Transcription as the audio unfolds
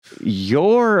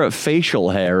Your facial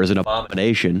hair is an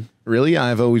abomination. Really?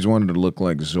 I've always wanted to look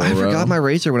like Zorro. I forgot my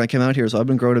razor when I came out here, so I've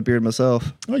been growing a beard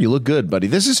myself. Oh, you look good, buddy.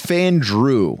 This is Fan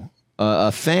Drew,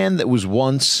 a fan that was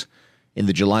once in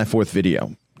the July 4th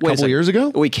video. A couple years ago?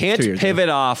 We can't pivot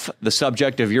off the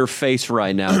subject of your face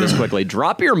right now this quickly.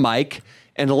 Drop your mic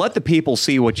and let the people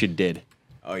see what you did.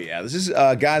 Oh, yeah. This is,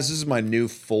 guys, this is my new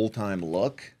full-time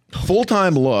look.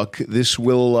 Full-time look. This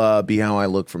will be how I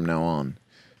look from now on.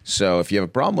 So if you have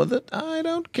a problem with it, I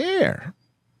don't care.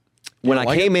 When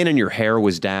I came in and your hair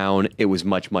was down, it was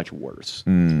much, much worse.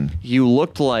 You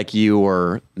looked like you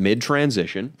were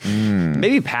mid-transition,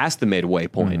 maybe past the midway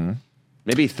point,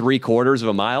 maybe 3/4 of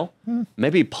a mile,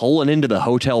 maybe pulling into the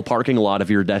hotel parking lot of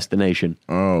your destination.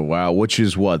 Oh, wow. Which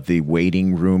is what? The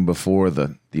waiting room before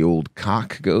the old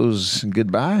cock goes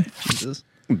goodbye? Jesus.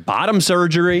 Bottom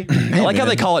surgery. I like how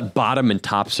they call it bottom and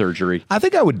top surgery. I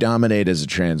think I would dominate as a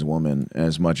trans woman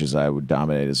as much as I would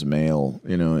dominate as a male,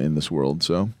 in this world.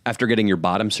 So After getting your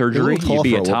bottom surgery, you'd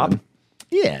be a top. woman.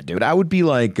 yeah, dude, I would be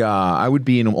like, I would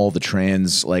be in all the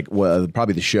trans,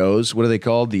 probably the shows. What are they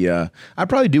called? I'd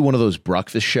probably do one of those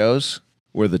breakfast shows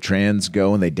where the trans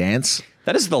go and they dance.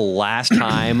 That is the last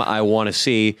time I want to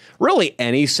see really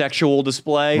any sexual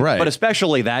display, Right. but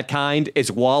especially that kind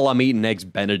is while I'm eating Eggs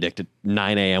Benedict at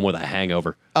 9 a.m. with a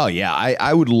hangover. Oh, yeah.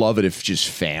 I would love it if just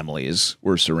families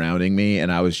were surrounding me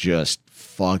and I was just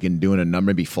fucking doing a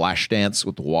number, maybe flash dance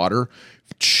with the water.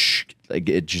 Like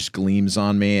it just gleams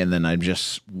on me and then I'm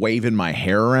just waving my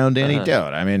hair around Danny. Dude,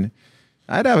 I mean,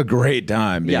 I'd have a great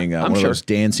time being one of those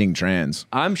dancing trans.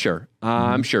 I'm sure.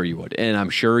 I'm sure you would. And I'm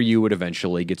sure you would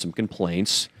eventually get some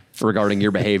complaints regarding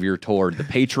your behavior toward the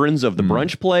patrons of the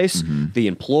brunch place, the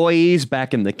employees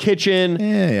back in the kitchen.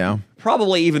 Yeah.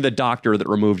 Probably even the doctor that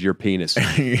removed your penis.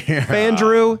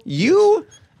 Fandrew,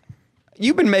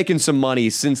 you've been making some money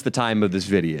since the time of this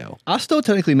video. I still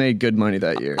technically made good money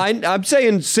that year. I'm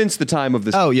saying since the time of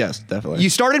this. Oh, yes, definitely. You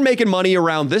started making money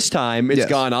around this time. It's Yes.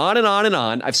 gone on and on and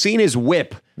on. I've seen his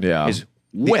whip. Yeah. His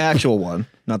the whip. actual one,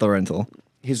 not the rental.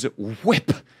 His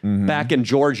whip back in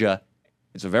Georgia.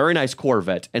 It's a very nice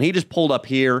Corvette. And he just pulled up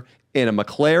here in a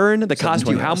McLaren that cost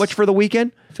you how much for the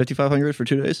weekend? $5,500 for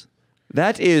 2 days.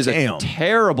 That is Damn. a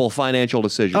terrible financial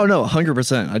decision. Oh, no,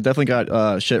 100%. I definitely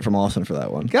got shit from Austin for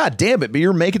that one. God damn it. But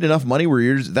you're making enough money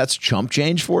where that's chump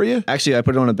change for you? Actually, I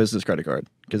put it on a business credit card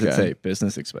because it's Okay. a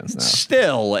business expense now.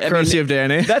 Still, I Courtesy mean, of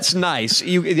Danny. That's nice.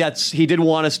 He did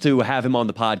want us to have him on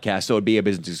the podcast, so it'd be a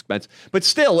business expense. But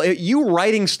still, you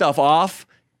writing stuff off,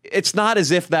 it's not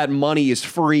as if that money is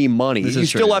free money. This You is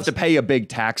still true, have to pay a big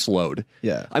tax load.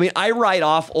 Yeah. I mean, I write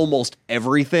off almost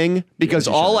everything because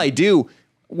all I do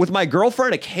with my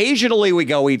girlfriend, occasionally we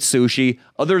go eat sushi.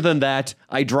 Other than that,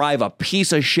 I drive a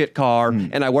piece of shit car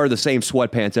and I wear the same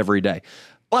sweatpants every day.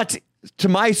 But to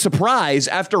my surprise,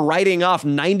 after writing off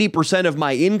 90% of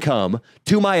my income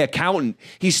to my accountant,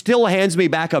 he still hands me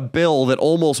back a bill that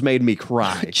almost made me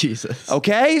cry. Jesus.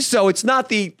 Okay? So it's not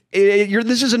this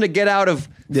isn't a get out of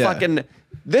fucking...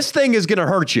 This thing is going to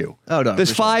hurt you. Oh, no.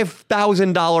 This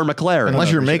 $5,000 McLaren.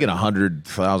 Unless you're making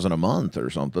 $100,000 a month or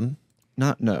something.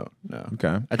 No.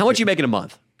 Okay. How much you making a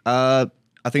month?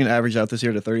 I think it averaged out this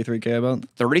year to $33K a month.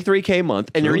 $33K a month.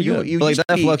 And really you But like used to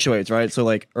that be- fluctuates, right? So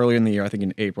like earlier in the year, I think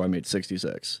in April I made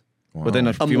 66. But then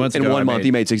a few months in ago, one I month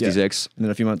you made 66. Yeah. And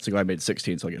then a few months ago I made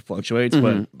 16. So like it fluctuates.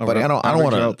 But I don't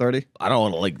want to 30. I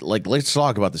don't want to like let's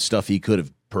talk about the stuff he could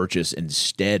have purchased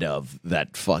instead of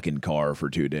that fucking car for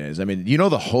 2 days. I mean,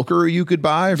 the hooker you could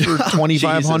buy for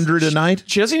 $2,500 a night?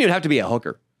 She doesn't even have to be a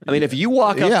hooker. I mean, if you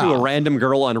walk up to a random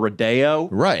girl on Rodeo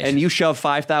Right. and you shove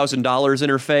 $5,000 in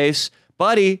her face,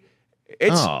 buddy,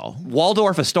 it's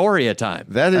Waldorf Astoria time.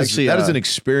 That is Actually, that is an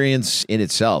experience in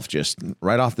itself. Just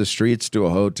right off the streets to a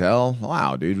hotel.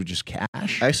 Wow, dude, with just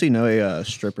cash. I actually know a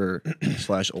stripper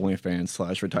slash OnlyFans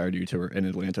slash retired YouTuber in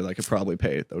Atlanta that I could probably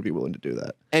pay that would be willing to do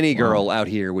that. Any girl out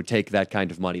here would take that kind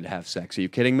of money to have sex. Are you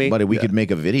kidding me? But we could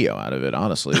make a video out of it,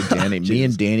 honestly. Danny, me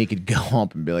and Danny could go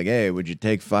up and be like, "Hey, would you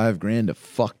take $5,000 to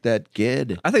fuck that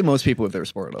kid?" I think most people, if they were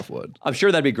smart enough, would. I'm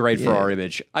sure that'd be great for our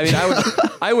image. I mean,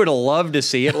 I would love to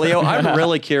see it, Leo. I'm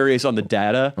really curious on the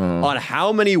data on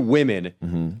how many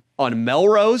women on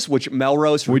Melrose, which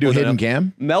Melrose... We do hidden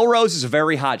cam? Melrose is a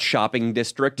very hot shopping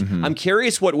district. I'm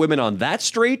curious what women on that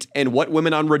street and what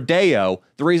women on Rodeo...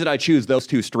 The reason I choose those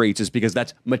two streets is because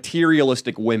that's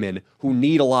materialistic women who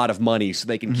need a lot of money so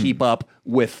they can keep up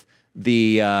with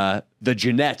the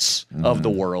Jeanettes of the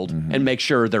world and make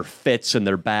sure their fits and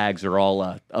their bags are all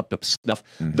up to snuff.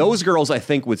 Those girls, I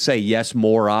think, would say yes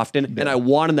more often, and I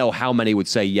want to know how many would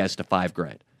say yes to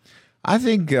 $5,000. I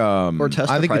think, Or test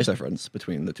I the think price difference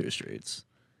between the two streets.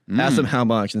 Ask them how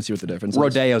much and see what the difference is.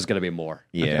 Rodeo's going to be more.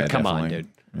 Yeah, Come on, definitely.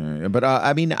 dude. Yeah, but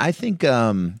I mean, I think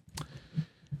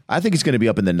it's going to be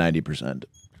up in the 90%.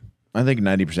 I think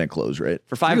 90% close rate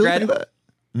For $5 You really grand? think that?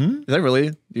 Is that really?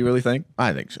 Do you really think?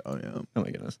 I think so. Yeah. Oh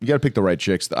my goodness. You got to pick the right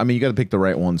chicks. I mean, you got to pick the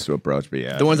right ones to approach. But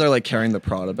yeah, The ones that are like carrying the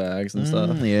Prada bags and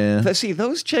stuff. yeah. See,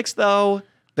 those chicks, though.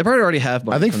 They probably already have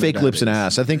money. I think from their fake lips and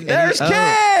daddies. ass. I think There's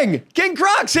King! King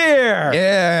Croc's here!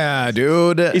 Yeah,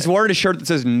 dude. He's wearing a shirt that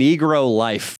says Negro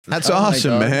Life. That's Oh my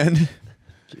awesome, God. man.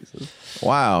 Jesus.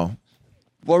 Wow.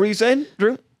 What were you saying,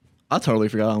 Drew? I totally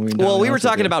forgot. Well, we were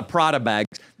talking about Prada bags.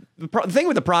 The thing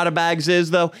with the Prada bags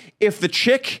is, though, if the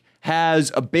chick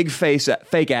has a big face,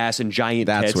 fake ass, and giant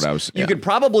That's tits, what I was- you yeah. could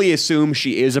probably assume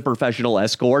she is a professional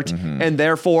escort, and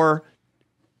therefore,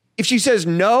 if she says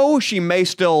no, she may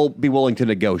still be willing to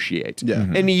negotiate. Yeah.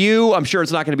 And I'm sure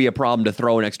it's not going to be a problem to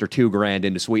throw an extra $2,000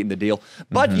 in to sweeten the deal.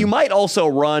 But you might also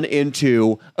run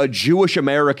into a Jewish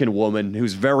American woman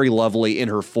who's very lovely in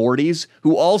her 40s,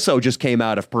 who also just came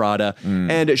out of Prada,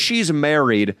 and she's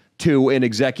married to an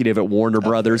executive at Warner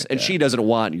Brothers, and she doesn't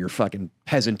want your fucking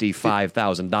peasanty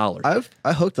 $5,000.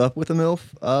 I hooked up with a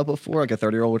MILF before, like a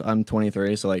 30-year-old. I'm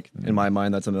 23, so like in my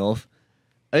mind, that's a MILF.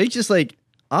 It's just like,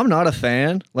 I'm not a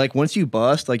fan. Like once you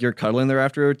bust, like you're cuddling there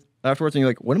afterwards, and you're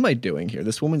like, what am I doing here?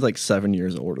 This woman's like 7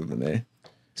 years older than me.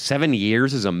 7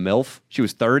 years as a MILF? She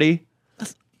was 30?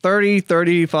 30,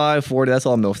 35, 40, that's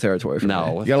all MILF territory for me.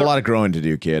 No. You got a lot of growing to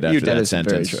do, kid, after did. that That is very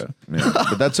sentence. true. Yeah,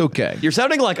 but that's okay. You're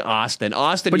sounding like Austin.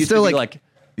 Austin But used still, to be like- like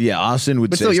Yeah, Austin would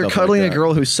But say still, you're stuff cuddling like a that.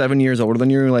 girl who's 7 years older than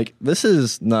you. You're like, this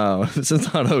is not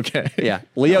okay. yeah.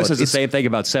 Leo No, says the it's- same thing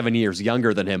about 7 years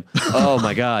younger than him. Oh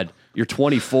my God. You're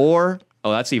 24?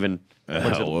 Oh, that's even.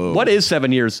 whoa. What is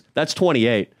 7 years? That's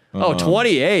 28. Oh,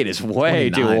 28 is way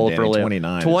too 29, old for Danny, Leo.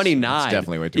 29 is- 29. it's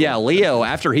definitely way too Yeah, old. Leo,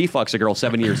 after he fucks a girl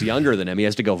 7 years younger than him, he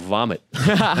has to go vomit.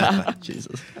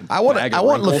 Jesus. I want Bag of I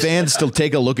want wrinkles. LaFans to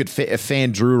take a look at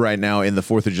Fan Drew right now in the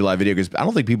 4th of July video because I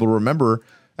don't think people remember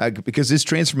because his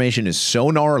transformation is so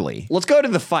gnarly. Let's go to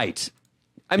the fight.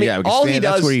 I mean, Yeah, because all he Fan,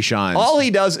 does. that's where he shines. All he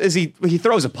does is he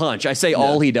throws a punch. I say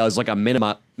all he does, like I'm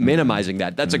minimizing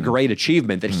that. That's a great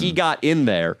achievement that he got in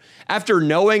there after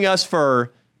knowing us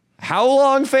for how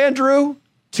long, Fandrew?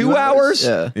 2 hours?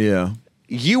 Yeah. Yeah,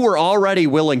 You were already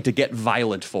willing to get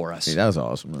violent for us. that was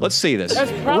awesome. Man. Let's see this.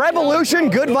 Revolution,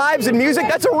 good vibes and music.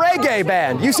 That's a reggae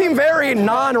band. You seem very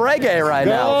non-reggae right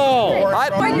now.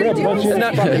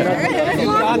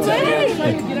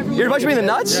 You're punching me in the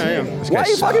nuts? Yeah, I am. Why are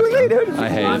you fucking with me, dude? I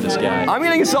hated this guy. I'm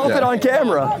getting assaulted on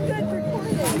camera.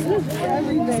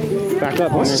 Back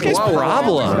up. What's this guy's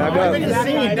problem? Back up. This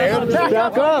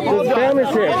camera's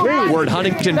here, please. We're at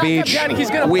Huntington Beach.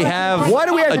 We have Why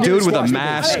do we have a to do dude this with a watch?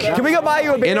 mask Can we go buy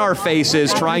you a beer? in our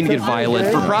faces trying to get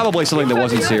violent for probably something that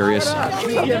wasn't serious.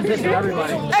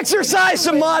 Exercise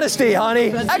some modesty,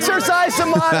 honey. Exercise some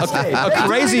modesty. A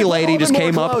crazy lady just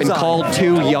came up and called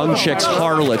 2 young chicks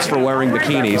harlots for wearing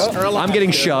bikinis. I'm getting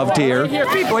shoved here.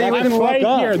 Right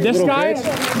here. This guy?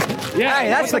 Hey,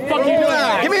 that's the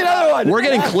fucking. Give me another one. We're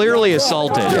getting clearly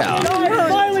assaulted.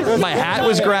 My hat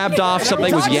was grabbed off.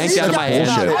 Something was yanked out of my hand.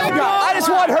 I just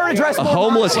want her to dress. A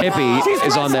homeless hippie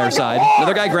is on their side.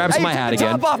 Another guy grabs my hat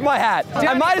again. Top off my hat.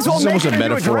 I might as well This is make almost a her do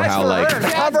metaphor dress how, for like, her to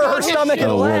cover her stomach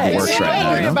and the world legs. works right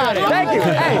now. You know? Thank you.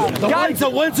 Hey, The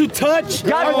ones who touch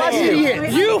God bless you.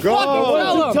 You fucking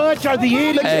ones who touch are the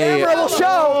idiots. Camera will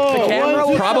show. The camera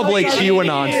will Probably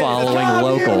QAnon following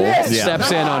local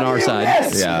steps in on our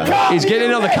side. Yeah, He's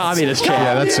getting on the communist yeah,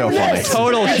 channel. that's so funny.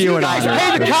 Total QAnon.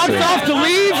 Hey, the cops off to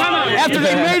leave after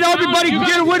they made everybody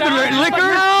get away with the liquor?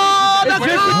 No,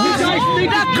 the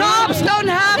cops don't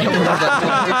have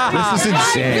This is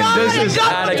insane. This is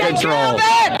out of control.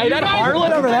 Hey, that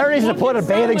harlot over there needs to put a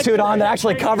bathing suit on that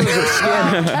actually covers her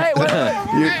skin. Hey,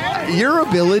 what? Your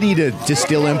ability to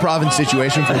distill improv in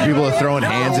situations where people are throwing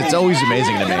hands, it's always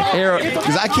amazing to me. Here,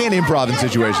 Because I can't improv in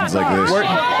situations like this.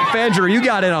 Fandrew, you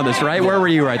got in on this, right? Where were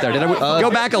you right there? Did I go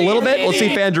back a little bit? Let's see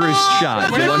Fandrew's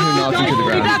shot. The one who knocked him to the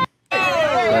ground.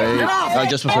 Right.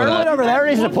 Just before Harlot that. over there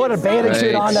needs to put a bathing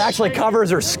suit Right. on that actually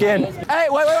covers her skin. Hey,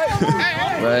 wait.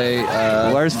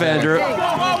 Right. Where's Fandrew?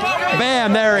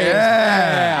 Bam, there he is.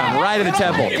 Bam, right in the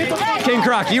temple. King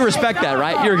Croc, you respect that,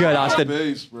 right? You're good, Austin.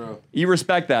 Base, bro. You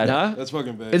respect that, huh? That's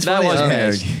fucking base. It's That funny, was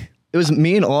base. It was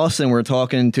me and Austin were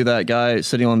talking to that guy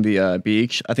sitting on the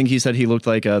beach. I think he said he looked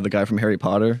like the guy from Harry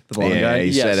Potter, the blonde Yeah, guy. he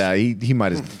Yes. said he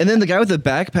might have. And then the guy with the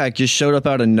backpack just showed up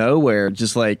out of nowhere,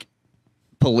 just like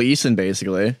policing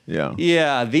basically. Yeah.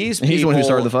 Yeah, these people. He's the one who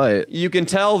started the fight. You can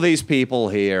tell these people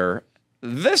here.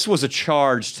 This was a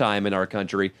charged time in our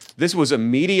country. This was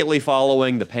immediately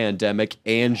following the pandemic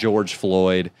and George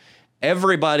Floyd.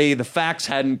 everybody, the facts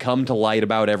hadn't come to light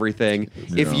about everything.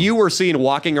 If you were seen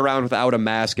walking around without a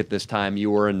mask at this time,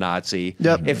 you were a Nazi.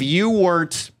 Yep. If you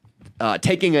weren't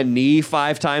taking a knee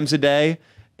 5 times a day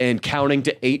and counting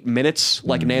to 8 minutes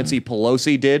like Nancy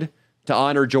Pelosi did to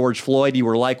honor George Floyd, you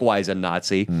were likewise a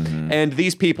Nazi. And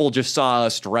these people just saw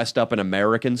us dressed up in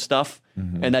American stuff,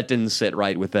 and that didn't sit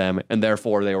right with them, and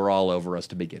therefore they were all over us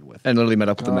to begin with. And literally met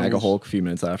up with the MAGA Hulk a few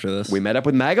minutes after this. We met up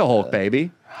with MAGA Hulk,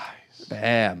 baby.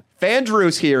 Bam.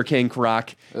 Fandrew's here, King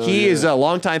Croc. He is a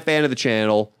longtime fan of the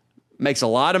channel, makes a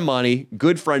lot of money,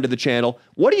 good friend of the channel.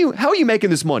 How are you making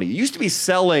this money? You used to be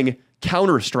selling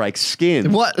Counter-Strike skins.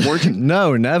 What?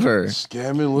 No, never.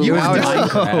 Scamming little.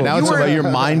 Now it's about your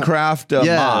Minecraft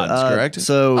mods, correct?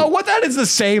 So, Oh, what? That is the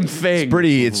same thing.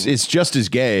 It's just as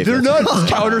gay. They're not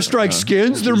Counter-Strike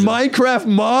skins. They're Minecraft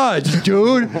mods,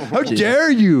 dude. How dare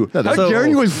you? How dare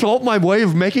you insult my way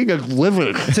of making a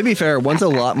living? to be fair, one's a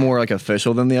lot more like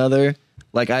official than the other.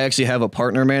 Like, I actually have a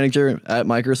partner manager at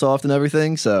Microsoft and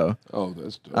everything. So,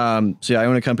 That's dope. so yeah, I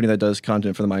own a company that does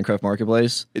content for the Minecraft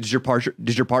marketplace. Did your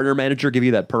partner manager give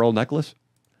you that pearl necklace?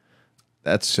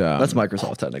 That's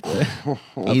Microsoft technically.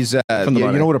 he's the you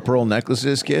money. know what a pearl necklace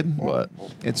is, kid? What?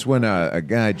 It's when a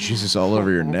guy jizzes all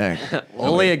over your neck.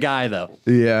 Only a guy, though.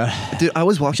 Yeah. Dude, I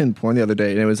was watching porn the other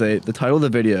day, and it was the title of the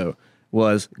video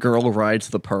was "Girl Rides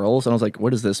the Pearls," and I was like, "What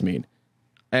does this mean?"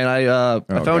 And I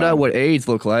found God. out what AIDS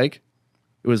looked like.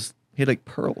 He had like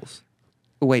pearls.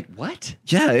 Wait, what?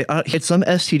 Yeah, he had some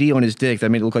STD on his dick that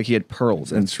made it look like he had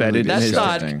pearls embedded in That's his.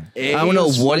 not. Interesting. I don't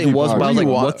know what it was, but I was like,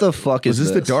 "What the fuck is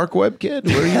Was this the dark web, kid?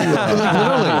 Where are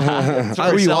you?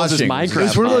 Where were you sells his watching? Minecraft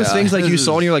It's one of those mods. things like you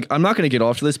saw and you're like, I'm not going to get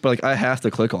off to this, but like I have to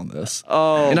click on this.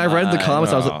 Oh, and I read the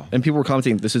comments, God. and people were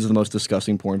commenting, "This is the most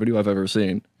disgusting porn video I've ever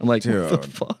seen." I'm like, what the Dude,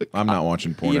 fuck? I'm not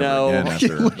watching porn You ever know-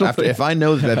 again. After if I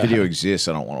know that video exists,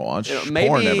 I don't want to watch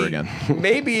porn ever again.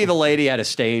 Maybe the lady had a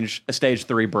stage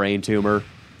 3 brain tumor.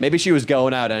 Maybe she was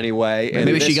going out anyway. And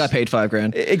Maybe she this- got paid $5,000,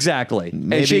 and Exactly.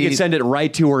 And she Maybe- could send it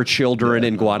right to her children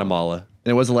in Guatemala.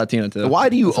 it was a Latina too. Why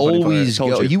do you That's the funny part. always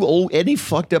Told go? you. Any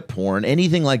fucked up porn,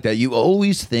 anything like that? You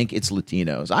always think it's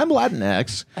Latinos. I'm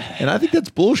Latinx, and I think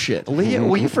that's bullshit. Leah,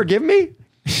 will you forgive me?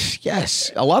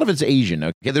 Yes, a lot of it's Asian.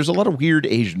 Okay, there's a lot of weird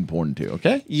Asian porn too.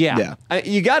 Okay, Yeah. Yeah.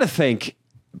 You got to think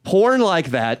porn like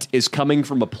that is coming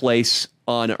from a place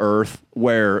on Earth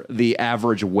where the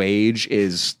average wage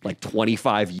is like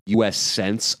 25 US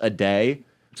cents a day.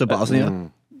 So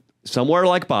Bosnia. Somewhere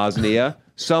like Bosnia,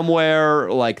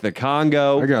 somewhere like the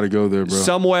Congo. I gotta go there, bro.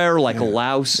 Somewhere like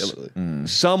Laos,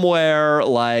 somewhere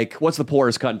like what's the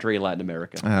poorest country in Latin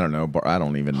America? I don't know. I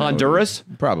don't even know. Honduras,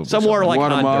 Probably somewhere like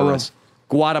Guatemala. Honduras,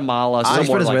 Guatemala, Where's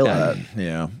somewhere like Venezuela that. at?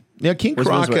 Yeah, yeah. King Where's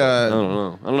Croc. Venezuela? I don't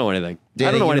know. I don't know anything. I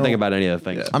Danny, don't know you anything know- about any of the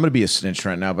things. I'm gonna be a snitch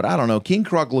right now, but I don't know. King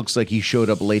Croc looks like he showed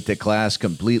up late to class,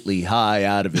 completely high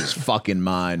out of his fucking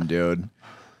mind, dude.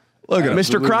 Look at him.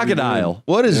 Mr. Crocodile,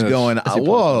 What is going on?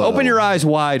 Whoa! open your eyes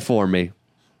wide for me.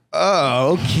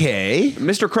 Oh, okay.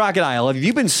 Mr. Crocodile, have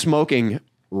you been smoking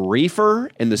reefer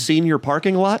in the senior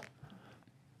parking lot?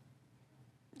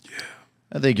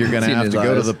 I think you're gonna Seen have his to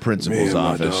go to eyes. the Me principal's and my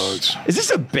office. dogs. Is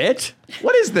this a bit?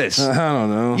 What is this? I don't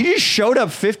know. You just showed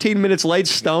up 15 minutes late,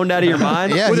 stoned out of your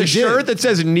mind, Yeah, with a he did. shirt that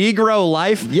says Negro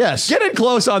Life. Yes. Get in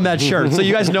close on that shirt so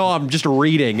you guys know I'm just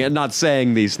reading and not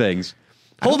saying these things.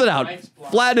 Hold it out.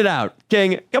 Flatten it out.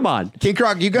 King, come on. King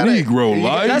Croc, you gotta Negro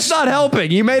life. That's not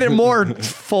helping. You made it more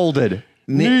folded.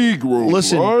 Negro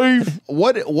Listen, life.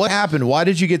 what happened? Why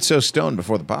did you get so stoned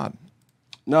before the pod?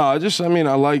 No, I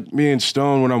like being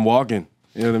stoned when I'm walking.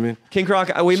 You know what I mean? King Croc,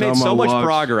 we made Some so much unlocked.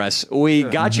 progress. We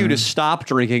got you to stop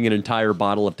drinking an entire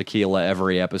bottle of tequila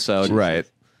every episode. Right.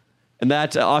 And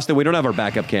that, Austin, we don't have our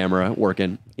backup camera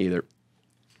working either.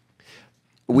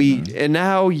 And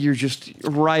now you're just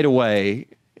right away,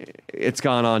 it's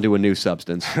gone on to a new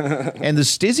substance. And the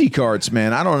stizzy carts,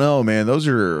 man. I don't know, man.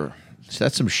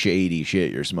 That's some shady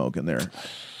shit you're smoking there.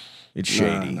 It's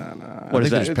shady. What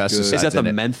is that? There's pesticides Is that the in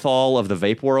it. menthol of the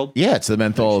vape world? Yeah, it's the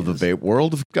menthol of the vape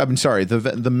world. I'm sorry,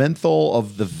 the menthol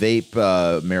of the vape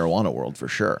marijuana world for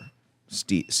sure.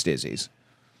 Stizzies.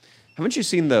 Haven't you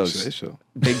seen Say those so.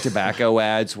 big tobacco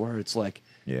ads where it's like,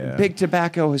 Yeah. big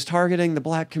tobacco is targeting the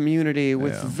black community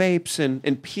with Yeah. vapes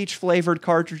and peach flavored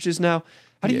cartridges now?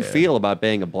 How do you Yeah. feel about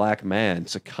being a black man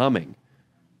succumbing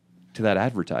to that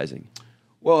advertising?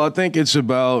 Well, I think it's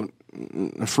about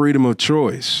freedom of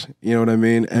choice. You know what I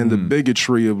mean? And the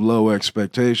bigotry of low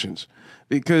expectations.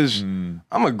 Because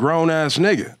I'm a grown ass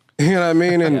nigga. You know what I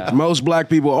mean? And most black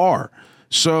people are.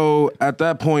 So at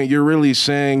that point, you're really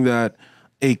saying that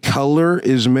a color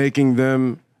is making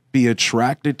them be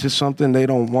attracted to something they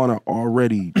don't want to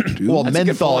already do? Well,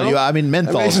 menthol. I mean, menthols.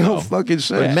 That makes no though. fucking But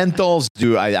sense. menthols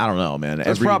do. I don't know, man.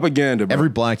 That's propaganda, bro. Every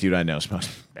black dude I know smokes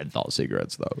menthol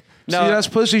cigarettes, though. No, See, that's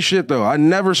pussy shit, though. I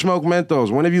never smoke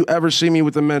menthols. When have you ever seen me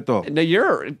with a menthol?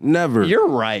 no, Never. You're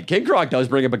right. King Croc does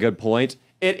bring up a good point.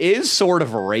 It is sort of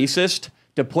racist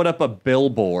to put up a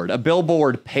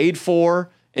billboard paid for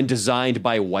and designed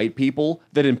by white people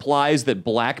that implies that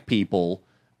black people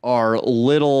are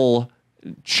little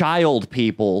child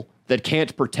people that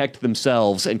can't protect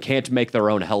themselves and can't make their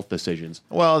own health decisions.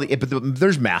 Well, but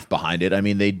there's math behind it. I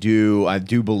mean, they do. I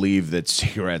do believe that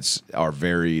cigarettes are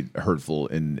very hurtful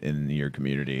in your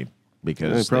community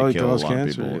because They probably kill a cause lot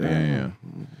cancer, of people. yeah. Yeah.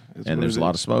 That's And what there's it a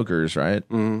lot is. of smokers, right?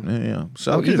 Yeah.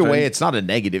 So Okay, either way, fine. it's not a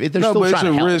negative. They're No, still but it's trying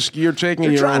a to help. risk. You're taking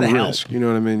They're your trying own to help. risk. You know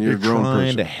what I mean? You're You're a grown trying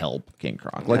person. to help, King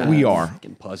Croc, like we are.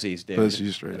 Fucking pussies, dude. Pussy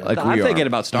straight up. Like I'm we thinking are.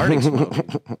 about starting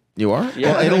smoking. You are?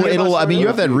 Yeah, Well, I'm thinking it'll. about I mean, you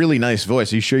have that starting really nice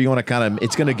voice. Are you sure you want to kind of?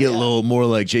 It's going to get a little more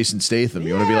like Jason Statham.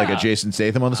 You want to be like a Jason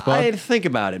Statham on the spot? I think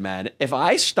about it, man. If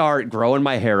I start growing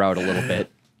my hair out a little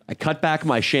bit, I cut back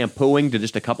my shampooing to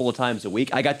just a couple of times a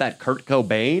week. I got that Kurt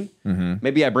Cobain.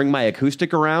 Maybe I bring my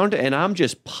acoustic around and I'm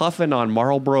just puffing on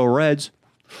Marlboro Reds.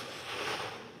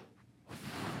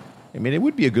 I mean, it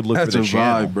would be a good look That's for a the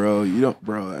channel. vibe, bro. You don't,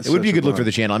 bro. That's It would be a such good look vibe. for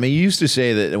the channel. I mean, you used to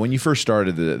say that when you first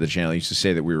started the channel, you used to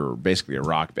say that we were basically a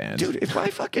rock band. Dude, if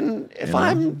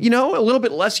I'm, a little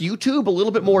bit less YouTube, a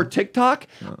little bit more TikTok,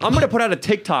 I'm going to put out a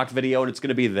TikTok video and it's going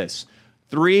to be this.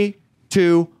 3,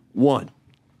 2, 1.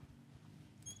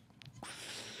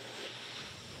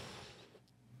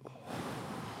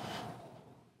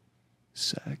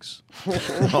 Sex.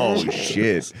 Oh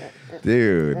shit,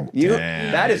 dude!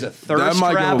 Damn. That is a thirst That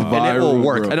might trap, go and it will viral,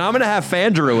 work. bro. And I'm gonna have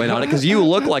Fandrew in on it because you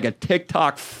look like a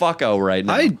TikTok fucko right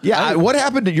now. What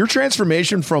happened to your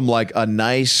transformation from like a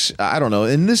nice? I don't know.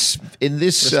 In this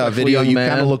Respectful video, young you man.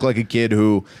 kind of look like a kid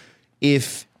who,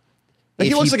 if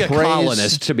he looks like a prays-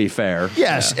 colonist, to be fair.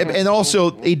 Yes, and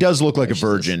also he does look like a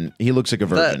virgin. He looks like a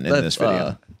virgin in this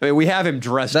video. I mean, we have him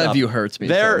dressed That up. view hurts me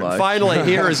There, so much. finally,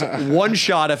 here is one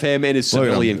shot of him in his Look at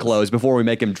him. civilian clothes before we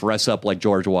make him dress up like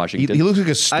George He, Washington. he looks like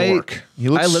a stork. He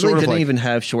looks I literally sort of didn't like, even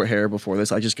have short hair before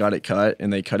this. I just got it cut,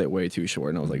 and they cut it way too short,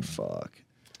 and I was like, "Fuck."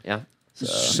 yeah.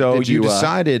 So Did you you,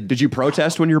 decided. Did you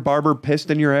protest when your barber pissed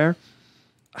in your hair?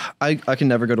 I can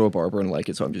never go to a barber and like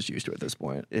it, so I'm just used to it at this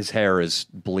point. His hair is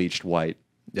bleached white.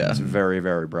 Yeah. It's very,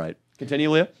 very bright.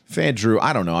 Continue, Leah. Fan Drew,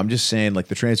 I don't know. I'm just saying, like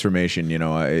the transformation.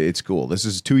 It's cool. This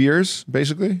is 2 years,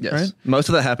 basically. Yes. Right? Most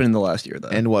of that happened in the last year, though.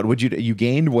 And what would you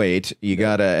gained weight? You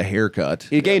got a haircut,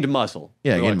 He gained muscle.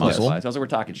 Yeah, We gained wanna muscle. clarify. Sounds like we're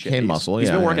talking shit. Gained He's- muscle, He's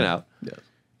yeah, been working yeah. out.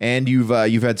 and you've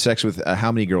had sex with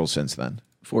how many girls since then?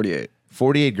 48.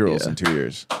 48 girls Yeah. in 2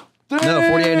 years, No,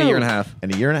 48 in a year and a half.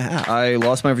 and a year and a half. I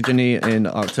lost my virginity in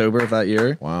October of that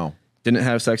year. Wow. Didn't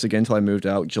have sex again until I moved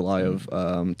out July of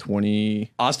 20.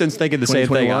 Austin's thinking the same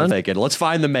thing I'm 2021? thinking. Let's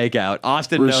find the makeout.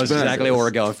 Austin knows Respect. exactly what we're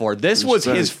going for. This was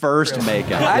his first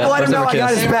makeout. I had to let him know I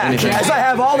got his back, Anything. as I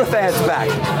have all the fans back.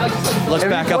 Let's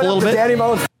back up a little bit. Danny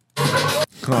Mullins.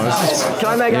 Can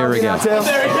I make Here out we with you now, go.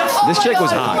 too? This chick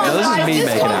was hot. No, this is me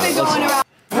making out. Let's-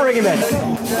 Bring him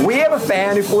in. We have a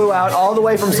fan who flew out all the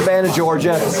way from Savannah,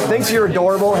 Georgia, thinks you're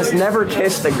adorable, has never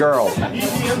kissed a girl. Do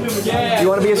you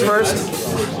want to be his first?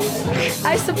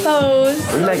 I suppose.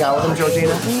 Will you make out with him,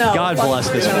 Georgina? No. God bless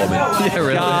this woman. Yeah,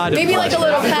 really. God Maybe like a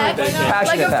little pet,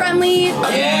 like a pet. friendly.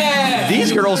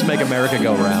 These girls make America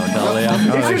go round, hell yeah.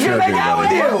 She's gonna make out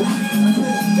with you.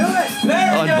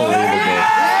 Unbelievable.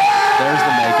 There's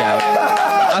the makeout.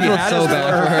 I feel so bad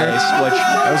for her.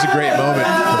 That was a great moment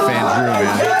for Fan Drew,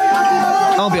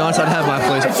 man. I'll be honest, I'd have my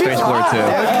face blurred too.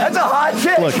 That's a hot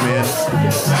chick. Look,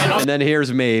 man. And then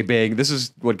here's me being, this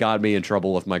is what got me in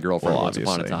trouble with my girlfriend Well, once upon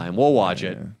a obviously. time. We'll watch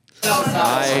it. Can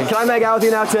I make out with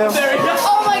you now, too?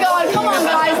 Oh my God! Come on,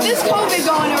 guys. This COVID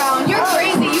going around. You're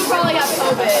crazy. You probably have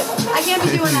COVID. I can't be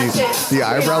doing that shit. The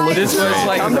eyebrow look is great.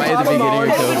 Like right at the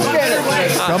beginning of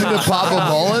COVID. Come to Papa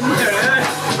Mullen.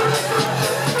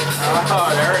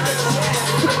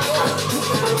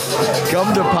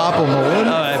 Come to Papa Mullen.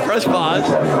 All right, press pause.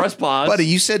 Press pause. Buddy,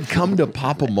 you said come to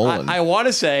Papa Mullen. I want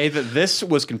to say that this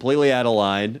was completely out of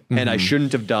line, and I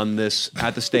shouldn't have done this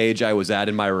at the stage I was at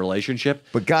in my relationship.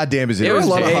 but goddamn, is it There were a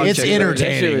lot of hot it's chicks there.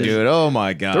 entertaining, It was- dude. Oh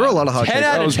my god. There were a lot of hot 10 chicks.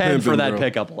 out of was 10 for pimping, that bro.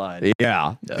 pickup line.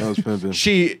 Yeah. That was pimping.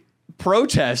 She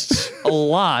protests a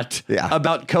lot Yeah.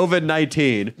 about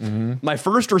COVID-19. My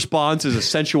first response is a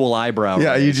sensual eyebrow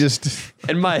Yeah, raise. you just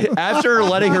And after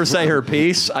letting her say her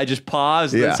piece, I just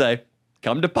paused Yeah. and say,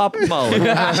 come to Papa Mullen.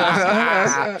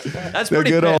 That's The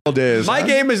pretty good fair. old days. My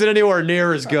game isn't anywhere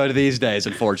near as good these days,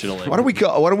 unfortunately. Why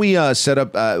don't we set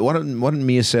up? Why don't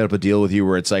Mia set up a deal with you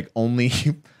where it's like only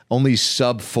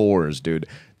sub 4s, dude.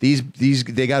 These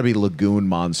they got to be lagoon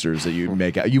monsters that you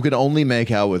make out. You can only make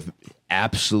out with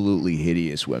absolutely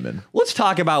hideous women. Let's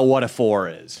talk about what a 4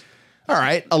 is. All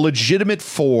right, a legitimate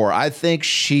 4. I think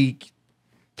she's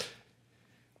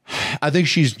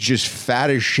just fat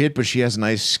as shit, but she has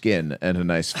nice skin and a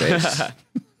nice face.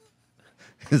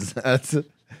 Is that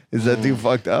too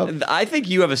fucked up? I think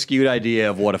you have a skewed idea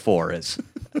of what a 4 is.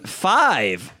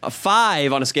 5. A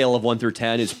 5 on a scale of 1 through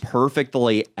 10 is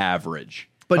perfectly average.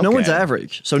 But no Okay. one's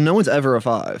average, so no one's ever a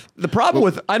 5. The problem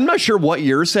with, I'm not sure what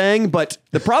you're saying, but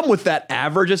the problem with that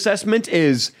average assessment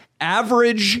is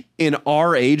average in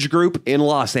our age group in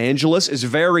Los Angeles is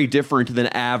very different than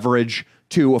average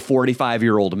to a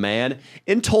 45-year-old man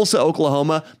in Tulsa,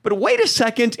 Oklahoma. But wait a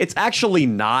second, it's actually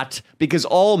not, because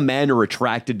all men are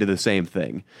attracted to the same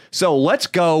thing. So let's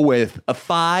go with a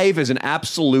 5 as an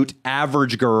absolute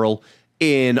average girl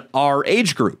in our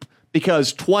age group,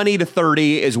 because 20 to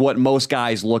 30 is what most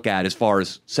guys look at as far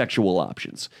as sexual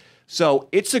options. So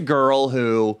it's a girl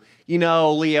who, you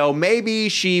know, Leo, maybe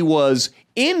she was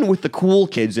in with the cool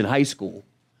kids in high school,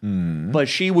 but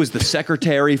she was the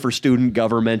secretary for student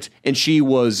government, and she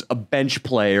was a bench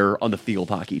player on the field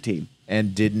hockey team.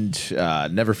 And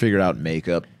never figured out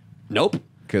makeup. Nope.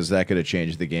 Because that could have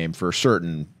changed the game for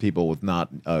certain people with not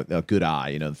a good eye,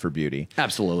 you know, for beauty.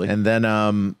 Absolutely. And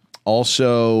then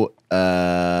also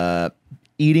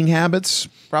eating habits,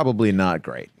 probably not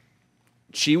great.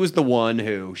 She was the one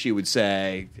who she would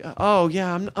say, "Oh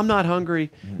yeah, I'm not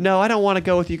hungry. No, I don't want to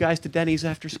go with you guys to Denny's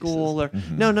after school." Or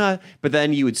no. But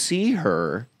then you would see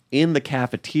her in the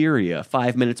cafeteria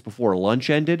 5 minutes before lunch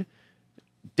ended,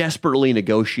 desperately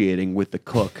negotiating with the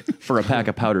cook for a pack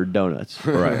of powdered donuts.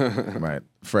 Right.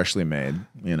 Freshly made,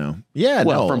 you know. Yeah,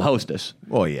 Well, no. from Hostess.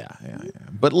 Well, yeah.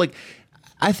 But like,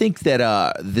 I think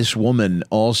that this woman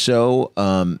also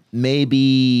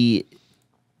maybe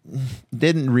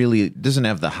doesn't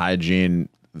have the hygiene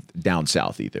down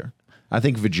south either. I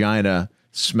think vagina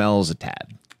smells a tad.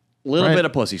 Little Right. bit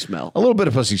of pussy smell. A little bit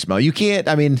of pussy smell. You can't,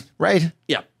 I mean, right?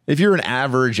 Yeah. If you're an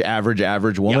average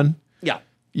woman, Yeah.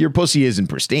 your pussy isn't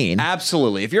pristine.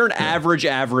 Absolutely. If you're an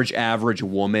average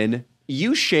woman,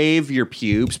 you shave your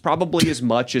pubes probably as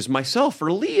much as myself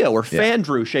or Leo or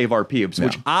Fandrew shave our pubes,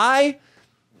 which I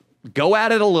go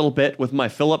at it a little bit with my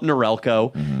Philip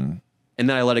Norelco, and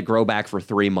then I let it grow back for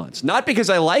 3 months. Not because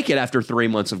I like it after 3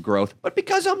 months of growth, but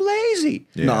because I'm lazy.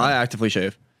 Yeah. No, I actively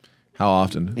shave. How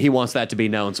often? He wants that to be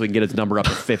known so he can get his number up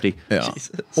to 50. Yeah.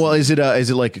 Well, is it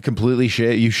like a completely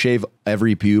shave? You shave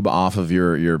every pube off of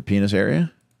your penis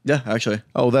area? Yeah, actually.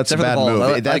 Oh, that's a Except for the bad balls.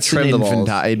 move. I That's trim an the balls.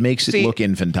 infantile. It makes it look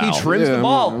infantile. He trims Yeah, the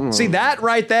ball. See, that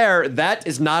right there, that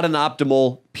is not an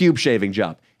optimal pube shaving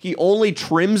job. He only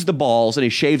trims the balls and he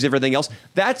shaves everything else.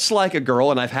 That's like a girl,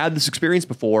 and I've had this experience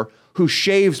before, who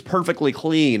shaves perfectly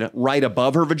clean right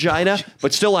above her vagina,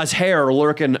 but still has hair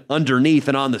lurking underneath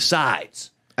and on the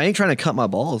sides. I ain't trying to cut my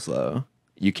balls, though.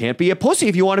 You can't be a pussy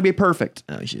if you want to be perfect.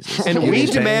 Oh, Jesus. And we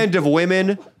demand of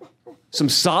women some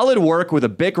solid work with a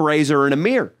Bic razor and a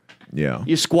mirror. Yeah.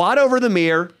 You squat over the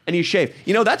mirror and you shave.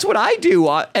 You know, that's what I do.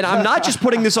 And I'm not just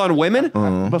putting this on women.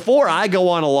 Before I go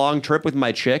on a long trip with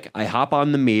my chick, I hop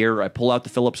on the mirror, I pull out the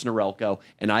Philips Norelco,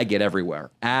 and I get everywhere.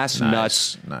 Ass,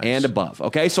 nuts, and above.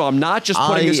 Okay? So I'm not just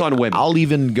putting this on women. I'll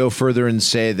even go further and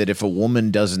say that if a woman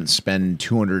doesn't spend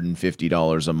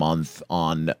 $250 a month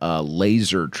on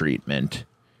laser treatment,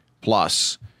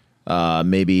 plus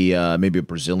maybe a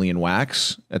Brazilian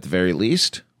wax at the very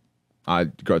least,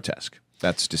 grotesque.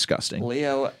 That's disgusting.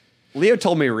 Leo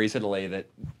told me recently that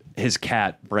his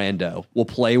cat, Brando, will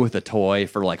play with a toy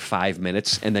for like 5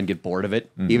 minutes and then get bored of it,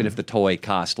 even if the toy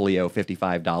cost Leo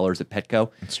 $55 at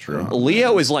Petco. That's true.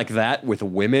 Leo is like that with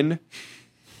women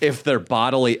if their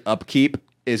bodily upkeep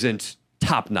isn't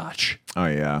top notch. Oh,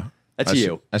 yeah. That's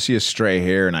you. I see a stray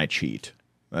hair and I cheat.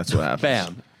 That's what happens.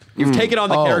 Bam. You've taken on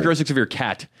the characteristics of your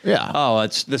cat. Yeah. Oh,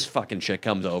 it's this fucking chick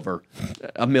comes over,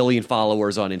 1 million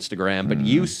followers on Instagram, but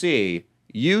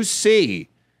you see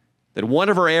that one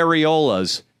of her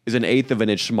areolas is 1/8 of an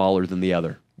inch smaller than the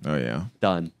other. Oh, yeah.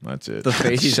 Done. That's it. The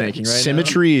face he's making right now.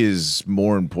 Symmetry is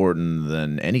more important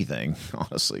than anything,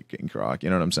 honestly, King Croc. You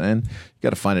know what I'm saying? You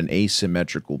got to find an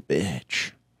asymmetrical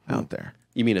bitch out there.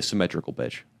 You mean a symmetrical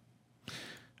bitch?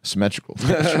 Symmetrical.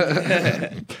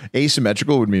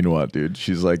 Asymmetrical would mean what, dude?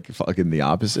 She's like fucking the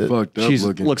opposite. Fucked up She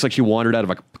looking. looks like she wandered out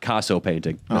of a Picasso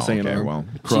painting. Oh, Missing an okay, arm. well,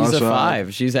 She's a Cross-eyed.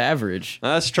 5. She's average.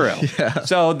 That's true.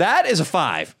 So that is a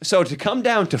 5. So to come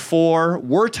down to 4,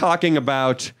 we're talking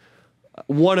about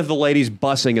one of the ladies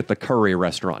bussing at the curry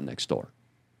restaurant next door.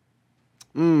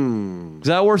 Is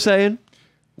that what we're saying?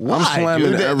 I'm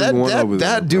slamming everyone over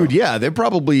there. Dude, yeah, they're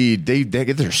probably they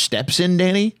get their steps in,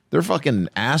 Danny. Their fucking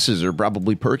asses are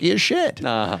probably perky as shit.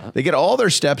 They get all their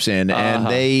steps in, and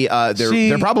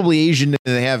they're probably Asian,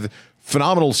 and they have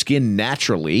phenomenal skin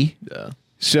naturally. Yeah.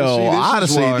 So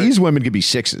honestly, these women could be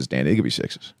sixes, Danny. They could be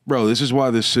sixes, bro. This is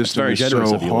why this system is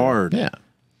so hard. Yeah.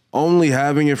 Only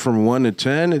having it from 1 to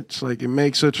 10, it's like it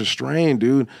makes such a strain,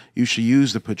 dude. You should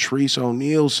use the Patrice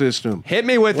O'Neal system. Hit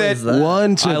me with it.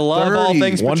 1 to 30. I love all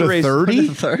things 1 Patrice. to 30?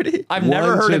 30? I've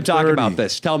never heard him talk 30. about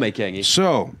this. Tell me, Kingy.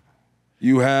 So,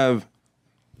 you have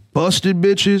busted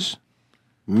bitches,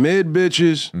 mid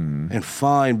bitches, and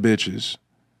fine bitches.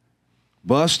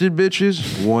 Busted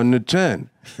bitches, 1 to 10.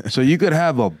 So you could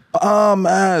have a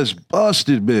bomb-ass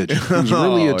busted bitch who's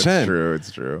really a 10.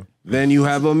 It's true. Then you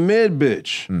have a mid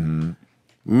bitch.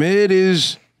 Mid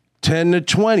is 10 to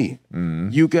 20.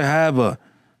 You could have a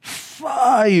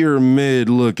fire mid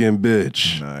looking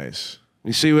bitch. Nice.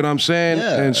 You see what I'm saying?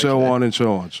 Yeah, and so on and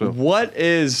so on. So What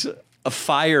is a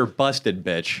fire busted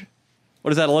bitch? What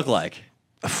does that look like?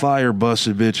 a fire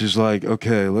busted bitch is like,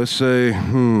 okay, let's say,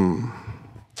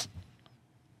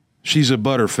 she's a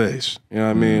butterface. You know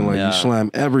what I mean? Like you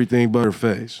slam everything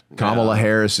butterface. Kamala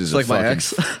Harris is It's like my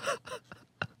ex.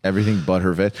 everything but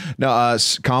her face. No,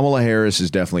 Kamala Harris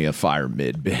is definitely a fire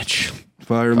mid bitch.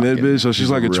 Fire mid bitch. So she's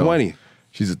like a 20.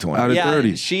 She's a 20. Out of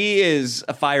 30. She is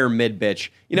a fire mid bitch.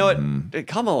 You know what?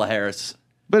 Kamala Harris.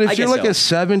 But if I you're guess like a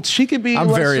 7, she could be. I'm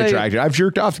let's very say, attracted. I've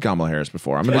jerked off to Kamala Harris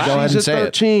before. I'm going to go ahead She's and a say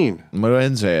 13. it. I'm going to go ahead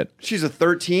and say it. She's a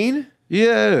 13.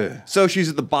 Yeah. So she's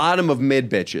at the bottom of mid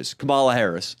bitches. Kamala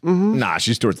Harris. Nah,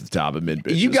 she's towards the top of mid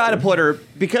bitches. You got to put her,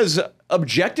 because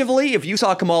objectively, if you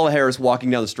saw Kamala Harris walking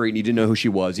down the street and you didn't know who she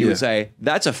was, you would say,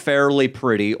 that's a fairly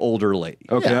pretty older lady.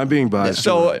 Okay, I'm being biased.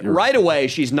 So right away,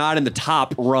 she's not in the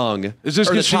top rung. It's just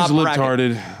because she's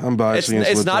retarded. I'm biased against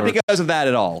It's not retard. because of that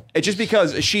at all. It's just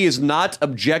because she is not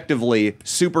objectively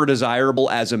super desirable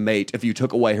as a mate if you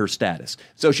took away her status.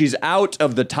 So she's out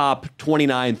of the top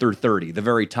 29 through 30, the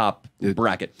very top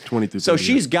bracket. 20 through 30. So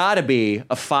she's got to be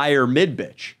a fire mid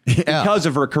bitch because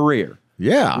of her career.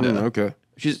 Yeah. Okay.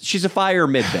 She's a fire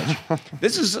mid bitch.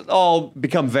 This has all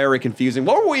become very confusing.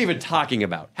 What were we even talking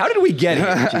about? How did we get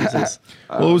here? Jesus.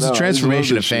 Well, it was the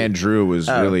transformation of this Fan Drew was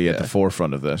really at the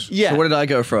forefront of this. Yeah. So where did I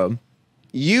go from?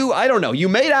 I don't know. You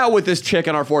made out with this chick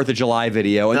on our 4th of July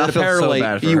video, and I then feel so apparently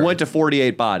bad for you her. went to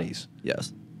 48 bodies.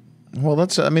 Yes. Well,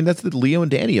 that's the Leo and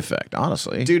Danny effect,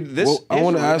 honestly. Dude, this. Well, I his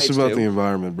want to ask roommates about do. the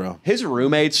environment, bro. His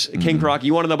roommates, King Croc,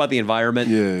 you want to know about the environment?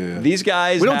 Yeah. These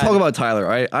guys. We don't talk about Tyler,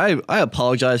 right? I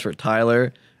apologize for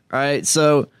Tyler. All right.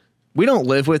 So we don't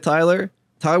live with Tyler.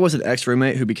 Tyler was an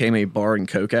ex-roommate who became a bar and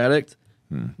coke addict.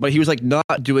 But he was like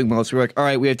not doing well. So we're like, all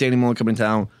right, we have Danny Mullen coming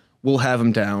down. We'll have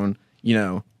him down. You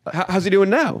know, How's he doing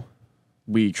now?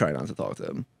 we try not to talk to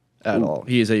him at all.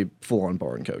 He is a full-on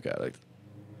bar and coke addict.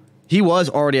 He was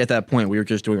already at that point. We were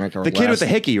just doing like our The kid with the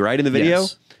hickey, right, in the video?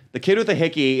 Yes. The kid with the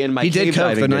hickey in my He cave did coke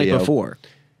diving the night video. before.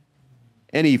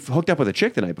 And he hooked up with a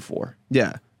chick the night before.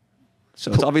 Yeah.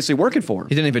 So it's obviously working for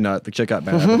He him. didn't even nut. The chick got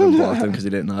mad at him and blocked him because he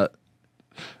didn't nut.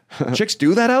 Chicks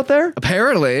do that out there?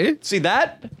 Apparently. See,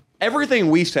 everything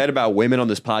we said about women on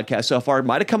this podcast so far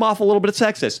might have come off a little bit of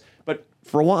sexist. But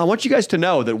for one, I want you guys to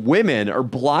know that women are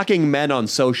blocking men on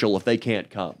social if they can't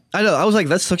come. I know. I was like,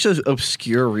 that's such an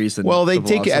obscure reason. Well, they to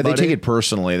take block it. They somebody. take it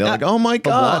personally. They're like, "Oh my but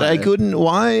god, why? I couldn't.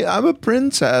 Why? I'm a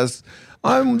princess.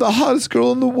 I'm the hottest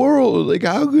girl in the world. Like,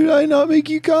 how could I not make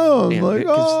you come? Man, like,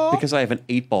 because I have an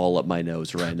 8-ball up my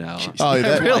nose right now. oh,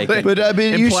 that, Really? but I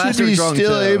mean, And you should plaster be drunk,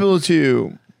 still too. able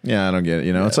to. Yeah, I don't get it.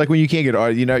 You know, it's like when you can't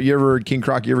get, you ever King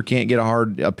Croc, you ever can't get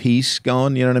a piece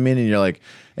going. You know what I mean? And you're like,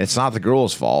 it's not the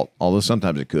girl's fault, although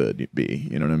sometimes it could be.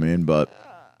 You know what I mean? But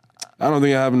I don't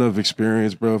think I have enough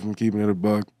experience, bro, from keeping it a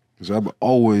buck. Because I've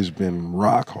always been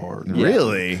rock hard.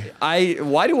 really,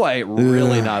 Why do I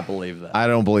really not believe that? I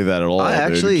don't believe that at all. I dude.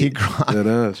 actually- King Croc. That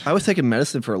ass. I was taking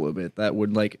medicine for a little bit that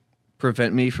would like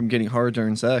prevent me from getting hard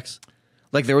during sex.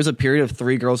 Like there was a period of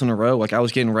 3 girls in a row. Like I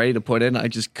was getting ready to put in, I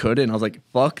just couldn't. I was like,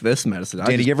 "Fuck this medicine."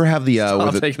 Danny, you ever have the I'll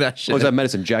with the- take that shit. What was that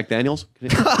medicine? Jack Daniels? You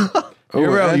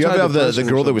ever have the antidepressant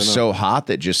girl that was or so hot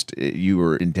that just you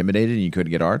were intimidated and you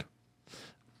couldn't get hard?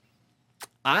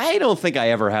 I don't think I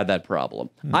ever had that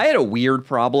problem. I had a weird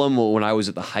problem when I was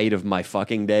at the height of my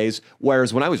fucking days,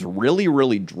 whereas when I was really,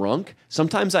 really drunk,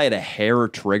 sometimes I had a hair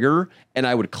trigger and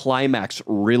I would climax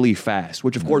really fast,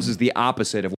 which of course is the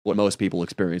opposite of what most people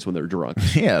experience when they're drunk.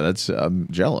 Yeah, that's I'm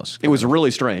jealous. It was really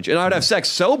strange. And I would have sex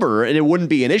sober and it wouldn't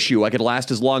be an issue. I could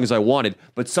last as long as I wanted.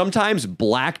 But sometimes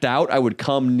blacked out, I would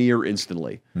come near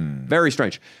instantly. Very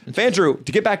strange. Fandrew,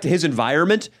 to get back to his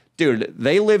environment, dude,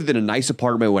 they lived in a nice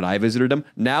apartment when I visited them.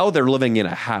 Now they're living in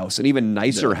a house, an even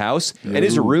nicer house. And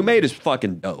his roommate is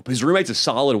fucking dope. His roommate's a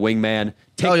solid wingman,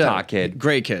 TikTok kid.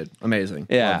 Great kid. Amazing.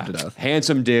 Yeah. Love him to death.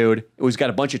 Handsome dude. Who's got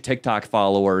a bunch of TikTok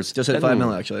followers. Just hit 5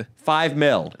 mil, actually. 5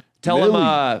 mil. Tell him,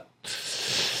 I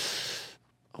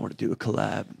want to do a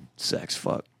collab. Sex,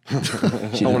 fuck. I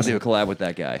want to do a collab with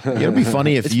that guy. It'd be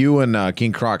funny if you and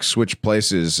King Croc switched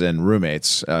places and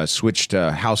roommates, switched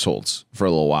households for a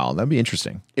little while. That'd be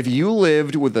interesting. If you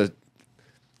lived with a,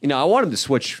 I wanted to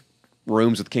switch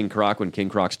rooms with King Croc when King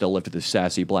Croc still lived with his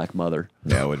sassy black mother.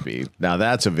 That would be. Now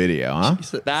that's a video, huh?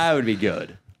 That would be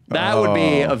good. That would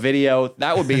be a video.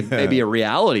 That would be maybe a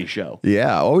reality show.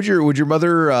 Yeah. Would your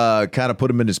mother kind of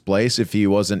put him in his place if he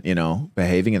wasn't,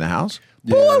 behaving in the house?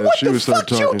 Yeah, Boy, what she the would start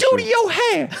fuck you talking do to shit. your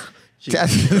hair? She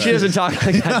doesn't talk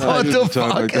like that. She doesn't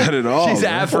talk like that at all. She's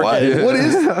man. African. What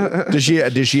is?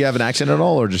 Does she have an accent at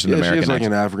all, or just an Yeah, American she has like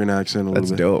accent? an African accent a little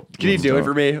That's bit. dope. Can you do it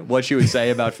for me? What she would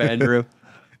say about Fandrew?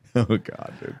 Oh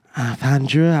God, dude.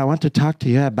 Andrew, I want to talk to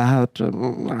you about.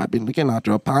 I've been looking at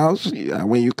your pants.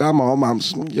 When you come home,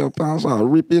 your pants are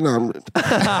ripping. That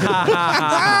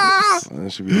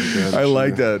should be like that. I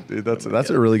like that. Dude. That's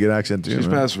a really good accent too. She's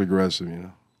man. passive aggressive,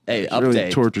 Hey, It really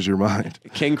update. tortures your mind.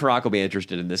 King Croc will be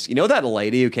interested in this. You know that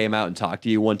lady who came out and talked to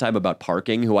you one time about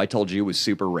parking, who I told you was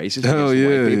super racist Hell against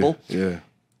yeah, white people? yeah.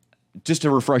 Just to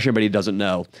refresh anybody who doesn't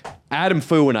know, Adam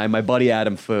Fu and I, my buddy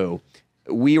Adam Fu,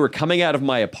 we were coming out of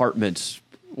my apartment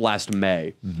last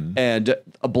May, and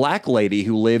a black lady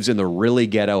who lives in the really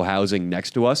ghetto housing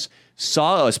next to us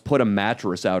saw us put a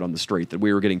mattress out on the street that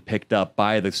we were getting picked up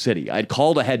by the city. I'd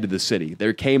called ahead to the city.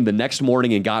 They came the next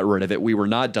morning and got rid of it. We were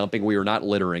not dumping. We were not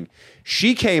littering.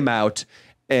 She came out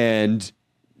and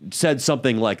said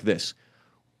something like this: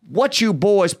 "What you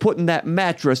boys putting that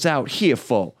mattress out here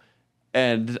for?"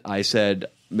 And I said,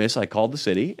 "Miss, I called the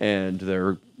city and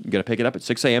they're going to pick it up at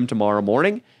 6 a.m. tomorrow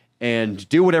morning and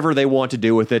do whatever they want to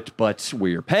do with it, but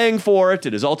we're paying for it.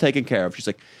 It is all taken care of." She's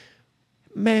like,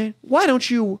 "Man, why don't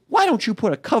you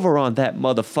put a cover on that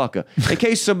motherfucker in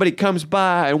case somebody comes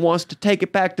by and wants to take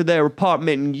it back to their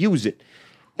apartment and use it?"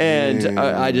 And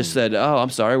I just said, "Oh, I'm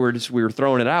sorry. We were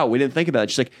throwing it out. We didn't think about it."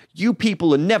 She's like, "You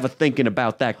people are never thinking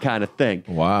about that kind of thing."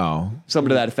 Wow. Something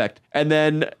to that effect. And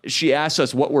then she asked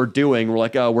us what we're doing. We're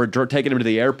like, "Oh, we're taking him to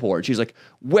the airport." She's like,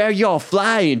 "Where y'all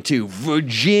flying to?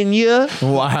 Virginia?"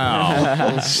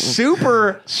 Wow.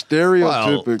 Super.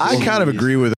 Stereotypical. I kind of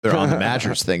agree with her on the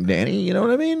mattress thing, Danny. You know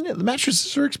what I mean? The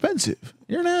mattresses are expensive.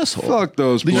 You're an asshole. Fuck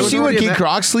those. Did you boys. see what King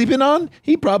Croc's sleeping on?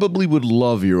 He probably would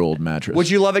love your old mattress. Would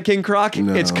you love it, King Croc?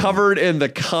 No. It's covered in the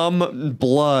cum,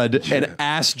 blood, and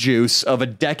ass juice of a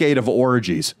decade of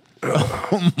orgies.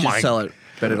 Just sell it.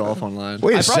 Bet it off online.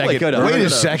 Wait I a probably second. could've. Wait a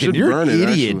Should second. You're burn an it,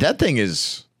 idiot. actually.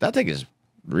 That thing is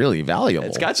really valuable.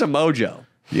 It's got some mojo.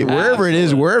 Yeah, wherever it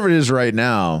is right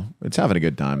now, it's having a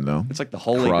good time though. It's like the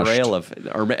holy Crushed. grail of,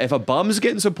 or if a bum's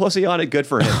getting some pussy on it, good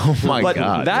for him. Oh my but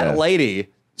God, that yeah. lady.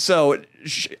 So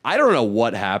I don't know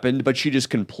what happened, but she just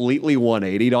completely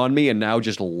 180'd on me and now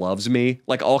just loves me.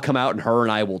 Like I'll come out and her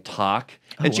and I will talk.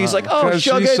 And she's like, "Oh, 'Cause she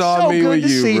sugar, it's saw so me good with to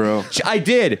you, see." bro. I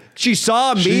did. She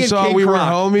saw me She and saw King we were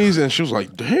Croc. homies, and she was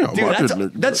like, "Damn, Dude, I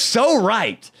didn't- that's so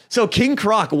right. So King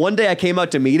Croc, one day I came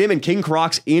out to meet him, and King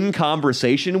Croc's in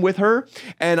conversation with her,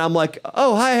 and I'm like,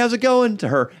 "Oh, hi, how's it going?" to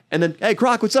her, and then, "Hey,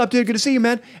 Croc, what's up, dude? Good to see you,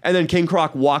 man." And then King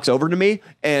Croc walks over to me,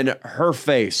 and her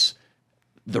face,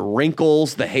 the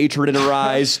wrinkles, the hatred in her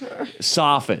eyes,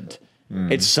 softened.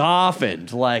 It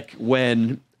softened like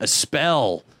when a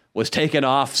spell was taken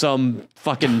off some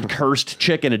fucking cursed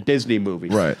chick in a Disney movie.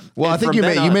 Right. Well, And I think from you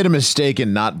then made on- a mistake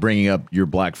in not bringing up your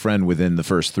black friend within the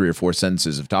first 3 or 4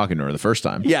 sentences of talking to her the first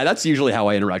time. Yeah, that's usually how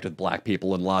I interact with black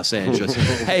people in Los Angeles.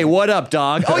 "Hey, what up,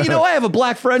 dog? Oh, I have a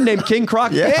black friend named King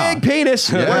Croc. Yeah. Big penis.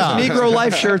 Yeah. Wears Negro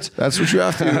life shirts." That's what you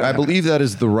have to do. I believe that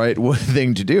is the right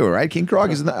thing to do, right? King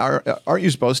Croc, aren't you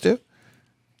supposed to?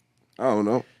 I don't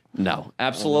know. No,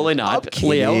 absolutely not. I'm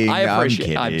Leo, kidding, I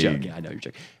appreciate I'm I'm kidding. joking. I know you're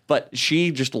joking. But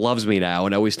she just loves me now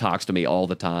and always talks to me all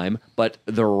the time. But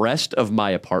the rest of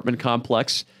my apartment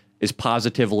complex is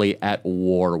positively at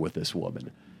war with this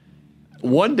woman.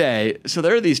 One day, so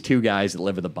there are these two guys that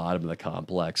live at the bottom of the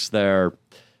complex. They're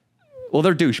Well,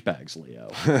 they're douchebags, Leo.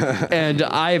 And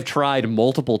I have tried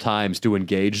multiple times to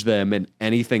engage them in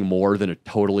anything more than a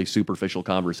totally superficial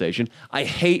conversation. I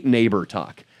hate neighbor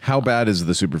talk. How bad is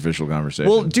the superficial conversation?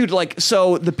 Well, dude,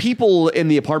 so the people in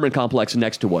the apartment complex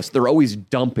next to us, they're always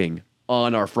dumping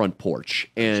on our front porch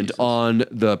and on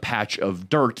the patch of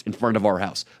dirt in front of our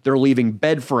house. They're leaving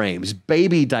bed frames,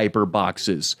 baby diaper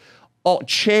boxes, all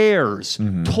chairs,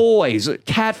 toys,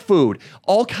 cat food,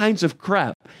 all kinds of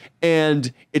crap.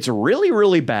 And it's really,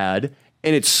 really bad.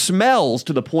 And it smells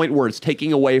to the point where it's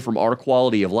taking away from our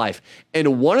quality of life.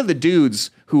 And one of the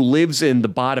dudes who lives in the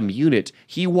bottom unit,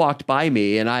 he walked by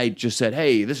me and I just said,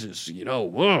 hey, this is,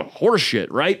 horse shit,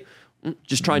 right?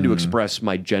 Just trying to express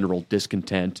my general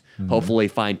discontent, hopefully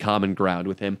find common ground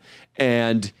with him.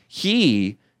 And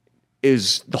he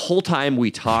is, the whole time we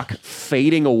talk,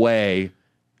 fading away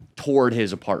toward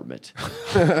his apartment.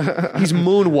 He's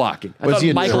moonwalking. I Was thought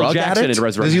he a Michael drug Jackson addict? in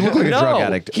Resurrection. Does he look like a No, drug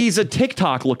addict? He's a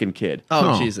TikTok-looking kid.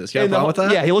 Oh, Jesus. You got a problem with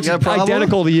that? Yeah, he looks You got a problem?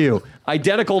 identical to you.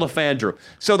 Identical to Fandrew.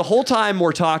 So the whole time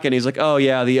we're talking, he's like, oh,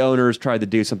 yeah, the owners tried to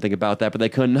do something about that, but they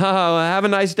couldn't. Oh, have a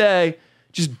nice day.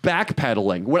 Just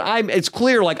backpedaling. It's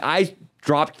clear, I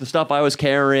dropped the stuff I was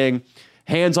carrying,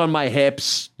 hands on my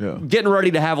hips, getting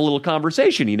ready to have a little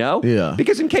conversation, Yeah.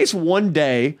 Because in case one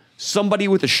day somebody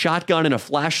with a shotgun and a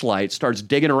flashlight starts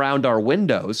digging around our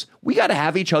windows, we got to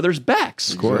have each other's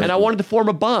backs. Of course. And I wanted to form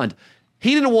a bond.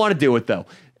 He didn't want to do it, though.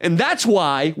 And that's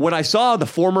why when I saw the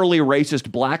formerly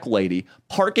racist black lady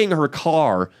parking her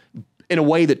car in a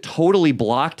way that totally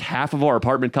blocked half of our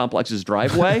apartment complex's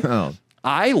driveway,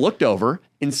 I looked over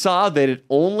and saw that it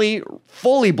only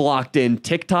fully blocked in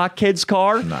TikTok kid's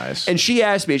car. Nice. And she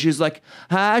asked me, she's like,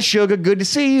 hi, sugar, good to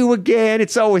see you again.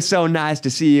 It's always so nice to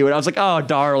see you. And I was like, oh,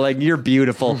 darling, you're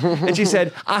beautiful. And she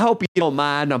said, I hope you don't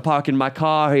mind I'm parking my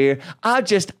car here.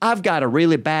 I've got a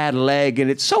really bad leg and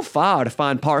it's so far to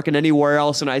find parking anywhere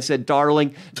else. And I said,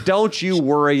 darling, don't you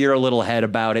worry your little head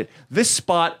about it. This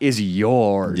spot is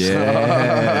yours.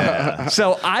 Yeah.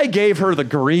 So I gave her the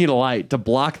green light to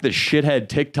block the shithead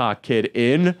TikTok kid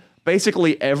in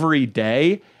basically every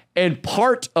day. And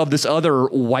part of this other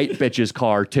white bitch's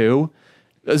car, too.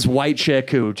 This white chick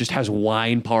who just has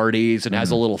wine parties and has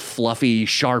a little fluffy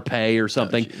Shar-Pei or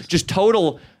something. Just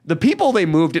total. The people they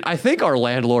moved in, I think our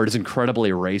landlord is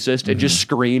incredibly racist and just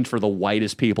screened for the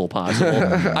whitest people possible.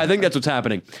 I think that's what's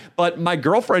happening. But my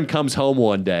girlfriend comes home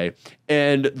one day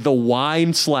and the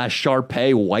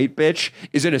wine/Shar-Pei white bitch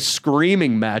is in a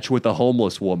screaming match with a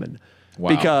homeless woman. Wow.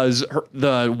 Because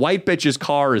the white bitch's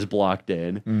car is blocked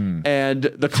in, and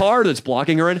the car that's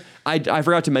blocking her in, I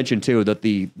forgot to mention too that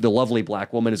the lovely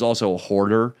black woman is also a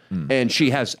hoarder, and she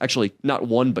has actually not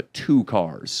one but two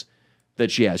cars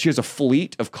that she has. She has a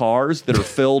fleet of cars that are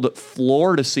filled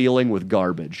floor to ceiling with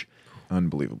garbage.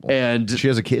 Unbelievable. And she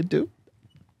has a kid too?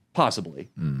 Possibly.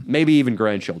 Maybe even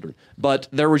grandchildren. But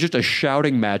there was just a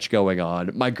shouting match going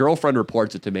on. My girlfriend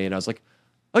reports it to me, and I was like,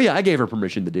 oh yeah, I gave her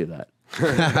permission to do that.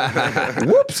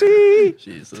 Whoopsie.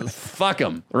 Jesus. Fuck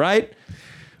them, right?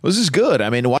 Well, this is good. I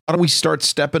mean, why don't we start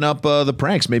stepping up the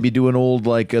pranks? Maybe do an old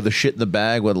the shit in the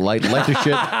bag with light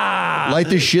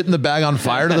the shit in the bag on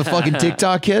fire to the fucking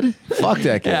TikTok kid. Fuck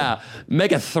that kid. Yeah,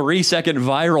 make a 3-second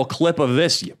viral clip of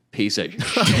this, you piece of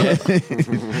shit.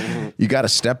 You got to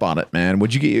step on it, man.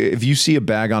 Would you get if you see a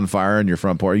bag on fire in your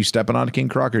front porch? Are you stepping on it, King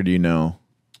Croc, or do you know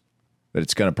that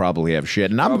it's going to probably have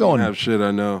shit? And I'm going have shit.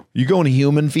 I know. You going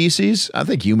human feces? I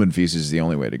think human feces is the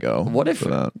only way to go. What if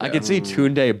I could see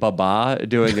Tunde Baba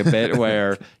doing a bit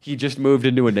where he just moved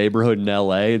into a neighborhood in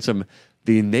L.A. and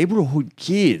the neighborhood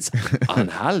kids on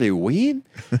Halloween,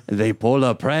 they pull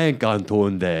a prank on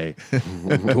Tunde.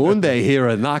 Tunde hear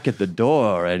a knock at the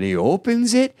door and he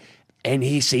opens it and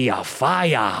he see a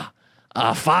fire.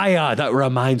 A fire that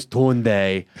reminds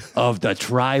Tunde of the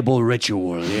tribal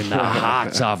ritual in the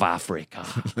hearts of Africa.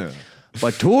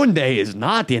 But Tunde is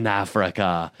not in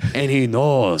Africa, and he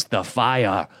knows the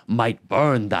fire might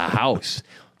burn the house.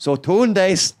 So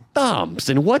Tunde stomps,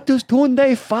 and what does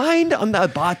Tunde find on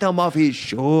the bottom of his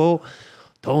shoe?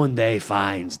 Tunde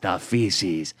finds the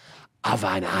feces of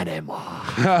an animal.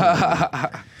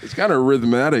 It's kind of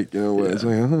rhythmic, you know. It's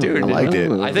like, Dude, I liked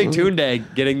it. I think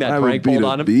Tunde getting that prank pulled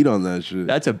on him. Beat on that shit.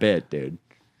 That's a bit, dude.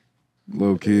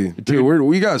 Low key, dude.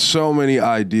 We got so many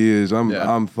ideas.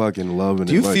 I'm fucking loving it.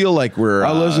 Do you feel like we're?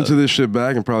 I'll listen to this shit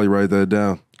back and probably write that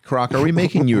down. Croc, are we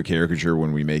making you a caricature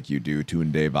when we make you do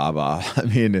Tunde Baba? I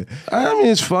mean,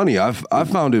 it's funny. I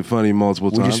found it funny multiple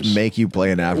we times. just make you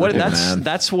play an African man.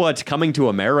 That's what Coming to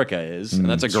America is, and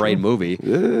that's a great movie.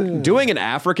 Doing an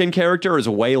African character is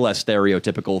way less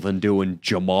stereotypical than doing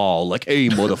Jamal, like, hey,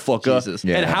 motherfucker. Jesus.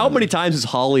 Yeah. And how many times has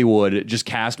Hollywood just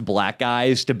cast black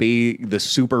guys to be the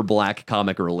super black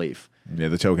comic relief? Yeah,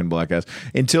 the token black guys.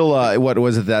 Until what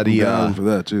was it that he down for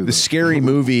that, too, the though. Scary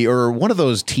Movie or one of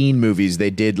those teen movies they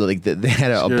did, like they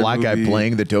had a black guy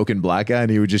playing the token black guy,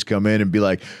 and he would just come in and be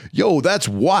like, "Yo, that's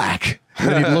whack." And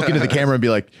then he'd look into the camera and be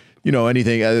like, "You know,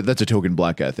 anything that's a token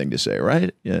black guy thing to say,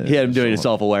 right?" Yeah, He had him doing it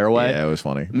self-aware way. Yeah, it was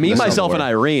funny. Me, Myself, and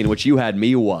Irene, which you had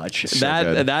me watch. So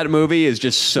good. That movie is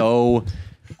just so.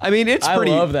 I mean, it's I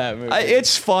pretty. love that movie.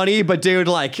 It's funny, but dude,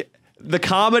 like. The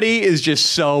comedy is just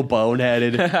so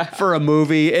boneheaded for a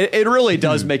movie. It really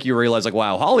does make you realize, like,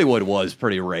 wow, Hollywood was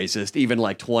pretty racist even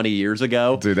like 20 years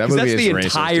ago. Dude, that 'Cause movie that's the is racist,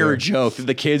 entire yeah. joke that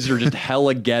the kids are just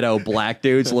hella ghetto black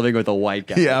dudes living with a white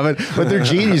guy. Yeah, but they're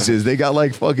geniuses. They got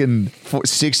like fucking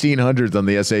 1600s on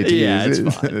the SATs. Yeah, it's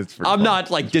fine. It's pretty I'm fun. not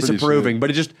like disapproving,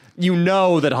 but it just,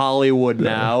 that Hollywood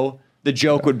now, the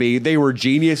joke would be they were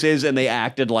geniuses and they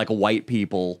acted like white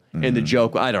people. And the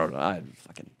joke, I don't know,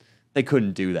 they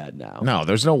couldn't do that now. No,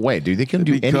 there's no way, dude. They couldn't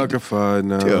do any. Cuckified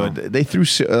now. Dude, they threw.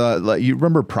 Like, you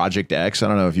remember Project X? I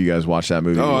don't know if you guys watched that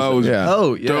movie. Oh, that was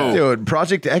Oh, yeah. dope. Dude,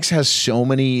 Project X has so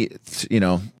many. You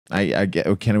know, I get.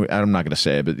 I'm not going to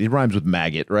say it, but it rhymes with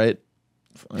maggot, right?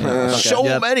 So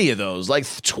Yep. many of those, like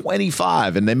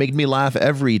 25, and they make me laugh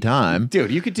every time.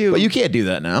 Dude, you could do. But you can't do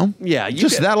that now. Yeah, you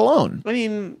just could- that alone. I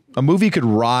mean, A movie could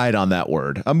ride on that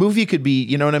word. A movie could be,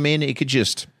 you know what I mean? It could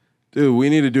just. Dude, we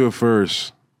need to do it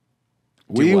first.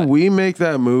 what? We make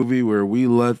that movie where we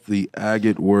let the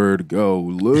agate word go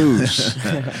loose.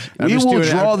 We just will doing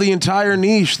it- draw the entire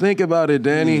niche. Think about it,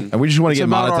 Danny. And we just want to get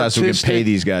about monetized so we can pay artistic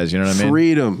these guys. You know what I mean?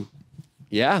 Freedom.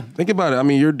 yeah. Think about it. I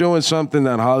mean, you're doing something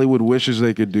that Hollywood wishes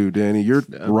they could do, Danny. You're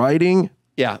writing.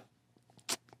 Yeah.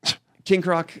 King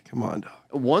Croc, Come on, dog.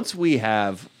 once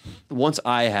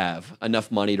I have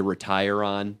enough money to retire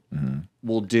on,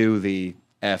 we'll do the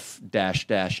F-OT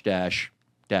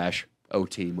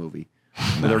movie.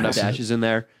 Are there enough dashes in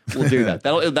there? We'll do that.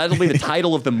 That'll be the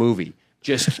title of the movie.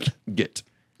 Just get.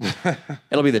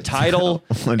 It'll be the title,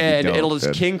 That'd be and dope, it'll just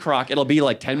dude. King Croc. It'll be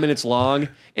like 10 minutes long,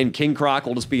 and King Croc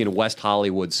will just be in West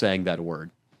Hollywood saying that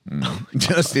word.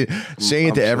 Just saying it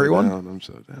I'm to so everyone. down. I'm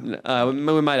so down.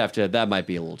 We might have to. That might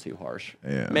be a little too harsh.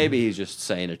 Yeah. Maybe he's just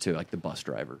saying it to like the bus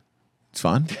driver. It's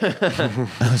fun.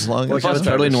 As long Like, as have a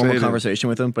totally Say normal it. conversation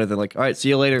with them, but they're like, all right, see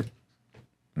you later.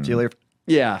 See you later.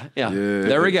 Yeah.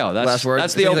 There we go. That's Last word.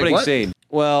 That's the He's like, opening "What?" scene.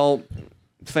 Well,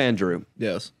 Fandrew,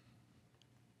 Yes.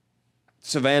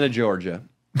 Savannah, Georgia.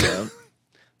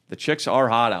 The chicks are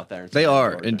hot out there. in They Savannah,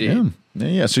 are, Georgia. indeed.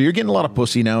 Yeah. So you're getting a lot of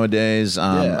pussy nowadays.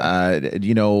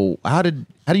 You know, how do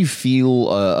you feel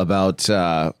about?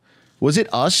 Was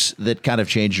it Us that kind of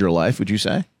changed your life? Would you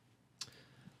say?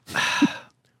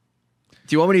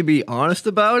 Do you want me to be honest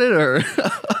about it, or?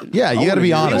 Yeah, you got to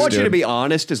be honest. I want you to dude. be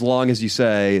honest as long as you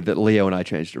say that Leo and I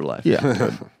changed your life. Yeah.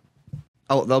 good.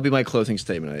 That'll be my closing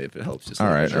statement if it helps. Just All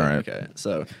like right, that. all right. Okay,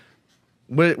 so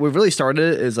what really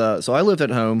started is so I lived at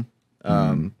home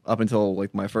up until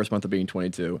like my first month of being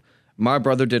 22. My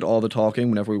brother did all the talking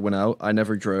whenever we went out. I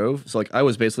never drove, so like I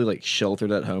was basically like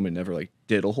sheltered at home and never like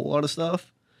did a whole lot of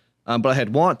stuff. But I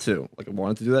had wanted to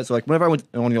do that. So like whenever I went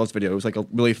on y'all's video, it was like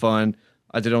really fun.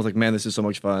 I did it. I was like, man, this is so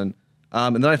much fun.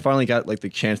 And then I finally got like the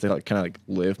chance to like kind of like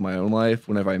live my own life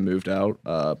whenever I moved out,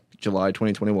 July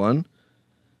 2021.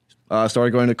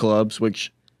 Started going to clubs,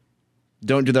 which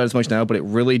don't do that as much now, but it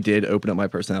really did open up my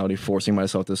personality, forcing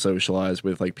myself to socialize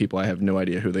with like people I have no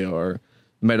idea who they are.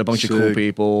 Met a bunch of cool Sick.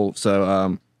 people.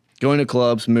 So going to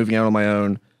clubs, moving out on my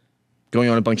own, going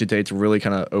on a bunch of dates really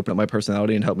kind of opened up my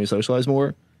personality and helped me socialize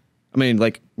more. I mean,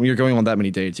 like when you're going on that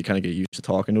many dates, you kind of get used to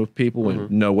talking to people and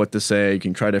know what to say. You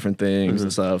can try different things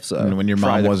and stuff. So And when your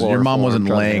try mom the wasn't chloroform,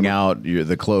 try laying the- out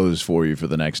the clothes for you for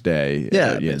the next day,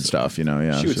 Yeah, and basically. stuff, you know,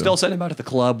 yeah. She would so- still send him out to the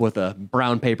club with a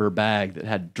brown paper bag that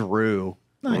had Drew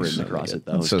written across it.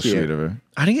 Though. That's so sweet of her.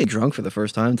 I didn't get drunk for the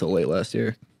first time until late last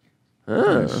year.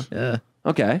 Yeah.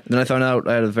 Okay. Then I found out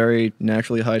I had a very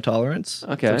naturally high tolerance.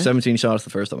 Okay. Took 17 shots the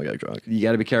first time I got drunk. You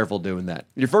got to be careful doing that.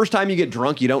 Your first time you get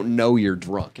drunk, you don't know you're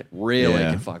drunk. It really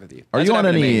Yeah. can fuck with you. Are That's you what on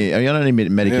happened to me. any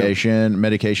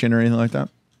medication or anything like that?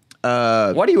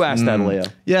 Why do you ask that, Leo?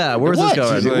 Yeah, where's this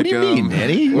going? What do you mean,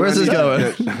 Danny? Where's this going?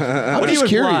 What are you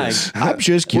curious? I'm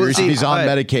just curious if he's on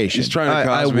medication. He's trying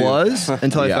to I cause me. was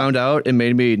until I Yeah. found out it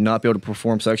made me not be able to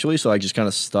perform sexually, so I just kind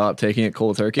of stopped taking it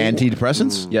cold turkey.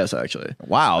 Antidepressants? Yes, actually.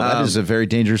 Wow, that is a very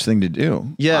dangerous thing to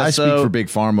do. Yeah, I so- speak for Big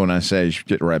Pharma when I say you should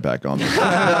get right back on this.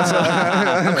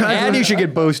 And you should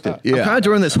get boosted. I'm kind of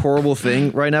doing this horrible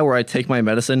thing right now where I take my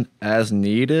medicine as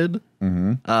needed.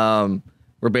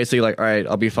 We're basically like, all right,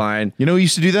 I'll be fine. You know who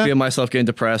used to do that? Feel myself getting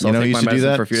depressed. You I'll know who take my used to do medicine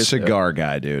that? for a few days. Cigar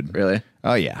guy, dude. Really?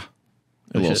 Oh, yeah.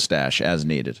 A little shit. stash as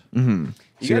needed. See You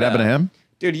what gotta- happened to him?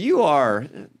 Dude, you are.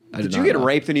 Did you not get know.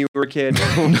 raped when you were a kid?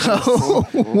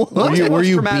 Were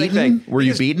you Traumatic beaten? thing. Were you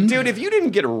Because, beaten? dude? If you didn't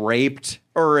get raped,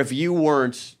 or if you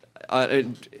weren't a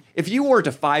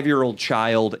 5-year-old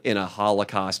child in a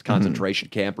Holocaust concentration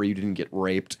camp where you didn't get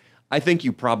raped, I think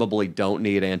you probably don't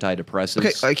need antidepressants.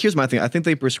 Okay, like, here's my thing. I think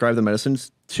they prescribe the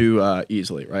medicines too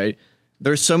easily, right?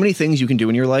 There's so many things you can do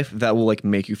in your life that will like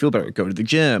make you feel better. Go to the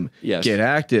gym, Yes. get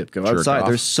active, go outside. off.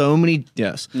 There's so many,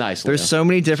 Nice. Leo. There's so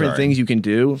many different Sorry. things you can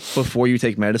do before you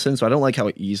take medicine. So I don't like how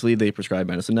easily they prescribe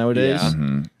medicine nowadays.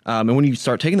 Yeah. And when you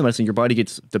start taking the medicine, your body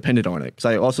gets dependent on it. Because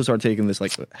I also started taking this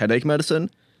like headache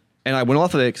medicine, and I went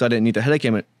off of it because I didn't need the headache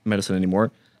medicine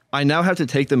anymore. I now have to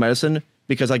take the medicine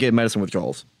because I get medicine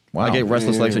withdrawals. Wow. I get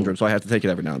restless leg syndrome, so I have to take it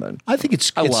every now and then. I think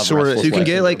it's love sort of. restless You can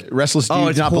get like Restless. Do you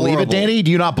it's not believe it, horrible. Danny?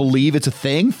 Do you not believe it's a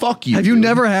thing? Fuck you. Have you dude.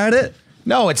 never had it?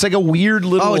 No, it's like a weird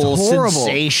little Oh, it's horrible.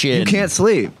 sensation. You can't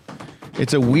sleep.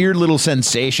 It's a weird little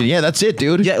sensation. Yeah, that's it,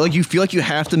 dude. Yeah, like you feel like you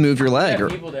have to move your leg. Or,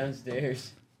 People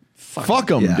downstairs. Fuck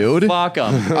them, Yeah. dude. Fuck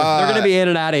them. They're going to be in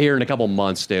and out of here in a couple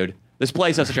months, dude. This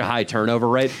place has such a high turnover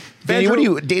rate. Danny,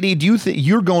 Danny, do you think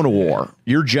you're going to war?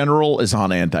 Your general is on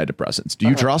antidepressants. Do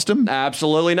you trust him?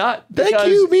 Absolutely not. Thank Because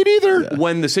you. Me neither.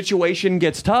 When the situation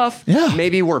gets tough, Yeah.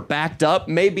 maybe we're backed up.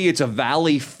 Maybe it's a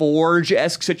Valley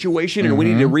Forge-esque situation and we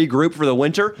need to regroup for the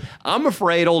winter. I'm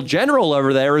afraid old General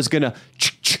over there is going to...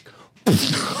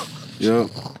 Yep.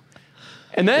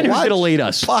 And then who's What? going to lead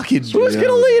us? Fucking. Who's going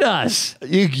to lead us?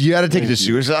 You got to take it to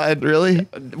suicide, really?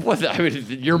 What, I mean,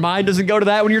 your mind doesn't go to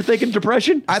that when you're thinking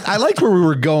depression? I liked where we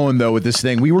were going though with this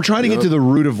thing. We were trying to get to the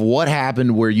root of what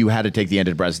happened where you had to take the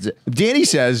antidepressants. Danny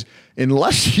says,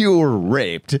 unless you were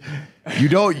raped,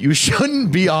 you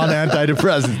shouldn't be on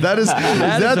antidepressants.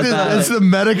 That's the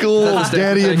medical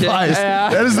Danny advice.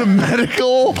 Yeah. That is the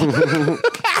medical.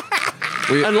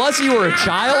 Unless you were a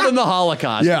child in the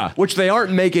Holocaust, Yeah. which they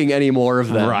aren't making any more of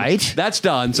them. Right. That's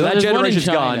done. So Well, that there's one in generation's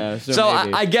China, gone. so So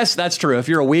maybe. I guess that's true. If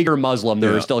you're a Uyghur Muslim,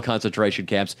 there Yeah. are still concentration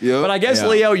camps. Yep. But I guess, Yeah.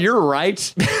 Leo, you're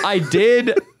right. I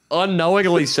did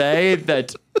unknowingly say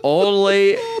that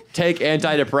only take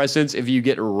antidepressants if you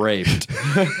get raped.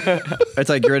 it's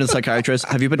like you're in a psychiatrist.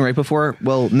 Have you been raped before?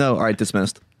 Well, no. All right,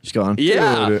 dismissed. Just go on.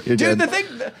 Yeah. You're Dude, good. the thing,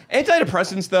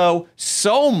 antidepressants, though,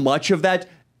 so much of that,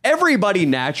 everybody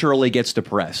naturally gets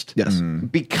depressed. Yes.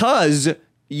 Because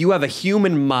you have a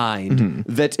human mind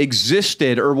that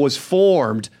existed or was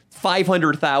formed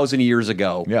 500,000 years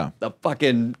ago. Yeah. A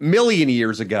fucking million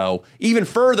years ago. Even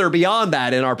further beyond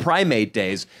that in our primate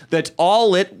days. That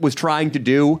all it was trying to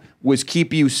do was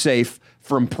keep you safe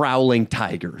from prowling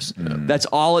tigers. That's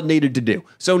all it needed to do.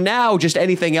 So now just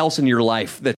anything else in your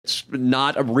life that's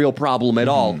not a real problem at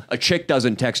all. A chick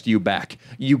doesn't text you back.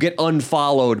 You get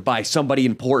unfollowed by somebody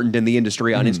important in the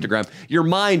industry on Instagram. Your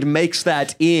mind makes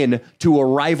that in to a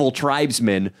rival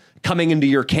tribesman coming into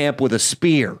your camp with a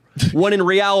spear, when in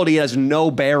reality it has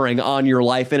no bearing on your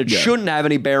life and it shouldn't have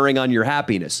any bearing on your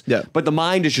happiness. Yeah. But the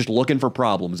mind is just looking for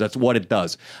problems. That's what it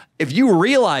does. If you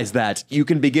realize that, you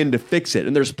can begin to fix it.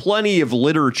 And there's plenty of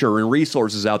literature and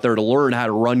resources out there to learn how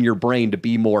to run your brain to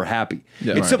be more happy.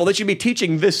 It's simple. They should be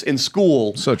teaching this in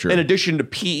school So true. in addition to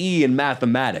PE and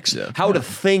mathematics. How to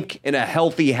think in a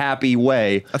healthy, happy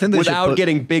way I think they should without put-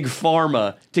 getting big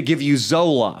pharma to give you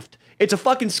Zoloft. It's a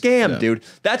fucking scam, dude.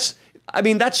 That's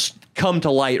come to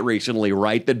light recently,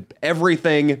 right? That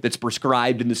everything that's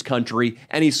prescribed in this country,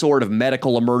 any sort of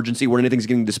medical emergency where anything's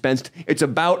getting dispensed, it's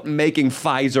about making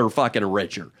Pfizer fucking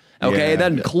richer. Okay, Yeah.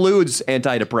 that includes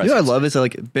antidepressants. You know what I love is that,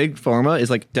 like, big pharma is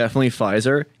like definitely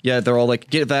Pfizer. Yeah, they're all like,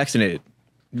 get vaccinated.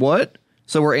 What?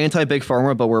 So we're anti-big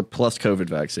pharma, but we're plus COVID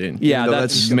vaccine. Yeah, Even though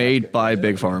that's- that's made by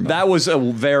big pharma. That was a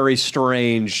very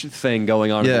strange thing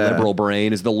going on in the Yeah. liberal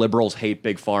brain. Is the liberals hate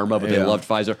big pharma, but they Yeah. loved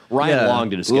Pfizer. Ryan Yeah. Long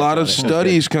did a A sketch lot on of it.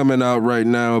 studies coming out right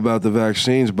now about the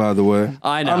vaccines, by the way.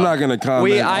 I know. I'm not going to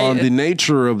comment on the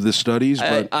nature of the studies,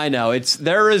 but I know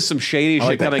there is some shady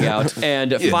shit coming out,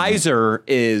 and Pfizer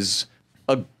is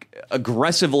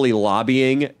aggressively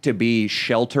lobbying to be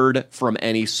sheltered from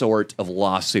any sort of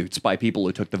lawsuits by people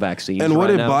who took the vaccine. and what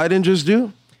did Biden just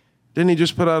do? Didn't he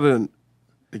just put out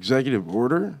executive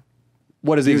order?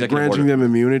 What is the executive granting order? them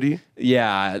immunity?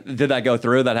 Yeah, did that go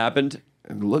through? That happened?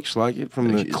 It looks like it from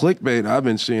the clickbait I've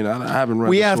been seeing. I haven't read.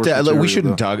 We the have source to. material, We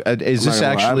shouldn't though. talk. Is this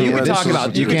I'm not gonna lie, I actually? haven't read This the is,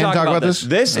 source you material. can't talk about this.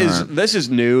 This is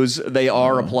news. They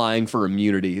are applying for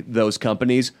immunity. Those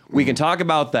companies. We can talk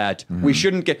about that. We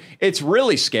shouldn't get. It's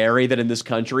really scary that in this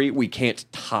country we can't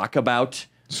talk about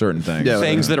Certain things.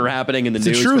 things that are happening in the It's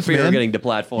news the truth, for fear man. of getting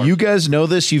deplatformed. You guys know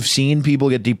this. You've seen people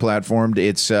get deplatformed.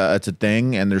 It's a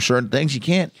thing, and there's certain things you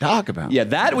can't talk about. Yeah,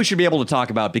 that we should be able to talk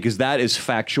about because that is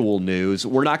factual news.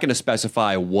 We're not going to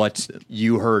specify what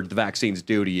you heard the vaccines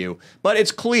do to you, but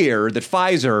it's clear that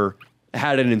Pfizer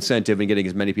had an incentive in getting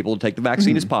as many people to take the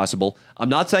vaccine as possible. I'm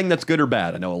not saying that's good or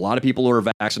bad. I know a lot of people who are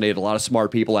vaccinated, a lot of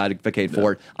smart people advocate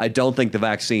for it. I don't think the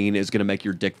vaccine is going to make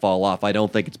your dick fall off. I don't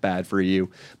think it's bad for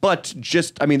you. But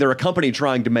just, I mean, they're a company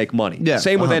trying to make money. Yeah,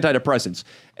 Same with antidepressants.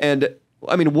 And,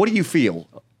 I mean, what do you feel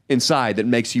inside that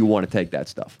makes you want to take that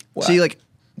stuff? See, like,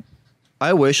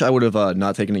 I wish I would have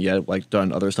not taken it yet, like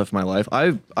done other stuff in my life.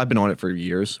 I've been on it for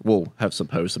years. Well, have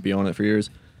supposed to be on it for years.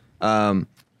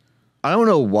 I don't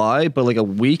know why, but like a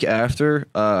week after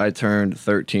I turned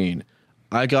 13,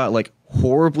 I got like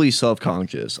horribly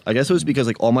self-conscious. I guess it was because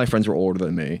like all my friends were older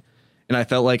than me, and I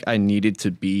felt like I needed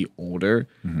to be older.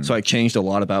 So I changed a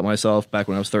lot about myself back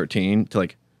when I was 13 to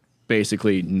like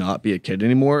basically not be a kid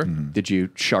anymore. Did you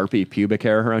Sharpie pubic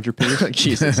hair around your penis?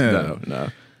 Jesus, no.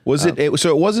 Was so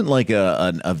it wasn't like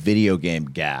a video game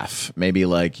gaff. Maybe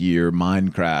like your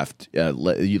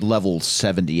Minecraft level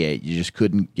 78. You just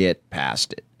couldn't get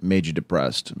past it. Made you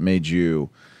depressed. Made you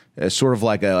sort of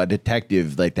like a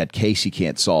detective, like that case you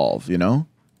can't solve. You know?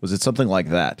 Was it something like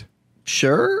that?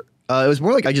 Sure. It was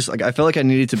more like I felt like I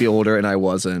needed to be older and I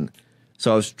wasn't.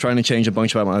 So I was trying to change a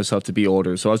bunch about myself to be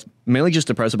older. So I was mainly just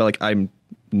depressed about like I'm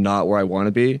not where I want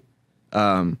to be.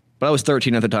 But I was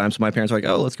 13 at the time, so my parents were like,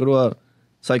 "Oh, let's go to a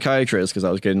psychiatrist," because I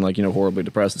was getting like horribly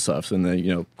depressed and stuff. And then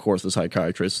of course the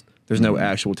psychiatrist, there's no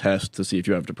actual test to see if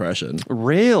you have depression.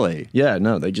 Really? Yeah,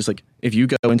 no, they just like if you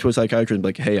go into a psychiatrist and be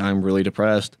like, "Hey, I'm really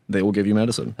depressed," they will give you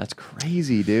medicine. That's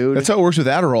crazy, dude. That's how it works with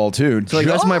Adderall too. So like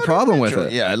that's my problem with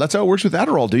it. Yeah, that's how it works with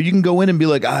Adderall, dude. You can go in and be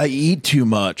like, I eat too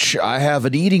much. I have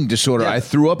an eating disorder. I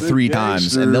threw up 3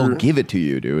 times, and they'll give it to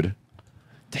you, dude.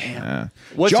 Damn.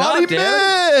 What's Johnny up, dude?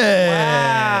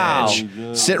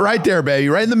 Mitch! Sit right there, baby.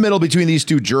 Right in the middle between these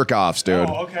two jerk-offs, dude.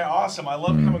 Oh, okay, awesome. I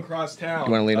love coming across town.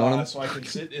 You wanna lean on him? So I can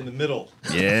sit in the middle.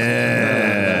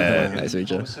 Yeah. Nice to meet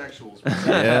you. Homosexuals.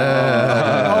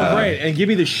 Oh, great. And give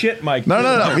me the shit, Mike. No.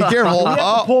 Be careful. You have to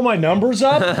Oh, pull my numbers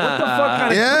up? What the fuck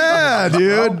kind of... yeah,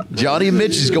 dude. Johnny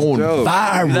Mitch is going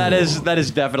viral. That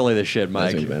is definitely the shit,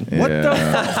 Mike. What the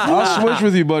fuck? I'll switch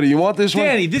with you, buddy. You want this one?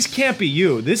 Danny, this can't be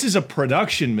you. This is a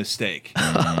production mistake.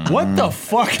 What the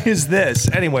fuck is this?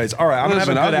 Anyways, all right, I'm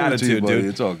Listen, gonna have a I'll good give it to you, attitude, buddy. dude.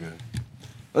 It's all good.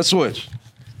 Let's switch.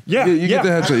 Yeah, You get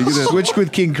the headset. You get the Switch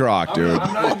with King Croc, dude.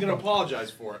 I'm not even gonna apologize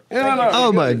for it.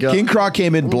 Oh my god. King Croc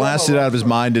came in blasted out of his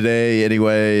mind today.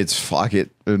 Anyway, it's fuck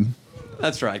it, dude.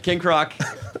 That's right. King Croc,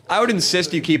 I would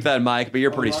insist you keep that mic, but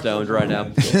you're pretty stoned right now.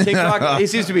 King Croc, he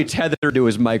seems to be tethered to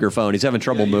his microphone. He's having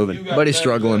trouble moving. But he's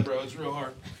struggling. Bro, it's real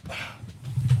hard.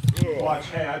 Watch.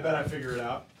 Hey, I bet I figure it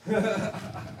out.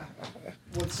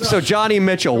 So, Johnny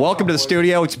Mitchell, welcome to the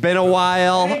studio. It's been a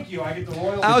while. Thank you. I get the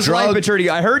royal. How's life been treating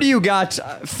you? I heard you got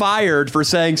fired for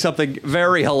saying something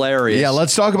very hilarious. Yeah,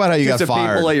 let's talk about how you got to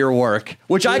fired. people at your work,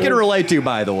 which I can relate to,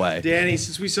 by the way. Danny,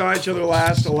 since we saw each other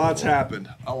last, a lot's happened.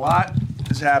 A lot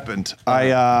has happened.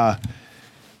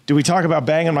 Do we talk about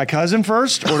banging my cousin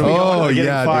first, or do we go into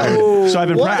getting fired? dude. So I've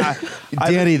been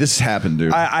Danny, this happened,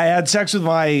 dude. I had sex with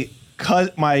my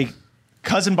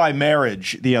cousin by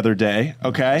marriage the other day.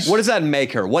 Okay, What does that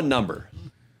make her? What number?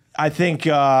 I think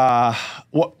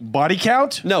what body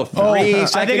count? No, three. I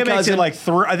Second think it makes cousin. it like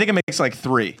three. I think it makes like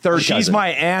 3. Third She's cousin. my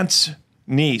aunt's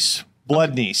niece,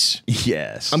 blood niece.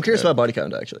 Yes. I'm curious about body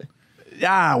count actually.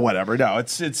 Whatever. No,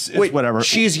 it's Wait, whatever.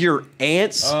 She's your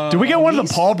aunt's? Did we get one of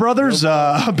the Paul brothers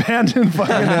abandoned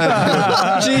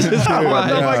fucking? Jesus What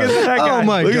the fuck is that guy? Oh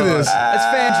my Look god. at this. That's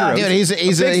fan true. Dude,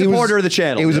 he's a big supporter of the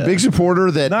channel. He was a big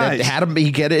supporter that Nice. had him. He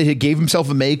gave himself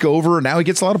a makeover, and now he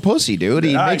gets a lot of pussy, dude.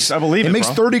 He Nice, makes. I believe he it, makes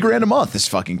bro. $30,000 a month. This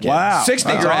fucking kid. Wow. 60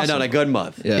 That's grand awesome. on a good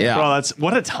month. Yeah. Bro, that's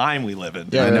what a time we live in.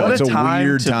 Yeah, I know. What It's a time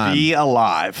weird to time. be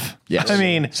alive. Yes. I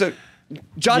mean, So,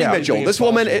 Johnny Yeah, Mitchell, being this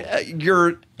woman, possible.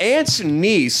 your aunt's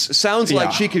niece, sounds like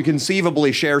Yeah. she could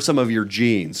conceivably share some of your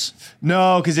genes.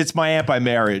 no, because it's my aunt by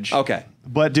marriage. Okay.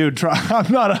 But dude, I'm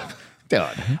not a.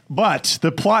 But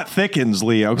the plot thickens,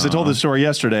 Leo, because I told this story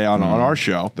yesterday on our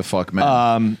show. The fuck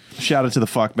man. Shout out to the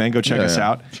fuck man. Go check us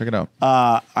out. Check it out.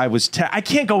 I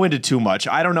can't go into too much.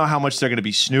 I don't know how much they're going to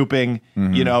be snooping,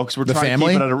 because we're trying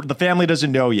family? to keep it. The family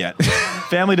doesn't know yet.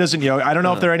 Family doesn't know. I don't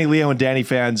know if there are any Leo and Danny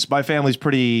fans. My family's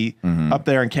pretty up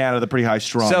there in Canada. They're pretty high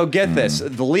strung. So get this.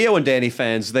 The Leo and Danny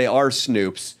fans, they are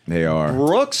snoops. They are.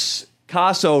 Brooks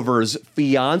Kossover's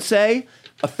fiance,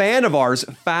 a fan of ours,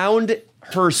 found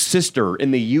her sister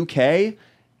in the UK,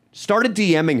 started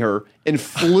DMing her, and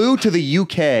flew to the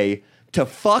UK to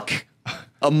fuck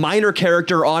a minor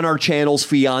character on our channel's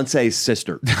fiance's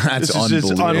sister. That's this is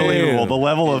just unbelievable.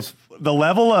 The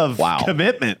level of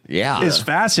commitment is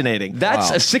fascinating. That's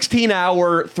a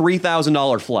 16-hour,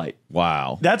 $3,000 flight.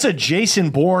 Wow. That's a Jason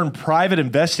Bourne private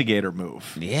investigator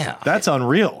move. Yeah. That's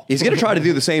unreal. He's going to try to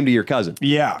do the same to your cousin.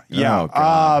 Yeah. Oh,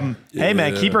 God. Hey,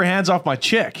 man, keep her hands off my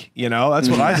chick. That's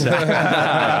what I say.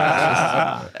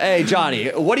 Hey, Johnny,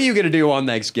 what are you going to do on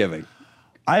Thanksgiving?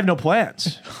 I have no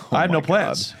plans. I have no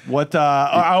plans. What? Am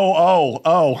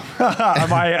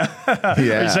I? Are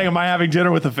you saying am I having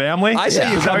dinner with the family? I say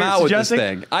you Is that come what out you're with this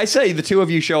suggesting? thing. I say the two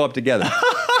of you show up together.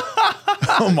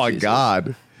 Oh my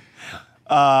God.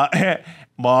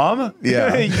 Mom.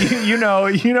 Yeah. you know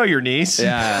your niece.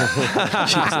 Yeah.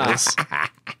 Jesus.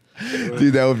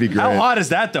 Dude, that would be great. How hot is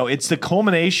that though? It's the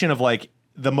culmination of like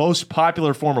the most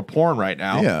popular form of porn right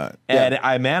now. Yeah. And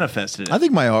I manifested it. I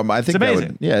think I think that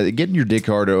amazing. would, getting your dick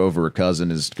hard over a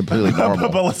cousin is completely normal.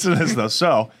 But listen to this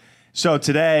though. So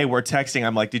today we're texting.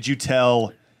 I'm like, did you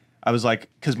tell? I was like,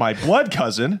 because my blood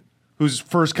cousin, who's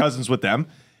first cousins with them,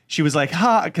 she was like,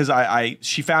 because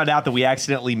she found out that we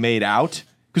accidentally made out.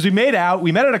 Because we made out,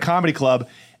 we met at a comedy club,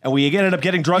 and we ended up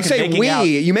getting drunk You and say making we. out.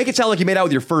 You make it sound like you made out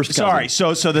with your first cousin.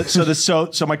 Sorry.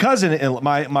 So my cousin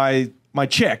and my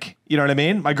chick, you know what I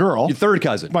mean? My girl. Your third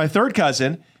cousin. My third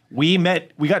cousin. We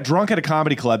got drunk at a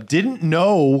comedy club, didn't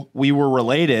know we were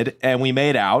related, and we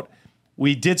made out.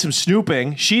 We did some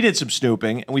snooping. She did some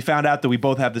snooping, and we found out that we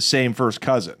both have the same first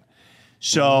cousin.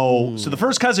 So the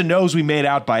first cousin knows we made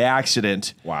out by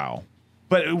accident. Wow.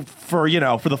 But for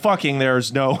the fucking,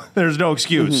 there's no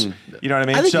excuse. You know what I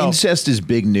mean? I think incest is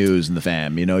big news in the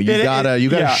fam. You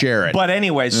gotta share it. But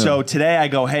anyway, so today I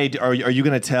go, hey, are you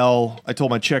gonna tell? I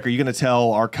told my chick, are you gonna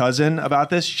tell our cousin about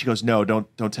this? She goes, no,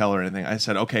 don't tell her anything. I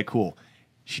said, okay, cool.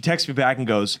 She texts me back and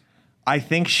goes, I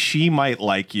think she might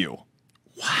like you.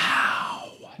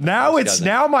 Wow. Now my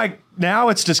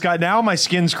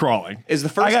skin's crawling. Is the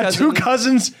first I got cousin- two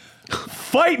cousins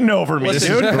fighting over me,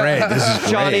 Listen, dude. Great. This is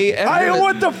great. Johnny,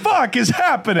 What the fuck is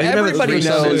happening? everybody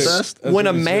knows incest? when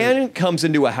a man comes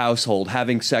into a household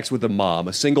having sex with a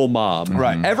single mom,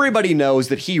 Right. everybody knows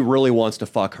that he really wants to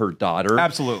fuck her daughter.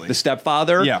 Absolutely. The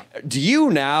stepfather. Yeah.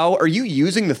 Are you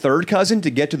using the third cousin to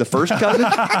get to the first cousin?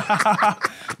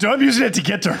 Dude, I'm using it to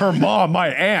get to her mom, my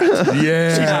aunt. Yeah.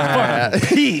 She's a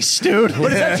fucking piece, dude.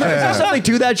 But is there something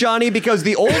to that, Johnny? Because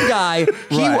the old guy,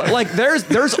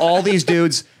 there's all these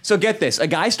dudes. So get this, a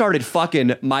guy started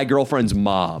fucking my girlfriend's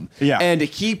mom. Yeah. And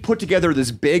he put together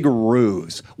this big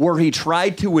ruse where he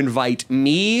tried to invite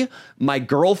me, my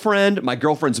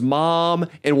girlfriend's mom,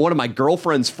 and one of my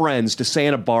girlfriend's friends to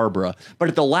Santa Barbara. But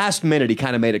at the last minute, he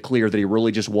kind of made it clear that he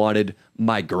really just wanted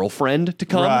my girlfriend to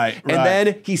come. Right. And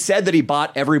then he said that he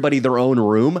bought everybody their own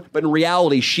room, but in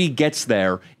reality, she gets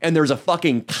there and there's a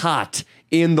fucking cot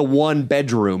in the one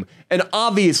bedroom. And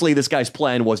obviously this guy's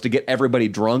plan was to get everybody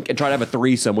drunk and try to have a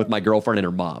threesome with my girlfriend and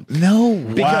her mom. No.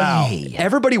 Because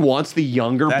everybody wants the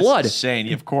younger That's blood.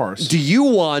 insane, of course. Do you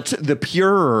want the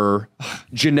purer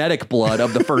genetic blood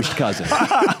of the first cousin?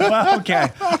 Well, okay.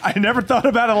 I never thought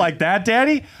about it like that,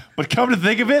 Daddy. But come to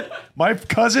think of it, my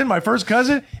first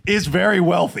cousin, is very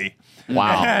wealthy.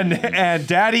 Wow. And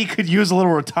Daddy could use a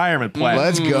little retirement plan.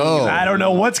 Let's go. I don't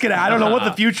know what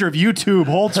the future of YouTube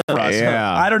holds for us.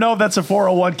 Yeah. I don't know if that's a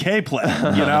 401k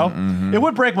plan, you know? It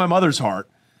would break my mother's heart.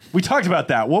 We talked about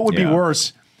that. What would be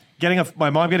worse? My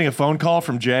mom getting a phone call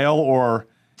from jail or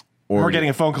her getting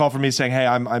a phone call from me saying, "Hey,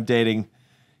 I'm dating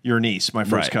your niece, my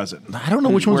first cousin." I don't know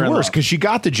which one's We're in worse love. because she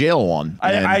got the jail one.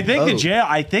 I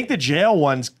think the jail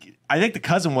ones. I think the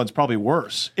cousin one's probably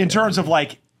worse in terms of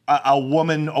like a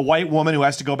white woman who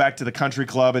has to go back to the country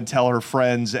club and tell her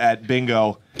friends at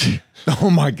bingo, Oh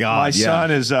my God.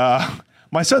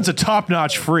 my son's a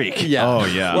top-notch freak. Yeah. Oh,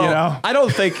 yeah. Well, You know? I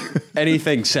don't think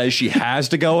anything says she has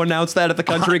to go announce that at the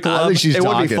country club. I think she's it would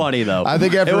be talking. funny, though. I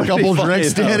think after It a would couple be funny,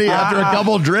 drinks, though. Danny, after a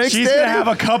couple drinks, She's Danny, gonna have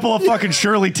a couple of fucking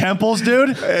Shirley Temples,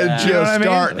 dude. and You know what I just mean?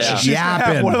 start She's gonna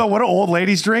have- yapping. what do old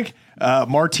ladies drink?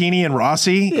 martini and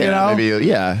Rossi. You know, maybe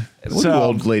What do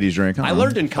old ladies drink? I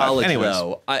learned in college, anyways.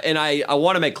 though, and I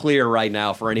want to make clear right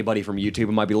now for anybody from YouTube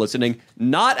who might be listening,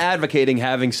 not advocating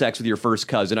having sex with your first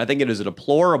cousin. I think it is a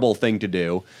deplorable thing to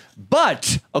do.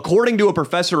 But according to a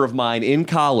professor of mine in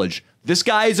college, this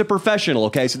guy is a professional,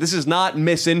 okay? So this is not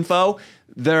misinfo.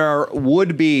 There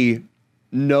would be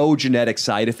no genetic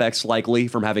side effects likely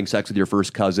from having sex with your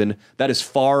first cousin. That is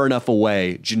far enough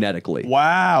away genetically.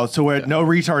 Wow. So we're no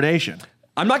retardation.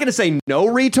 I'm not going to say no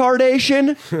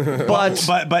retardation,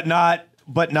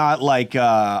 but not like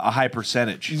a high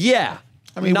percentage. Yeah.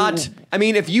 I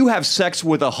mean, if you have sex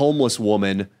with a homeless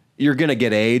woman, you're going to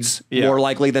get AIDS more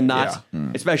likely than not,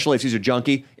 especially if she's a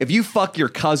junkie. If you fuck your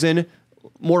cousin,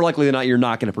 more likely than not, you're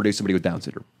not going to produce somebody with Down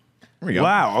syndrome.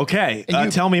 Wow. Okay.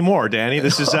 Tell me more, Danny.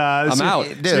 This is. I'm out.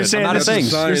 Dude, you're saying I'm out of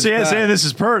things. You're saying this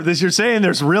is You're saying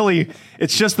there's really.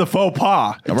 It's just the faux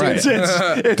pas. Right.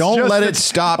 It's Don't let it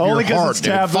stop your heart.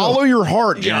 Dude. Follow your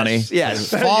heart, Johnny. Yes.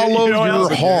 Follow your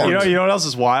heart. You know what else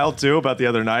is wild too about the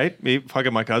other night? Me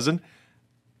fucking my cousin.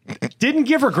 Didn't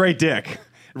give her great dick.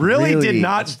 Really did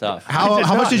not. That's tough.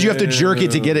 How much did you have to jerk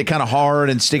it to get it kind of hard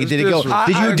and stick it? Did it go?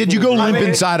 Did you go limp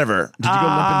inside of her? Did you go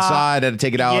limp inside and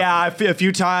take it out? Yeah, a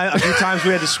few times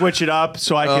we had to switch it up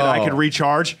so I could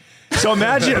recharge. So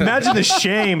imagine the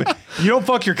shame. You don't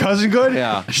fuck your cousin good?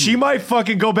 Yeah. She might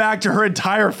fucking go back to her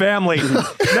entire family.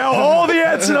 Now all the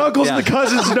aunts and uncles and the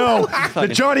cousins know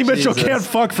that Johnny Mitchell can't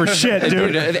fuck for shit,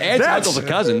 dude. The aunts, uncles, and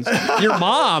cousins. Your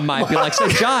mom might be like, say,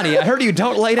 Johnny, I heard you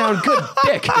don't lay down good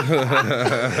dick.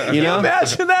 You know?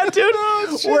 Imagine that, dude.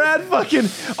 We're at fucking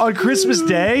on Christmas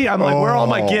Day. I'm like, where are all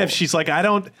my gifts? She's like, I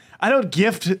don't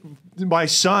gift my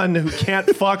son who can't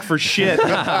fuck for shit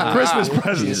Christmas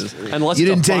presents. Unless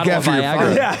you it's didn't a take bottle after of your Viagra.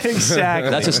 father. Yeah,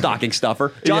 exactly. That's a stocking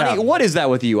stuffer. Johnny, Yeah. what is that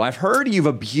with you? I've heard you've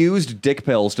abused dick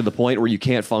pills to the point where you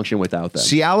can't function without them.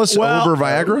 Cialis over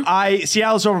Viagra?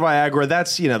 Cialis over Viagra.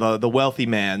 That's the wealthy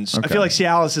man's. I feel like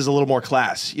Cialis is a little more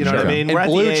class. You know what I mean? And We're at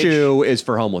Blue the age- Chew is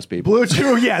for homeless people. Blue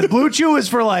Chew, yeah. Blue Chew is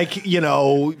for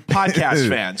podcast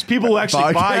fans. People who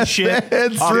actually buy Podcast shit.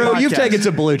 fans? off Drew, you've podcasts. taken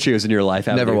some Blue Chews in your life,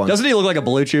 haven't Never you? once. Doesn't he look like a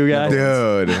Blue Chew guy?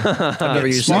 Dude. I've never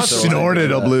used You it, so I snorted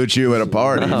can't a do that. Blue Chew at a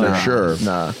party for sure.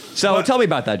 Nah. So tell me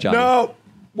about that, Johnny. No.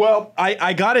 Well,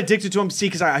 I got addicted to them,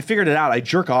 because I figured it out. I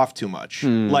jerk off too much.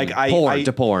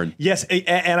 To porn. Yes,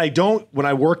 and I don't, when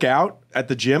I work out at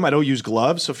the gym, I don't use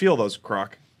gloves, so feel those,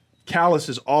 Croc.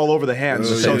 Calluses all over the hands.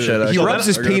 Same shit, He So rubs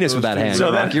his penis with that hand. So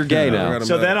Rock. then- You're gay now.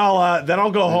 So then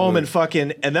I'll go home and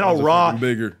I'll raw.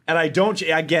 bigger. And I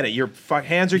get it. Your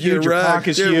hands are huge. Your wrecked, cock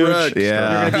is get huge. wrecked.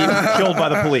 Yeah. You're gonna be killed by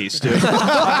the police, dude.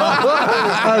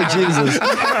 Oh, Jesus.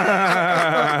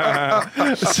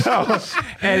 So,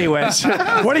 anyways,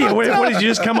 what did you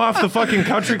just come off the fucking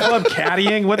country club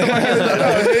caddying? What the fuck is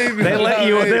that? They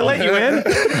let you in?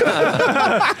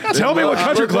 Tell me what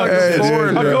country club it is.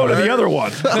 I'm going to the other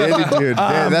one.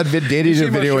 Danny did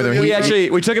a video with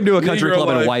him. We took him to a country Negro club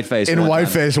in life. Whiteface. In one time.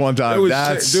 Whiteface one time. Dude,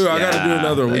 I got to do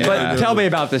another one. But tell me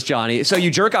about this, Johnny. So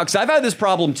you jerk off, because I've had this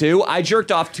problem too. I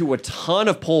jerked off to a ton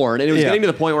of porn, and it was getting to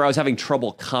the point where I was having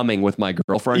trouble coming with my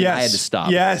girlfriend. Yes. I had to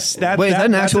stop. Yes. Wait, is that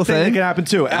an that's actual a thing? That thing? can happen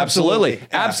too. Absolutely. Yeah.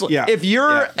 Absolutely. Yeah. If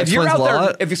you're Explains out a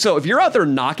lot. there, if you're out there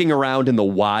knocking around in the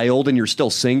wild and you're still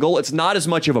single, it's not as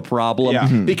much of a problem Yeah.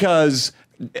 because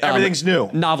Everything's new.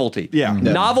 Novelty. Yeah.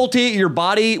 Yeah. Novelty, your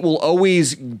body will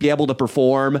always be able to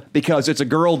perform because it's a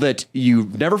girl that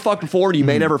you've never fucked before and you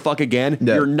may never fuck again.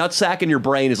 Yeah. Your nutsack in your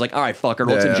brain is like, all right, fuck her,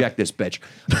 let's Yeah. inject this bitch.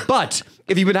 But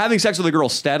if you've been having sex with a girl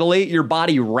steadily, your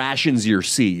body rations your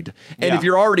seed. And Yeah. if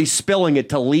you're already spilling it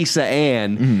to Lisa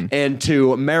Ann and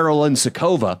to Marilyn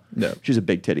Sokova, she's a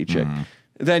big titty chick,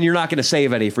 then you're not going to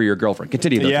save any for your girlfriend.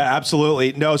 Continue. Though. Yeah,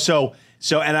 absolutely. No, so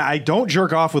and I don't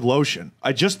jerk off with lotion.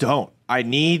 I just don't. I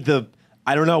need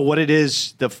I don't know what it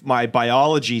is. My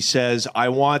biology says I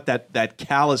want that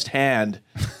calloused hand.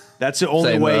 That's the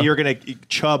only Same, way though. you're gonna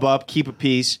chub up, keep a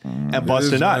piece, and bust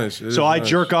is a nut. nice. It is So I nice.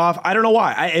 jerk off. I don't know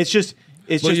why. It's just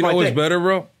But you my know what's thing. better,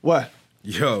 bro? What?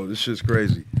 Yo, this shit's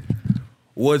crazy.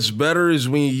 What's better is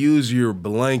when you use your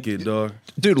blanket, dog.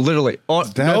 Dude, literally. Oh,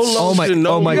 No lotion,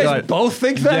 no- oh my You guys God. Both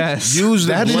think that? Yes. Use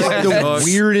the That is blanket, the dog.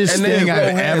 weirdest And then thing go I've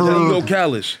hand, ever- Then you go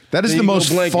callus. That is Then the you go most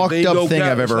blanket, fucked then you up go thing I've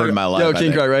callus. ever heard in my life. Yo, I King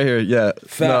think. Cry right here. Yeah.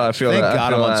 No, I feel Thank that. God I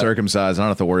I'm feel that. uncircumcised. I don't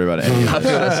have to worry about it. I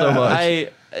feel that so much.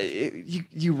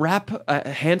 You wrap a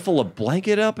handful of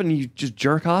blanket up and you just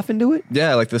jerk off into it?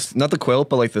 Yeah, like this, not the quilt,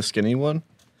 but like the skinny one.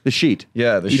 The sheet.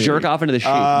 Yeah, the you sheet. jerk off into the sheet.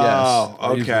 Oh,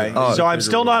 Yes. okay. Oh, So I'm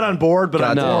still not on board, but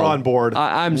I'm No. more on board.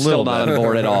 I'm still not on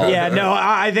board at all. Yeah, no,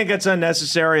 I think it's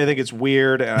unnecessary. I think it's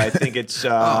weird, and I think it's,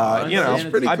 I'm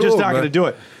pretty just cool, not man. going to do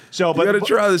it. So, You got to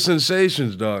try the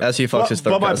sensations, dog. As he fucks his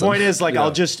third but my cousin. point is, like, I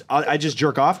just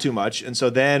jerk off too much, and so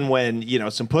then when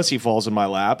some pussy falls in my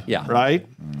lap, right,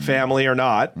 family or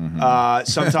not,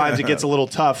 sometimes it gets a little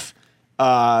tough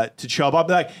to chub up.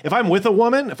 Like, if I'm with a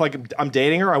woman, if like I'm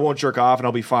dating her, I won't jerk off and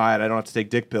I'll be fine. I don't have to take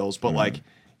dick pills. But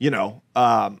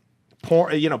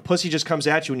pussy just comes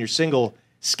at you when you're single.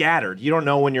 Scattered. You don't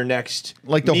know when your next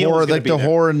like the meal whore, is gonna like be the there.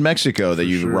 whore in Mexico that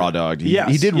you raw dogged.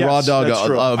 He did raw dog that's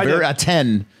true.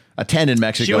 a 10 in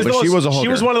Mexico, but she was a hooker. She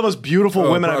was one of the most beautiful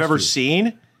women I've ever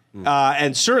prostitute. seen.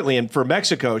 And certainly, and for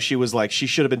Mexico, she was like she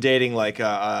should have been dating like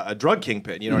a drug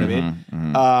kingpin. You know what I mean?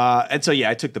 And so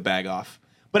I took the bag off.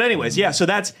 But anyways, so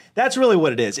that's really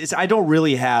what it is. It's I don't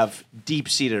really have deep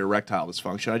seated erectile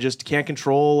dysfunction. I just can't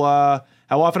control how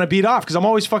often I beat off because I'm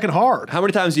always fucking hard. How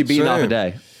many times do you beat off a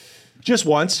day? Just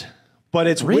once, but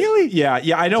it's really, yeah.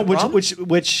 I know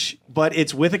which, but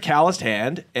it's with a calloused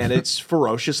hand and it's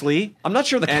ferociously. I'm not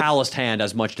sure the calloused hand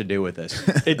has much to do with this.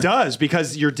 It does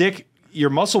because your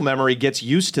muscle memory gets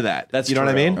used to that. That's you know true.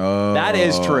 what I mean? That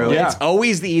is true. Yeah. It's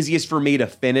always the easiest for me to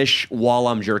finish while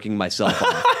I'm jerking myself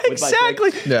off. Exactly,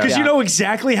 because you know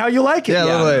exactly how you like it.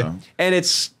 Yeah, literally. And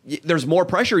there's more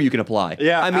pressure you can apply.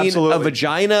 Yeah, I mean, absolutely. a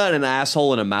vagina and an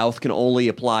asshole and a mouth can only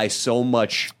apply so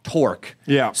much torque.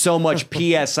 Yeah. So much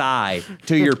psi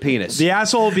to your penis. The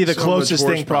asshole would be the So closest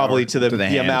much thing probably to the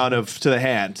hand. amount of to the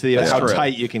hand, to the how true.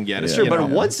 tight you can get it. Sure, you but know?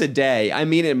 once a day, I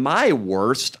mean, at my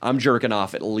worst, I'm jerking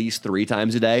off at least 3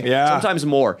 times a day. Yeah. Sometimes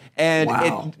more. And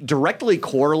Wow. it directly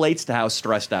correlates to how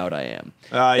stressed out I am.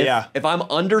 Yeah. If I'm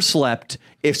underslept,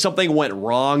 if something went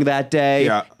wrong that day,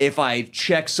 Yeah. if I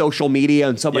check social media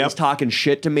and somebody's Yep. talking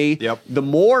shit to me, Yep. the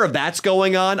more of that's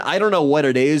going on, I don't know what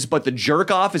it is, but the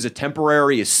jerk off is a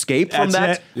temporary escape from That's that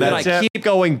it. that That's I it. keep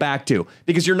going back to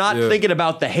because you're not thinking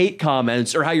about the hate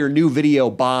comments or how your new video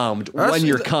bombed when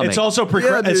you're coming. It's also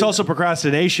it's also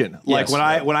procrastination. Like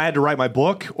Yes. when I had to write my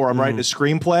book or I'm writing a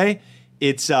screenplay,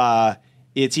 it's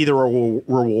either a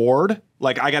reward,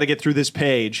 like I got to get through this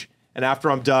page, and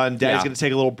after I'm done, Daddy's going to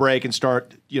take a little break and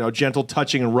start gentle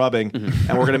touching and rubbing, and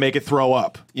we're going to make it throw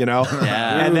up, Yeah.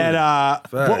 and then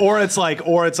or it's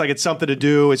it's something to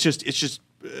do. It's just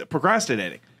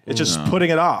procrastinating. It's just putting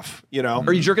it off.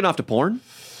 Are you jerking off to porn?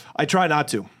 I try not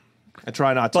to. But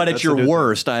at That's your the new thing.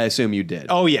 worst, I assume you did.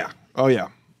 Oh yeah.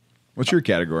 What's your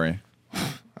category?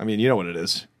 I mean, you know what it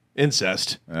is.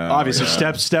 Incest. Obviously,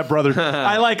 step brother.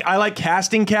 I like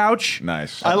casting couch.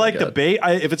 Nice. I like Good. the bait.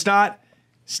 If it's not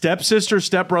stepsister,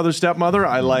 stepbrother, stepmother,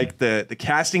 I like the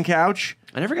casting couch.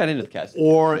 I never got into the cast.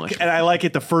 And I like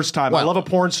it the first time. I Well- love a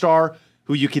porn star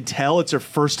who you can tell it's their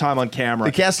first time on camera.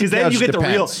 The casting then couch you get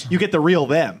depends. the real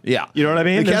them. Yeah, You know what I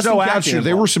mean? The There's casting no couch, acting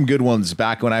there were involved. some good ones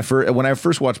back when I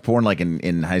first watched porn, like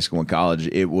in high school and college.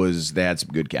 They had some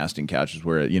good casting couches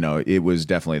where it was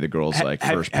definitely the girls like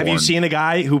first. Have you porn. seen a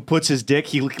guy who puts his dick?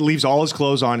 He leaves all his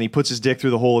clothes on. And he puts his dick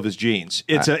through the hole of his jeans.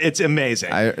 It's amazing.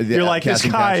 You're like, this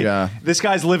casting guy. couch, yeah. This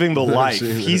guy's living the life.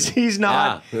 He's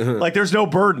not like there's no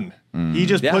burden. He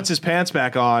just puts his pants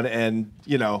back on, and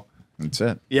That's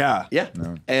it. yeah. Yeah.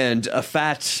 And a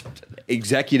fat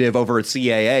executive over at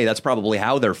CAA, that's probably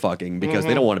how they're fucking because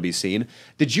they don't want to be seen.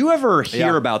 Did you ever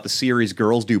hear about the series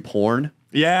Girls Do Porn?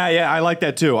 Yeah, I like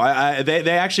that too. They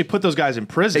actually put those guys in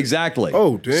prison. Exactly.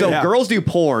 Oh, damn. So Yeah. Girls Do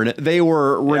Porn, they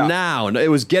were renowned. It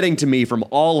was getting to me from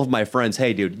all of my friends,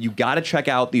 hey, dude, you got to check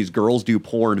out these Girls Do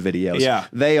Porn videos. Yeah.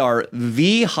 They are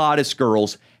the hottest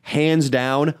girls, hands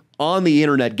down, on the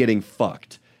internet getting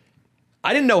fucked.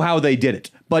 I didn't know how they did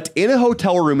it, but in a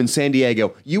hotel room in San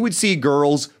Diego, you would see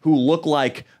girls who look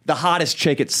like the hottest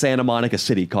chick at Santa Monica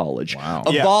City College. Wow.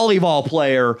 A volleyball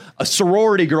player, a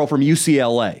sorority girl from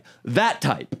UCLA, that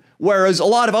type. Whereas a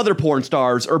lot of other porn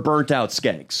stars are burnt out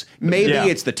skanks. Maybe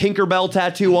it's the Tinkerbell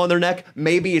tattoo on their neck.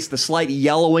 Maybe it's the slight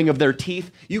yellowing of their teeth.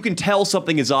 You can tell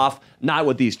something is off, not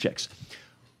with these chicks.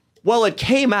 Well, it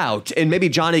came out, and maybe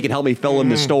Johnny can help me fill in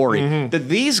the story, that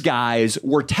these guys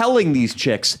were telling these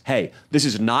chicks, hey, this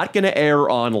is not going to air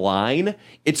online.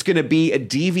 It's going to be a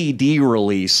DVD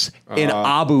release in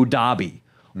Abu Dhabi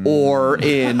or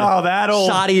in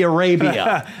Saudi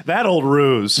Arabia. That old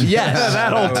ruse. Yes.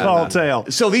 That old tall tale.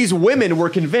 So these women were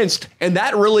convinced, and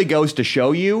that really goes to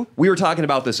show you, we were talking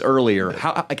about this earlier,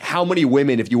 how many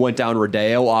women, if you went down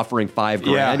Rodeo offering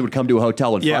 $5,000, would come to a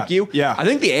hotel and fuck you? Yeah. I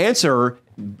think the answer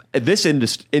this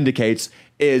indicates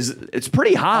is it's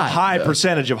pretty high. A high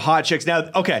percentage of hot chicks. Now,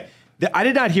 okay, I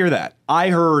did not hear that. I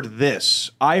heard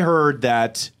this. I heard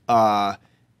that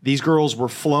these girls were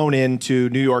flown into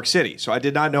New York City. So I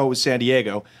did not know it was San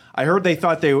Diego. I heard they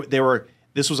thought they were.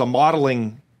 This was a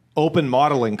modeling open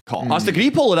modeling call. Austin, can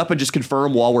you pull it up and just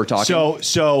confirm while we're talking?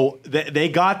 So they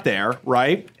got there,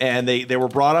 right? And they were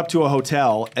brought up to a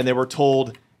hotel, and they were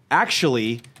told,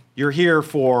 actually, you're here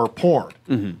for porn.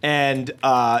 And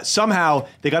somehow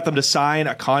they got them to sign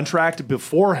a contract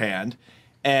beforehand.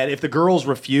 And if the girls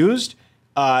refused,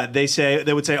 they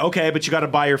would say, okay, but you got to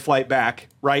buy your flight back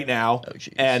right now,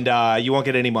 and you won't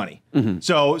get any money.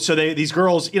 So these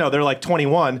girls, they're like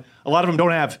 21. A lot of them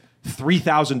don't have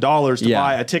 $3,000 to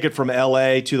buy a ticket from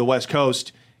LA to the West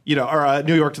Coast, or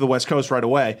New York to the West Coast right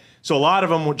away. So a lot of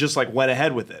them just like went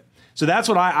ahead with it. So that's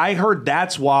what I heard.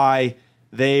 That's why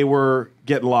they were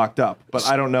getting locked up, but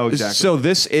I don't know exactly. So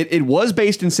it was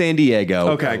based in San Diego.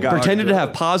 Okay, got it. Pretended to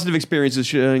have positive experiences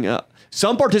showing up.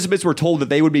 Some participants were told that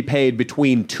they would be paid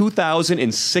between $2,000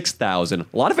 and $6,000.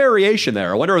 A lot of variation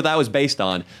there. I wonder what that was based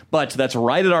on, but that's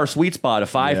right at our sweet spot of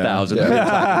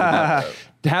 $5,000.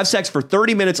 To have sex for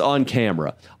 30 minutes on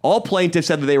camera. All plaintiffs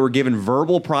said that they were given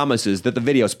verbal promises that the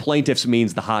videos, plaintiffs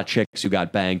means the hot chicks who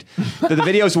got banged, that the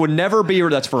videos would never be,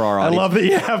 that's for our audience. I love that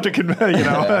you have to convey,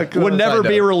 would never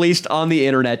be released on the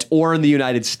internet or in the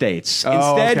United States.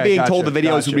 Instead, being told the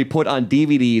videos would be put on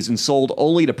DVDs and sold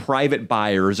only to private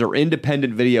buyers or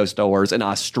independent video stores in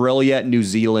Australia, New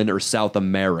Zealand, or South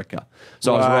America.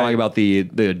 So I was wrong about the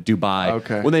Dubai.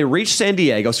 Okay. When they reached San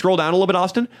Diego, scroll down a little bit,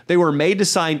 Austin, they were made to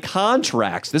sign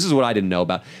contracts. This is what I didn't know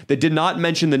about. That did not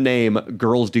mention the name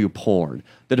Girls Do Porn.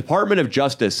 The Department of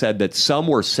Justice said that some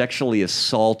were sexually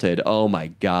assaulted. Oh my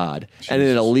God. Jesus. And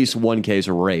in at least one case,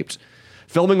 raped.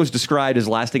 Filming was described as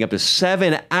lasting up to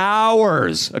 7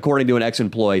 hours, according to an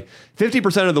ex-employee.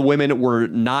 50% of the women were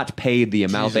not paid the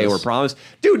amount they were promised.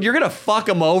 Dude, you're going to fuck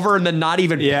them over and then not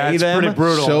even pay them? Yeah, it's pretty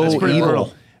brutal. So it's pretty evil.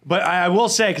 brutal. But I will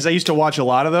say, because I used to watch a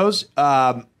lot of those,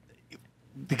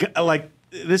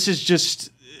 this is just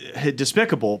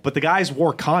despicable, but the guys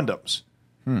wore condoms.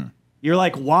 You're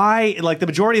like, why? Like, the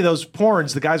majority of those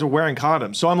porns, the guys are wearing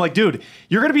condoms. So I'm like, dude,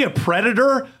 you're going to be a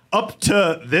predator up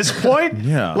to this point?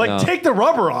 Take the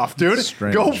rubber off, dude.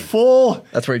 Strange. Go full.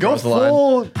 That's where he go draws the line.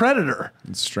 full predator.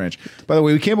 It's strange. By the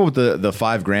way, we came up with the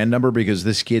 $5,000 number because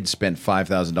this kid spent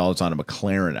 $5,000 on a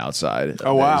McLaren outside.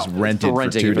 Oh, wow. He's rented for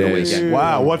renting 2 it for the days. weekend.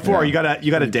 Wow, what for? You got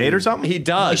a date or something? He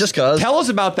does. Just 'cause. Tell us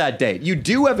about that date. You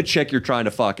do have a chick you're trying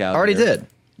to fuck out. I already here. did.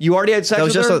 You already had sex That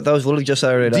was with her? that was literally just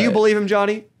Saturday night. Do you believe him,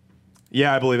 Johnny?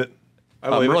 Yeah, I believe it.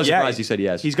 I'm really surprised you said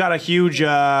yes. He's got a huge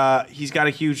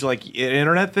like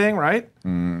internet thing, right?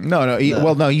 No.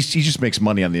 He just makes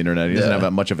money on the internet. He doesn't have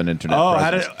that much of an internet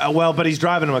presence. But he's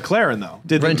driving a McLaren though.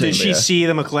 Did she see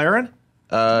the McLaren?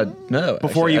 No.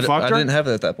 Before actually, you fucked her? I didn't have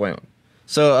it at that point.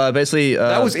 So basically,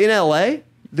 That was in L.A.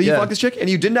 that you yeah. fucked this chick, and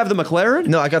you didn't have the McLaren?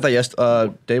 no, I got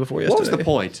that day before yesterday. What was the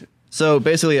point? So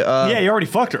basically, Yeah, you already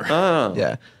fucked her.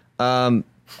 yeah.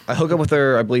 I hooked up with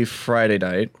her, I believe, Friday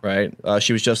night, right?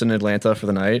 She was just in Atlanta for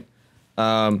the night.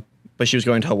 But she was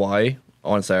going to Hawaii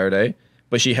on Saturday.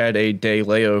 But she had a day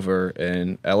layover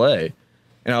in LA.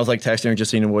 And I was like texting her,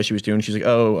 just seeing what she was doing. She's like,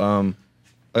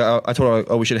 I told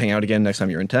her, we should hang out again next time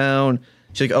you're in town.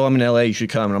 She's like, I'm in LA, you should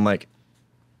come. And I'm like,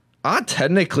 I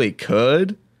technically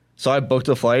could. So I booked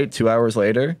a flight 2 hours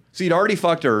later. So you'd already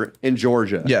fucked her in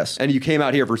Georgia. Yes. And you came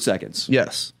out here for seconds.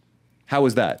 Yes. How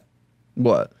was that?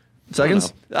 What?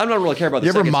 Seconds? I don't really care about the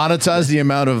You ever seconds. monetize the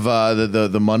amount of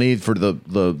the money for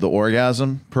the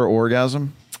orgasm per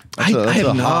orgasm? I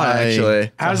have not,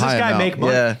 actually. How does this guy make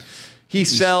money? Yeah. He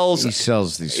sells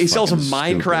these. He sells fucking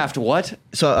Minecraft stupid- what?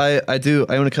 So I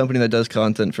own a company that does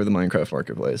content for the Minecraft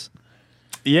marketplace.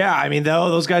 Yeah, I mean,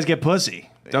 those guys get pussy.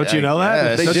 Don't you know that?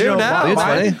 yes. They Don't do you know now. It's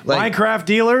funny. Like- Minecraft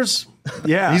dealers?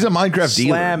 Yeah. He's a Minecraft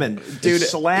dealer. Slamming. Dude,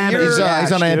 slamming. He's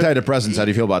cash, on dude. antidepressants. How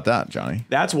do you feel about that, Johnny?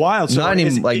 That's wild. So Not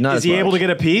is, even, like, not is as he able to much. get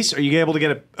a piece? Are you able to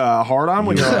get a hard on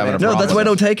when you're having a No, that's why I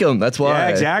don't take them. That's why. Yeah,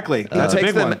 exactly. That's a Takes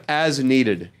big them one. as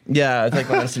needed. Yeah, I take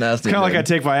my medicine as Kind of like I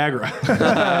take Viagra.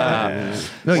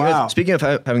 No, Wow. guys, speaking of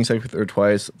having sex with her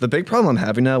twice, the big problem I'm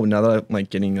having now that I'm like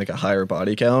getting like a higher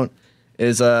body count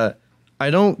is I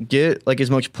don't get like as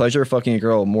much pleasure fucking a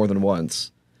girl more than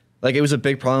once. Like it was a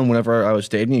big problem whenever I was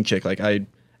dating a chick. Like I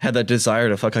had that desire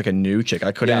to fuck like a new chick.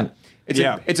 I couldn't.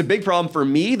 It's a big problem for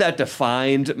me that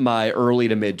defined my early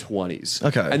to mid 20s.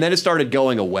 Okay. And then it started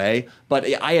going away, but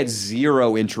I had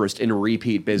zero interest in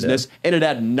repeat business, and it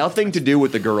had nothing to do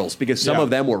with the girls because some of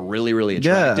them were really, really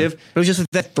attractive. But it was just like,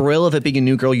 that thrill of it being a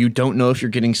new girl. You don't know if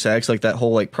you're getting sex, like that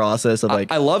whole like process of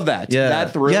like. I love that. Yeah.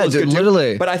 That thrill Yeah, is dude, good too.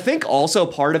 literally. But I think also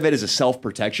part of it is a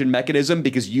self-protection mechanism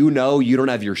because you know you don't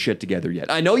have your shit together yet.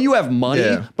 I know you have money,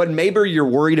 Yeah. but maybe you're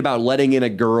worried about letting in a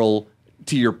girl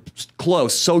to your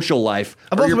close social life.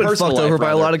 I've or also your been personal fucked life, over by a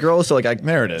rather. lot of girls, so like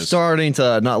There it is. starting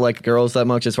to not like girls that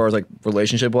much as far as like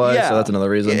relationship wise. So that's another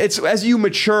reason. It's as you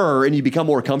mature and you become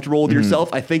more comfortable with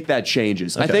yourself. I think that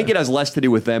changes. I think it has less to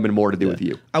do with them and more to do with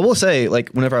you. I will say, like,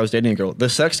 whenever I was dating a girl, the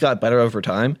sex got better over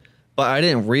time, but I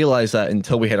didn't realize that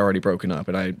until we had already broken up,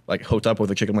 and I like hooked up with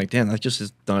a chick. I'm like, damn, that just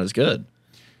is not as good.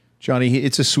 Johnny,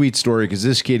 it's a sweet story because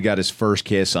this kid got his first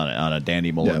kiss on a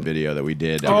Dandy Mullen video that we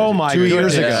did. Oh my 2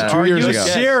 years goodness. ago. Yeah. 2 Are years you ago.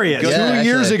 serious? Yeah, 2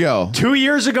 years actually. ago. 2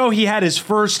 years ago, he had his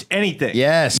first anything.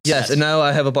 Yes. Yes, and now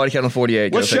I have a body count of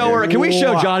 48. Let's go show figure. her. Can we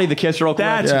show Wow. Johnny the kiss real quick?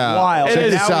 That's Yeah. wild. Check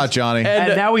And this now out, he's- Johnny.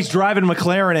 And now he's driving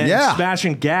McLaren and Yeah.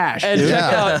 smashing gash. And dude.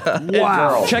 check out,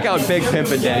 Wow. check out Big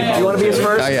Pimpin' Danny. You want to be his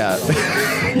first? Oh, yeah.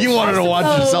 You wanted to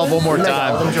watch yourself one more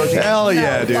time. Hell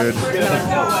yeah, dude.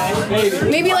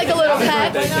 Maybe like a little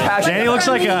pet. Danny looks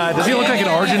like does he look like an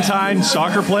Argentine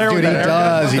soccer player? Dude, with he that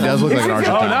haircut? does. He does look like an Oh,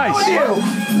 Argentine. nice.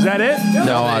 Is that it?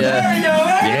 No,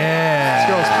 yeah.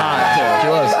 Girl's hot too. She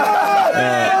was.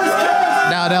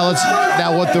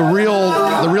 Now what the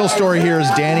real story here is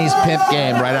Danny's pimp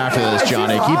game right after this,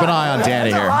 Johnny. Keep an eye on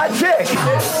Danny here. Hot chick.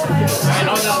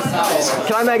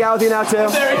 Can I make out with you now too?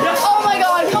 Oh my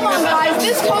God, come on guys,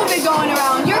 this COVID going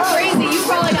around. You're crazy. You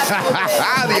probably got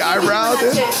COVID. The eyebrow,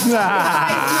 dude.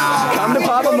 Come to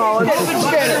Papa Mullen.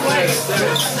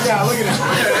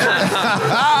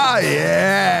 Ah,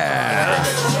 yeah.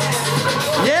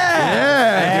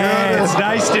 Hey, it's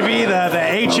nice to be the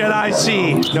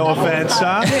HNIC. No offense,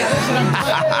 huh? I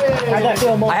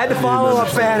had to follow up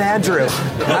fan Andrew.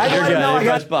 I You're didn't good. know I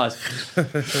You're got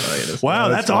bust. Wow,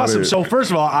 that's awesome. So first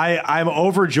of all, I'm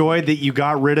overjoyed that you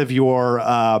got rid of your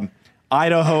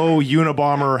Idaho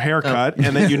Unabomber haircut,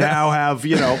 and that you now have,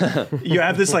 you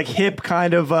have this like hip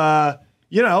kind of, like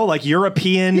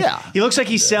European. Yeah. He looks like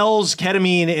he sells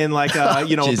ketamine in like a,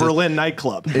 a Berlin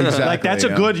nightclub. Exactly, Like that's a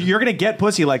yeah. good. You're gonna get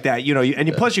pussy like that,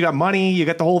 plus you got money, you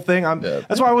got the whole thing.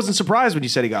 That's why I wasn't surprised when you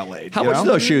said he got laid. How you much know? do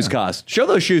those shoes cost? Show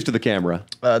those shoes to the camera.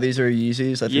 These are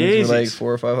Yeezys. I think these are like Yeezys.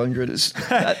 400 or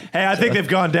 500. Hey, I think they've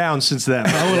gone down since then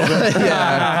a little bit.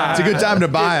 It's a good time to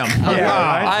buy them. Yeah,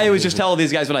 right? I was just telling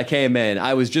these guys when I came in,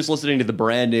 I was just listening to the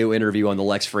brand new interview on the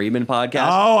Lex Friedman podcast.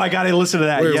 Oh, I got to listen to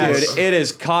that. Yes. Dude, it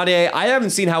is Kanye. I haven't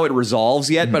seen how it resolves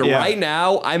yet, but Yeah. right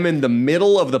now I'm in the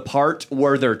middle of the part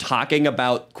where they're talking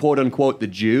about quote unquote the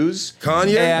Jews.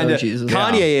 Kanye? And Oh, Jesus.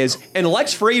 Kanye is, and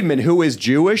Lex Friedman, who is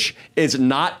Jewish, is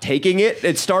not taking it.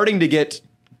 It's starting to get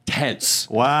tense.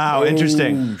 Wow,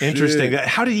 interesting. Interesting.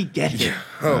 How did he get here?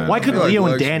 Why couldn't Leo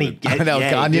and Danny get I know,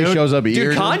 gay, Kanye dude? shows up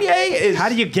here. Dude, Kanye is. How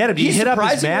do you get him? Do you he's hit up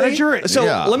his surprisingly- manager? So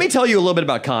Yeah. let me tell you a little bit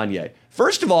about Kanye.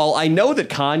 First of all, I know that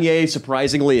Kanye is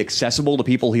surprisingly accessible to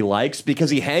people he likes because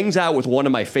he hangs out with one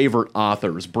of my favorite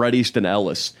authors, Bret Easton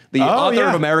Ellis, the author yeah.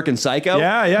 of American Psycho.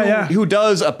 Yeah. Who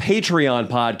does a Patreon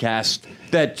podcast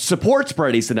that supports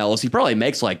Bret Easton Ellis. He probably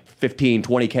makes like 15,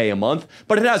 20K a month,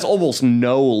 but it has almost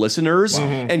no listeners.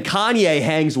 And Kanye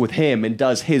hangs with him and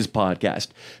does his podcast.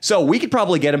 So we could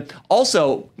probably get him.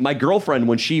 Also, my girlfriend,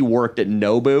 when she worked at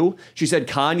Nobu, she said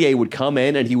Kanye would come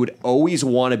in and he would always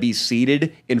want to be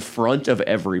seated in front of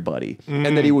everybody.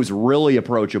 And that he was really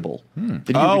approachable. That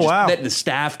you Oh, could wow. That the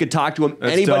staff could talk to him.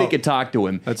 That's Anybody dope. could talk to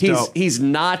him. That's he's dope. he's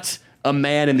not a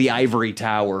man in the ivory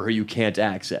tower who you can't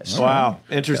access. Wow,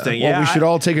 interesting. Well, Yeah, we should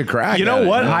all take a crack. You know at it,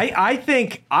 what?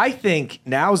 yeah. I think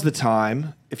now's the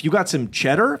time. If you got some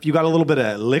cheddar, if you got a little bit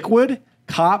of liquid,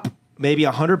 cop maybe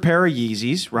 100 pair of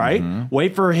Yeezys, right?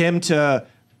 Wait for him to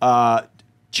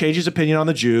change his opinion on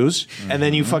the Jews, and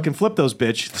then you fucking flip those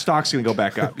bitch. The stock's gonna go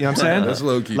back up. You know what I'm saying? That's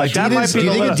low-key. Like that Adidas- might be do you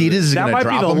the think li- Adidas is that gonna might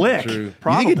drop be the them? lick. True. You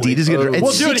Probably. think Adidas gonna? It's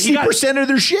Well, dude, he got- 60% of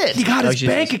their shit. He got his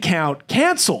Jesus. bank account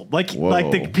canceled. Like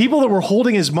Whoa. the people that were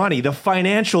holding his money, the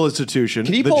financial institution.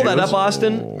 Can you the pull that Jews, up,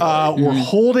 Austin? Were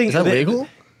holding. Is that legal?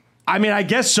 I mean, I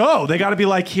guess so. They got to be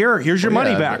like, here's your money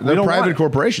Yeah, back. We They're don't private want it.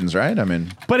 corporations, right? I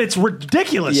mean, But it's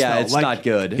ridiculous. Yeah, though. it's Like, not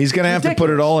good. he's gonna have to put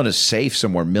it ridiculous. all in a safe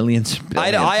somewhere. Millions.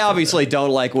 I billions. obviously don't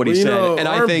like what he You said, know, and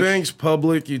I aren't think banks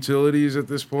public utilities at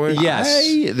this point? Yes. They're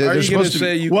Are you going supposed to to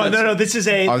say be. you? Well, can- no. This is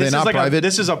a. Are they This is not like private?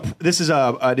 This is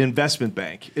an investment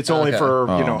bank. It's only Okay. for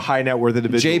high net worth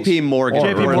individuals. JP Morgan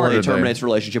JP reportedly Morgan. terminates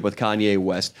relationship with Kanye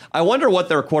West. I wonder what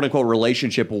their quote unquote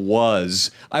relationship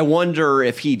was. I wonder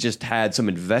if he just had some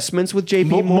investments with JP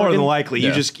Morgan. More than likely, Yeah.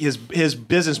 you just his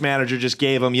business manager just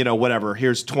gave him, whatever.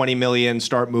 Here's 20 million.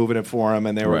 Start moving it for him,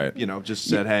 and they were, Right. just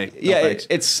said, hey, no Yeah, thanks.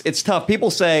 it's tough.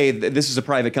 People say this is a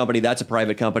private company, that's a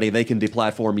private company. They can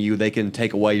deplatform you, they can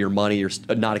take away your money or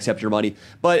not accept your money.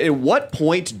 But at what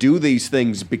point do these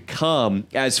things become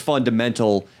as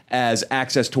fundamental as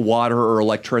access to water or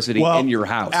electricity in your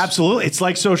house? Absolutely, it's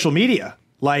like social media.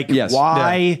 Like Yes.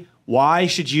 why why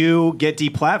should you get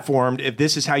deplatformed if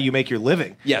this is how you make your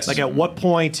living? Yes. Like, at what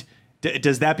point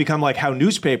does that become like how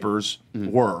newspapers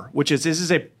were, which is, this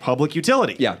is a public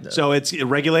utility. Yeah. So it's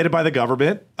regulated by the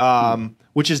government,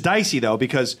 which is dicey though,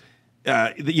 because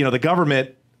the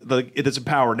government that's in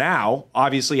power now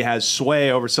obviously has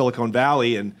sway over Silicon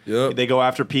Valley, and they go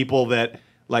after people that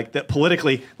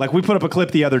politically. Like, we put up a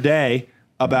clip the other day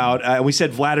about we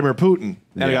said Vladimir Putin,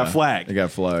 and it got flagged. It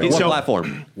got flagged. What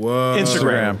platform?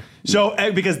 Instagram. So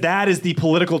because that is the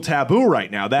political taboo right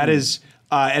now. That is.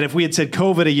 And if we had said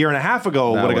COVID a year and a half ago,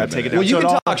 it would have got taken down. Well, you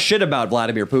can talk shit about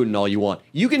Vladimir Putin all you want.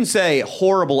 You can say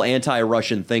horrible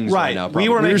anti-Russian things right now. We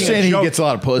were saying he gets a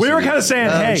lot of pussy. We were kind of saying,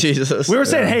 hey, Jesus. We were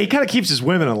saying, hey, he kind of keeps his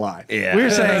women in line. Yeah. We were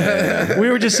saying, we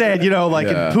were just saying, in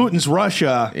Putin's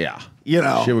Russia,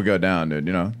 shit would go down,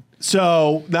 dude.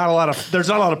 So there's not a lot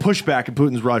of pushback in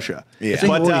Putin's Russia. Yeah. I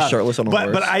think we'll be shirtless on a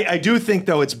horse. But I do think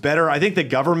though it's better. I think the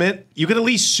government, you can at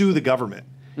least sue the government.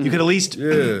 You can at least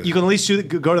go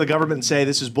to the government and say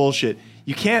this is bullshit.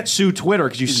 You can't sue Twitter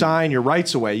because you sign your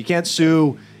rights away. You can't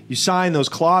sue. You sign those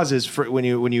clauses for when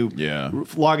you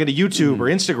log into YouTube or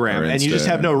Instagram, and you just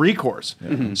have no recourse.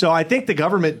 So I think the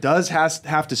government does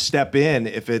have to step in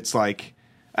if it's like,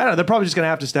 I don't know. They're probably just going to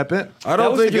have to step in. I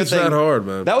don't think it's that hard,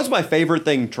 man. That was my favorite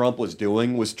thing Trump was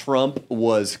doing. Trump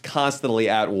was constantly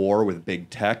at war with big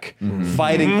tech,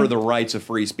 fighting for the rights of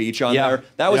free speech on there.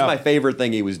 That was my favorite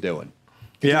thing he was doing.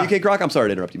 Yeah. UK Croc, I'm sorry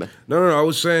to interrupt you, man. No. I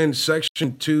was saying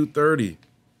Section 230.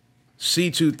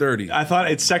 C-230. I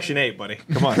thought it's Section 8, buddy.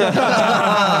 Come on. No,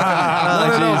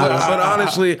 but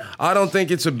honestly, I don't think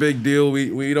it's a big deal.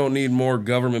 We don't need more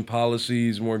government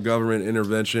policies, more government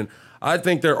intervention. I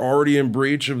think they're already in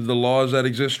breach of the laws that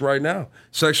exist right now.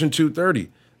 Section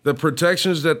 230. The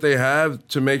protections that they have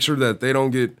to make sure that they don't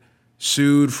get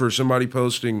sued for somebody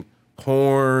posting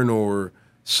porn or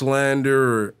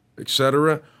slander, or et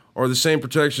cetera, are the same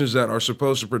protections that are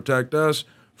supposed to protect us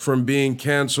from being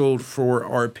canceled for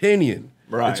our opinion.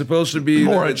 Right. It's supposed to be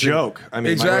more a joke. I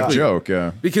mean, exactly. Joke,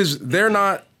 yeah. Because they're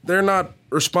not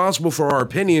responsible for our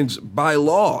opinions by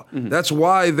law. That's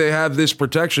why they have this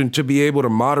protection to be able to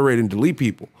moderate and delete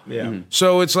people. Yeah.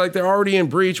 So it's like they're already in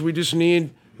breach. We just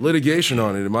need litigation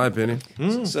on it, in my opinion.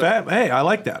 Hey, I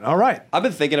like that. All right. I've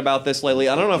been thinking about this lately.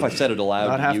 I don't know if I've said it aloud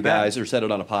Not to half you bad. guys or said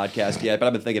it on a podcast yet, but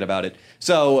I've been thinking about it.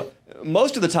 So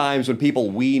most of the times when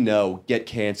people we know get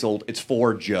canceled, it's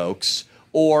for jokes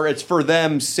or it's for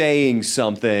them saying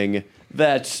something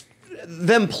that's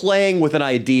them playing with an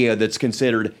idea that's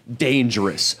considered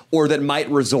dangerous or that might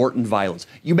resort in violence.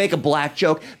 You make a black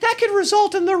joke, that could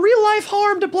result in the real life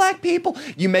harm to black people.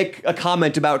 You make a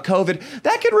comment about COVID,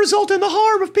 that could result in the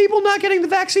harm of people not getting the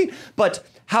vaccine. But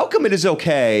how come it is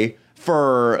okay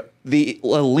for the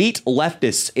elite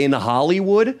leftists in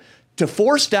Hollywood to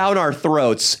force down our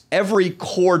throats every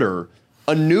quarter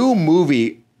a new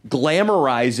movie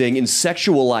glamorizing and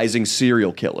sexualizing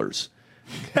serial killers?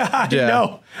 I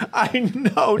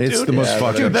know, dude. It's the most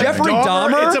fucked up. Jeffrey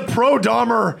Dahmer? It's a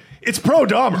pro-Dahmer. It's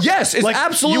pro-Dahmer. Yes, it's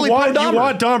absolutely pro-Dahmer. pro-Dahmer. You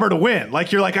want Dahmer to win.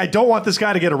 Like, you're like, I don't want this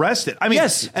guy to get arrested. I mean,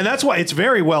 Yes. And that's why it's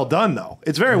very well done, though.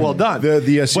 It's very well done. The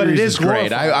but series it is great.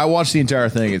 glorified. I watched the entire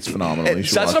thing. It's phenomenal. You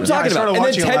should That's watch what I'm it. talking I about. started And then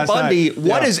watching it Ted last Bundy. night.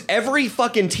 What Yeah. is every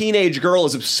fucking teenage girl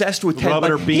is obsessed with Ted Rubbing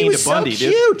Bundy? her bean He was to Bundy, so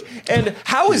dude. cute. And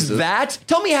how is that?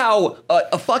 Tell me how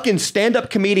a fucking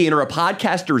stand-up comedian or a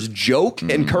podcaster's joke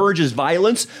encourages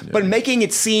violence, but making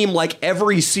it seem like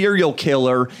every serial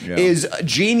killer is a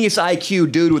genius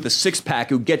IQ dude with a six-pack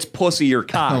who gets pussy or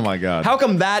cock. Oh, my God. How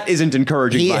come that isn't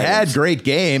encouraging He violence? had great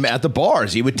game at the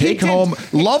bars. He would take did. home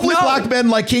lovely No. black men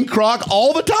like King Croc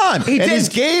all the time. He and did. his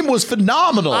game was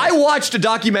phenomenal. I watched a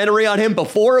documentary on him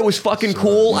before it was fucking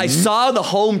cool. I saw the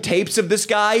home tapes of this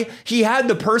guy. He had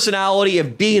the personality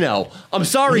of Dino. I'm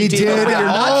sorry, He Dino, did. but you're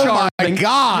not Oh, my charming.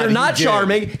 God, You're he not did.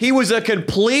 charming. He was a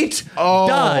complete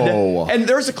dud. And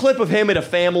there's a clip of him at a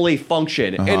family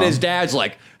function, and his dad's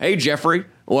like, "Hey, Jeffrey,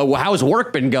 well, how's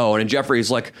work been going?" And Jeffrey's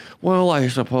like, "Well, I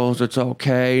suppose it's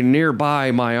okay.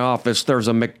 Nearby my office, there's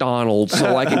a McDonald's,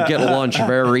 so I can get lunch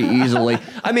very easily."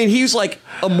 I mean, he's like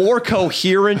a more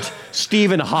coherent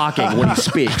Stephen Hawking when he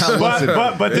speaks.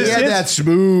 But this he had is that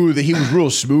smooth. He was real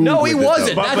smooth. No, he with it,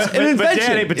 wasn't. though. That's an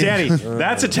invention. But Danny,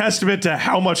 that's a testament to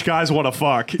how much guys want to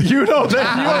fuck. You know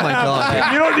that. You don't my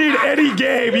God. You don't need any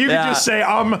game. You Yeah. can just say,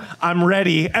 "I'm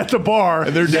ready" at the bar.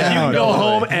 And they're You can down. go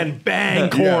home and bang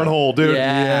cornhole, dude.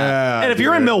 Yeah. And if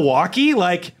you're in Milwaukee,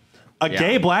 like a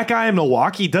gay black guy in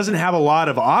Milwaukee doesn't have a lot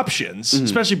of options,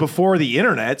 especially before the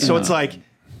internet. So it's like,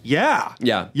 yeah,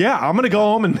 I'm gonna go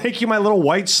home and make you my little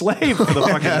white slave for the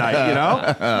fucking night. You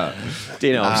know?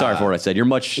 Dino, I'm sorry for what I said. You're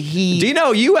much.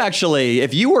 Dino, you actually,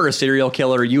 if you were a serial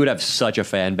killer, you would have such a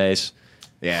fan base.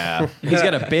 Yeah. He's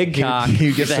got a big cock.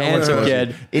 You get He's a so much handsome pussy.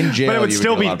 kid. In jail, But it would you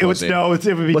still get be. a lot of It would pussy. no. It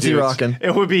would be. What's he dudes. rocking?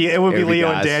 It would be. would be Leo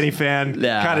and guys. Danny fan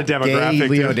Yeah. kind of Gay demographic.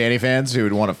 Leo dude. Danny fans who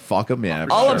would want to fuck him. Yeah.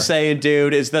 for All sure. I'm saying,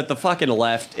 dude, is that the fucking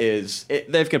left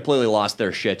they've completely lost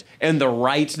their shit. And the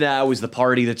right now is the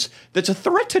party that's a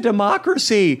threat to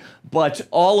democracy. But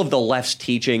all of the left's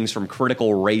teachings, from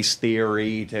critical race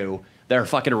theory to their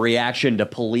fucking reaction to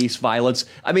police violence,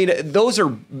 I mean, those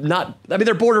are not, I mean,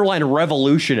 they're borderline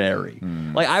revolutionary.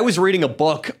 Like, I was reading a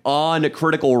book on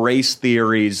critical race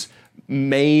theory's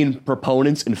main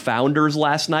proponents and founders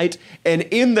last night, and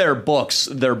in their books,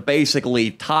 they're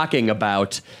basically talking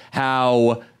about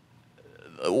how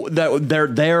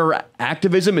their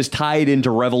activism is tied into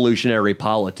revolutionary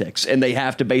politics, and they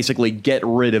have to basically get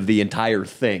rid of the entire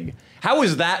thing. How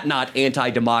is that not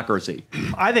anti-democracy?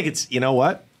 I think it's. You know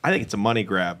what? I think it's a money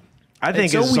grab. I think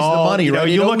It's always the all, money, you know, right?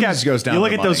 It You look always at goes down you to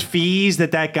look the at those money. fees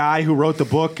that guy who wrote the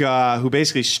book, who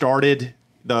basically started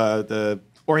the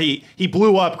or he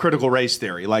blew up critical race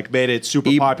theory, like made it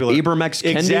super popular. Ibram X.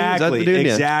 Kendi? Is that the Exactly, dude?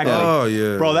 Yeah. exactly. Oh,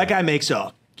 yeah. Bro, that guy makes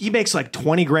like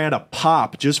 $20,000 a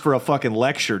pop just for a fucking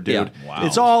lecture, dude. Yeah. Wow.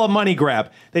 It's all a money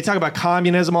grab. They talk about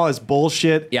communism, all this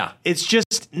bullshit. Yeah. It's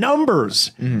just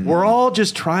numbers. We're all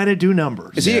just trying to do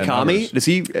numbers. Is he a Yeah, commie? numbers. Does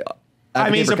he? I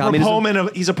mean,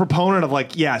 advocate he's for a proponent of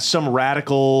like, yeah, some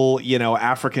radical,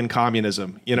 African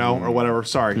communism, or whatever.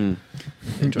 Sorry.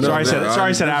 Sorry, I said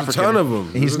there's African. A ton of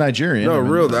them. He's Nigerian. No, I mean,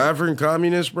 real. The African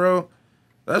communists, bro.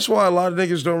 That's why a lot of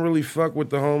niggas don't really fuck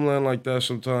with the homeland like that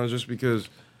sometimes, just because,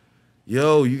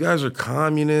 yo, you guys are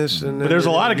communists. And But there's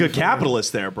a lot of good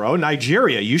capitalists there, bro.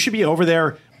 Nigeria, you should be over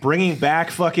there bringing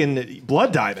back fucking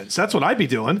blood diamonds. That's what I'd be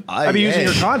doing. I'd be using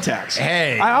your contacts.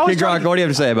 Hey. I always King try Gronk, what do you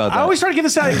have to say about that? I always try to give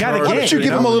this guy the Why game. don't you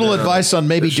give him a little advice on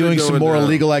maybe This shit doing some going more down.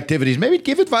 illegal activities? Maybe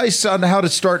give advice on how to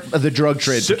start the drug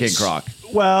trade for King Croc.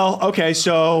 Well, okay,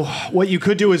 so what you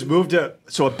could do is move to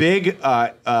a big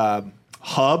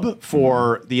hub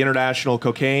for the international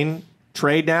cocaine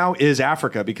trade now is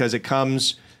Africa, because it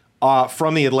comes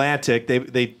from the Atlantic.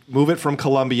 They move it from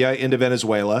Colombia into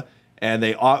Venezuela, and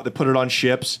they put it on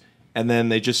ships, and then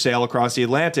they just sail across the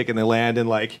Atlantic, and they land in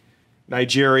like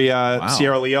Nigeria,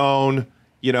 Sierra Leone,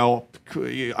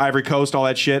 Ivory Coast, all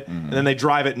that shit, and then they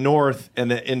drive it north and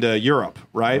then into Europe,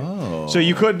 right? So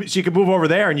you could move over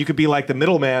there, and you could be like the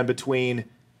middleman between.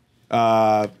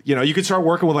 You could start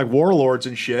working with like warlords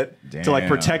and shit to like Damn.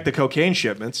 protect the cocaine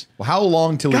shipments. Well, how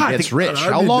long till God, he gets the- rich?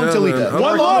 I'd How be long down, till he man. gets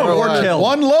One load or kill.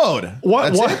 One load.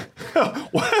 What? That's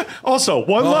What? Also,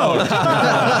 one load.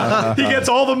 He gets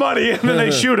all the money, and then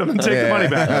they shoot him and take the money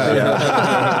back.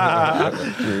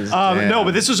 No,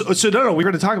 but this is no. We're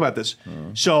going to talk about this.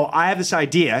 So I have this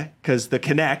idea because the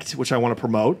Connect, which I want to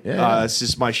promote. This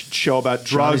is my show about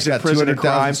drugs He's and got prison and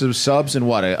 200,000 crime. subs in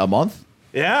what, a month?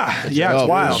 Yeah, it's dope.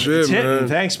 wild. Shit, It's hitting. man.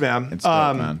 Thanks, man. It's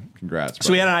dope, man. Congrats.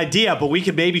 So we had an idea, but we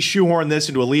could maybe shoehorn this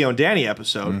into a Leo and Danny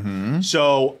episode.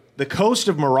 So the coast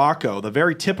of Morocco, the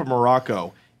very tip of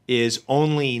Morocco, is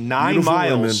only 9 Beautiful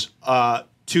miles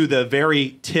to the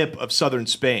very tip of southern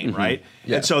Spain, right?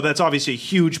 And so that's obviously a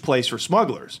huge place for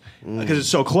smugglers because it's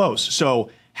so close. So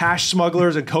hash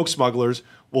smugglers and coke smugglers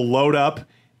will load up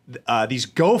these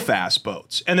go-fast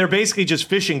boats. And they're basically just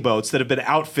fishing boats that have been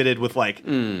outfitted with like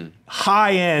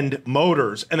high-end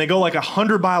motors. And they go like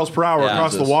 100 miles per hour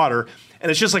across the water. And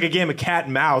it's just like a game of cat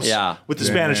and mouse with the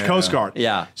Spanish Coast Guard.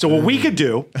 Yeah. So what we could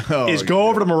do is go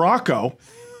over to Morocco,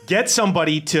 get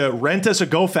somebody to rent us a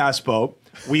go-fast boat.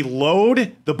 We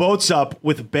load the boats up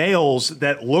with bales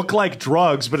that look like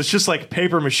drugs, but it's just like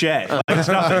paper mache. Like it's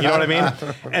nothing, you know what I mean?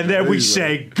 And then we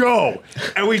say, go.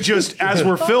 And we just, as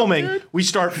we're filming, we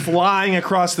start flying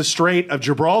across the Strait of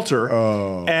Gibraltar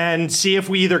and see if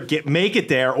we either make it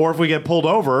there or if we get pulled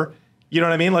over. You know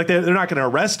what I mean? Like they're not going to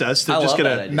arrest us. They're I just love going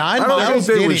that to. idea. 9 I don't miles, think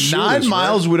they would Danny, shoot 9 us,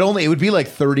 miles it would be like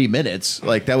 30 minutes.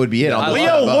 Like that would be it. on the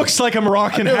Leo boat. looks like a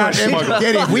Moroccan hash smuggler.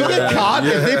 Danny, if we get caught,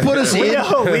 if they put us in,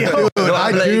 Leo, dude,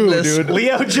 I do, dude.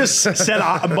 Leo just said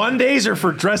Mondays are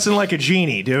for dressing like a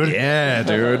genie, dude. Yeah,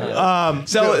 dude.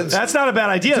 So That's not a bad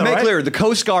idea, to though, make right? clear, the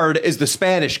Coast Guard is the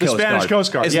Spanish Coast Guard. Spanish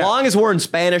Coast Guard, As yeah. long as we're in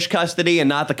Spanish custody and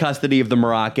not the custody of the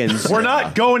Moroccans. We're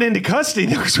not going into custody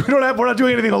because we're not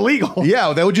doing anything illegal.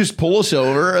 Yeah, they would just pull us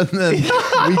over and then we get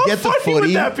the funny would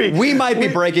footy. that be? We might be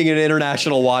breaking an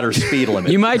international water speed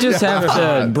limit. You might just have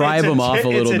to bribe It's them off a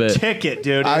little It's a bit. ticket,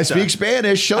 dude. I It's a speak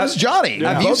Spanish. So does Johnny.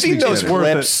 Have you Both seen speak those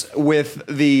Spanish. clips with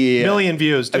the million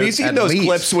views, dude. Have you seen At those least.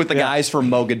 clips with the guys from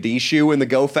Mogadishu in the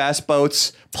go fast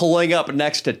boats pulling up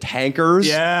next to tankers?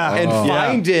 Yeah. and Yeah.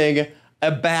 finding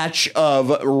a batch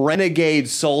of renegade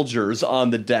soldiers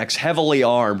on the decks, heavily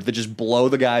armed, that just blow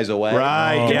the guys away.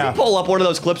 Right, Can yeah. you pull up one of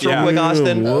those clips real quick,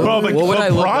 Austin? Bro, but What would I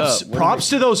look props, up? What props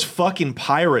to those fucking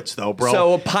pirates, though, bro.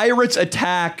 So pirates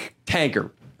attack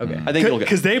tanker. Okay. I think it'll get.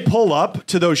 Because they pull up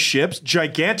to those ships,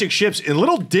 gigantic ships, in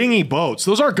little dingy boats.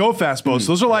 Those are go fast boats.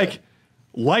 Those are like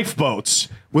lifeboats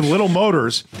with little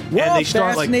motors, and they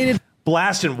start like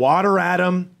blasting water at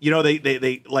them. You know,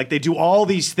 they do all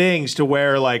these things to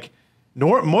where like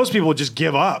most people would just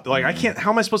give up. Like, I can't.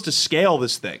 How am I supposed to scale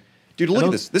this thing? Dude, look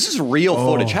at this. This is real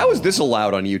footage. How is this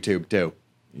allowed on YouTube too?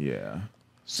 Yeah.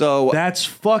 So That's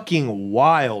fucking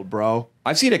wild, bro.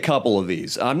 I've seen a couple of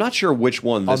these. I'm not sure which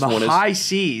one this On the one is. high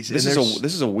seas. This and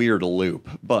is a weird loop,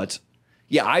 but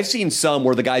yeah, I've seen some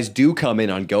where the guys do come in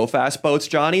on go fast boats,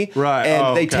 Johnny. Right. And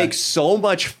Oh, they okay. take so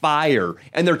much fire,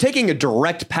 and they're taking a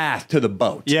direct path to the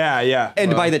boat. Yeah.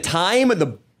 And by the time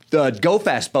the go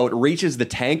fast boat reaches the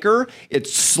tanker, it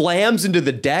slams into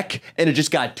the deck, and it just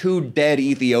got 2 dead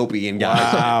Ethiopian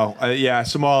guys. Wow. Yeah,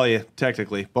 Somalia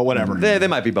technically, but whatever. They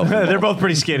might be both. They're both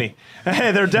pretty skinny.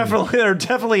 Hey, they're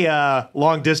definitely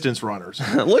long distance runners.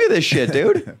 Look at this shit,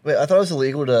 dude. Wait, I thought it was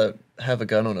illegal to have a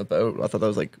gun on a boat. I thought that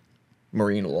was like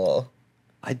marine law.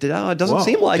 It doesn't Whoa.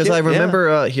 seem like it. Because I yeah.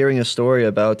 remember hearing a story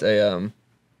about a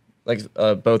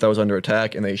boat that was under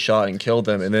attack, and they shot and killed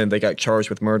them, and then they got charged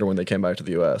with murder when they came back to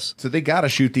the U.S. So they got to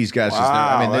shoot these guys.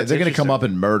 Wow, I mean, that's they're going to come interesting. up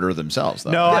and murder themselves,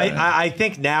 though. No, Right? I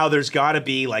think now there's got to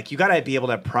be like you got to be able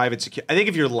to have private security. I think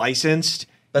if you're licensed,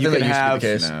 I you think can that used to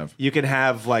be the have case. you can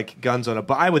have like guns on a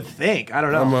boat. I would think. I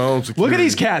don't know. I'm my own Look at security.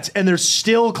 these cats, and they're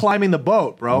still climbing the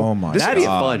boat, bro. Oh my This would be a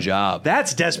God. fun job.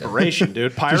 That's desperation,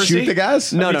 dude. To Piracy. shoot the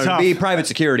guys? No, That'd be to tough. be private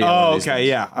security. on one Oh, of these okay, things.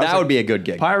 yeah. I was That like- would be a good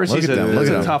gig. Piracy's Look at them, look a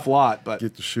at them. tough lot, but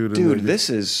Get the shooter. Dude, nigga. this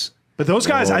is. but those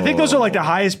guys, I think those are like the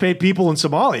highest paid people in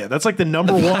Somalia. That's like the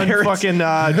number one pirates. fucking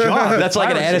job. That's like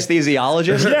an Piracy.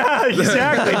 anesthesiologist. Yeah,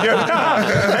 exactly,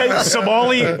 dude.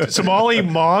 Hey, Somali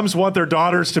moms want their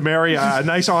daughters to marry a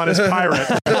nice, honest pirate.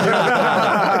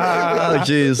 Oh,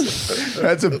 jeez.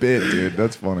 That's a bit, dude.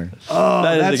 That's funny.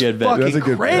 That is That's a good bit. fucking That's a good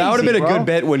bit. crazy, That would have been a bro. good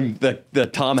bit when the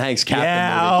Tom Hanks Captain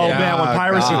Yeah, movie oh came out. man, when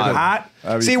piracy was hot.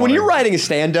 That'd be See, when funny. you're writing a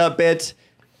stand-up bit,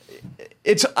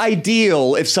 it's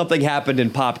ideal if something happened in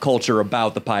pop culture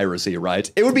about the piracy, right?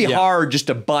 It would be hard just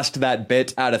to bust that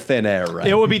bit out of thin air, right?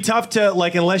 It would be tough to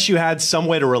like unless you had some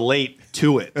way to relate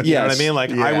to it. You know what I Yes. mean?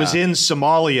 Like I Yeah. was in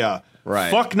Somalia.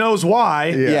 Right. Fuck knows why.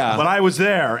 Yeah. But I was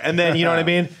there. And then you know what I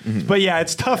mean? But yeah,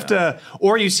 it's tough to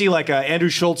or you see like Andrew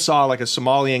Schultz saw like a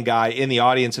Somalian guy in the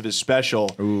audience of his special.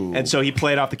 And so he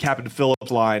played off the Captain Phillips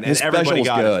line His and everybody special was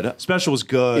got good. it. Special was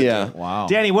good. Yeah. Wow.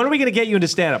 Danny, when are we gonna get you into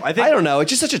stand up? I don't know. It's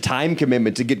just such a time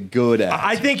commitment to get good at.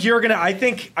 I think you're gonna. I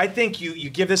think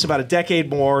you give this about a decade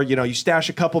more. You know, you stash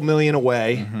a couple million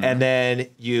away, and then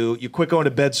you quit going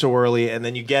to bed so early, and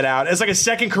then you get out. It's like a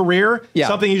second career. Yeah.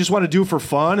 Something you just want to do for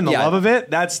fun and the Yeah. love of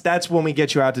it. That's when we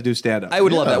get you out to do stand up. I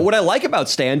would love that. What I like about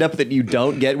stand-up that you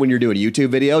don't get when you're doing YouTube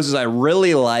videos is I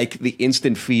really like the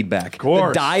instant feedback. Of course.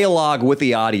 The dialogue with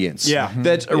the audience. Yeah.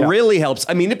 That really helps.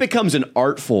 I mean, it becomes an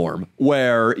art form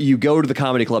where you go to the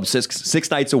comedy club six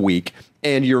nights a week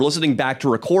and you're listening back to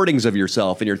recordings of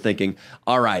yourself and you're thinking,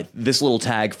 all right, this little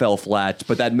tag fell flat,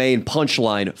 but that main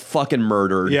punchline fucking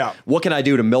murdered. Yeah. What can I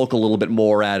do to milk a little bit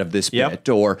more out of this Yep. bit?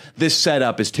 Or this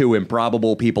setup is too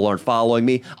improbable. People aren't following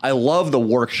me. I love the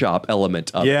workshop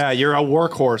element of it. Yeah, you're a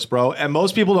workhorse, bro. And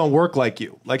most people don't work like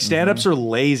you. Like stand-ups are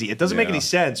lazy. It doesn't make any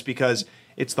sense because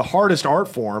it's the hardest art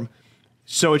form.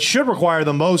 So it should require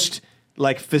the most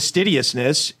like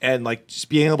fastidiousness and like just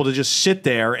being able to just sit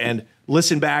there and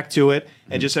listen back to it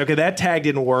and just say, okay, that tag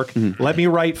didn't work. Let me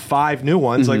write 5 new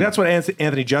ones. Like that's what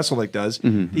Anthony Jeselnik does.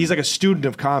 He's like a student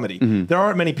of comedy. There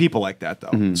aren't many people like that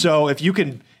though. So if you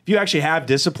actually have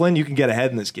discipline, you can get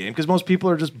ahead in this game because most people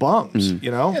are just bums,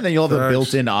 you know? And then you'll have a Facts.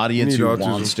 built-in audience You who need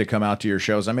autism. wants to come out to your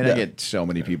shows. I mean, I get so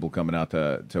many people coming out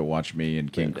to watch me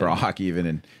and King Croc,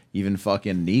 even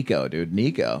fucking Nico, dude.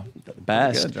 Nico.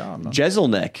 Best. Good job, man.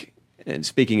 Jeselnik. And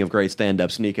speaking of great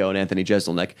stand-ups, Nico and Anthony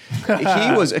Jeselnik,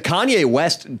 Kanye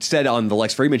West said on the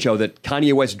Lex Friedman show that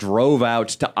Kanye West drove out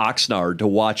to Oxnard to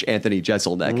watch Anthony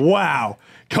Jeselnik. Wow.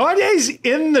 Kanye's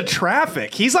in the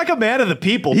traffic. He's like a man of the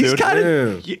people, He's dude. kind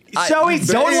of. So he's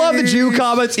Don't love the Jew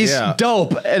comments. He's Yeah.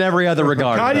 dope in every other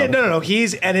regard. Kanye. though. No.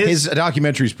 He's and His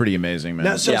documentary's pretty amazing, man.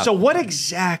 No, so Yeah. so what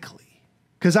exactly?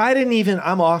 Because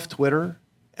I'm off Twitter.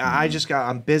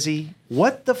 I'm busy.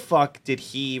 What the fuck did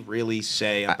he really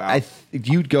say about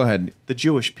you go ahead. the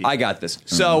Jewish people? I got this.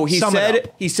 So he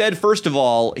said first of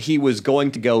all he was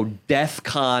going to go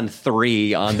DEFCON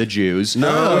 3 on the Jews.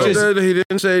 No, he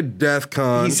didn't say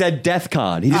DEFCON. He said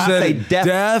DEFCON. He didn't say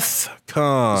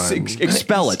DEFCON.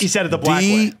 Expel it. He said it the black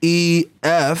way.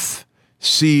 DEFCON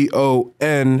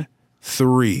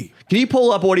 3. Can you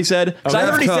pull up what he said? I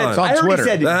heard he said. I heard he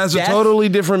said that has a totally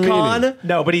different meaning.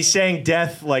 No, but he's saying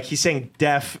death, like he's saying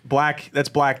deaf, black. That's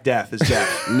Black Death is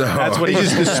death. No, that's what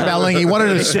he's The spelling. He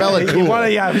wanted to spell it cool.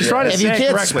 He's trying to If say you it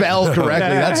can't correctly. spell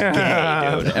correctly, that's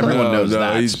gay, dude. Everyone knows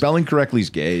that. Spelling correctly is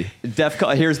gay.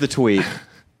 DEFCON. Here's the tweet.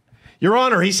 Your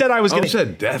Honor, he said I was going to.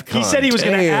 said DEFCON. He said he was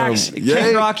going to axe.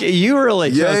 Ken Rock, you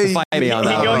really chose to fight me on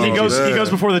that. He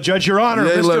goes before the judge. Your Honor,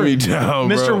 They let me down,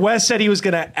 Mr. bro. West said he was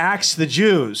going to axe the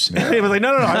Jews. And he was like,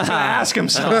 no, I was going to ask him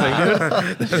something,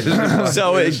 dude.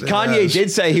 So Kanye did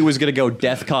say he was going to go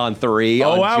DEFCON 3.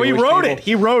 Oh, wow, he wrote it.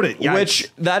 He wrote it. Yikes.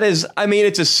 Which, that is, I mean,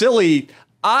 it's a silly...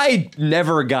 I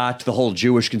never got the whole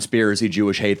Jewish conspiracy,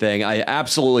 Jewish hate thing. I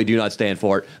absolutely do not stand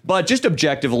for it. But just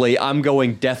objectively, I'm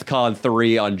going DEFCON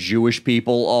 3 on Jewish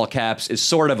people, all caps, is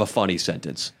sort of a funny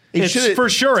sentence. It for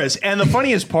sure is. And the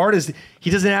funniest part is he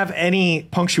doesn't have any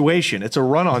punctuation. It's a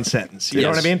run-on sentence. You know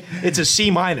what I mean? It's a C-.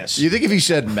 You think if he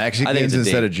said Mexicans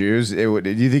instead of Jews, it would?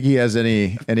 Do you think he has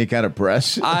any kind of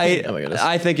press?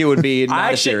 I think it would be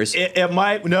not serious. It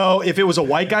might. No, if it was a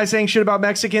white guy saying shit about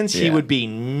Mexicans, he would be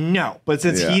no. But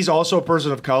since he's also a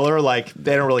person of color, like,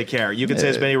 they don't really care. You can say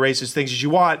as many racist things as you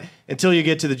want until you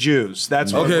get to the Jews.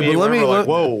 That's what okay.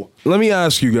 But let me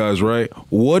ask you guys, right?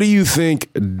 What do you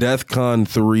think DEFCON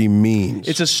 3 means?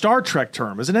 It's a Star Trek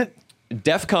term, isn't it?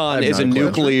 DEFCON is a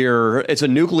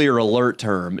nuclear alert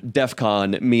term.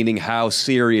 DEFCON meaning how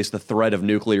serious the threat of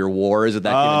nuclear war is at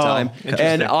that given time.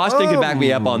 And Austin can back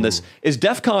me up on this. Is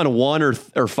DEFCON 1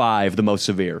 or 5 the most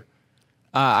severe?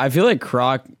 I feel like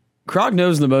Croc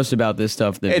knows the most about this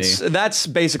stuff than me. That's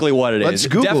basically what it is.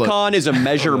 DEFCON is a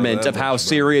measurement of how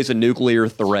serious a nuclear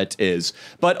threat is.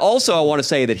 But also, I want to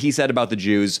say that he said about the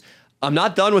Jews, I'm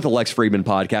not done with the Lex Friedman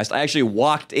podcast. I actually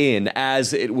walked in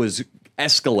as it was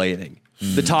escalating.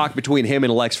 The talk between him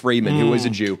and Lex Friedman, who is a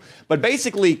Jew. But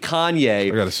basically, Kanye, I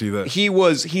gotta see that.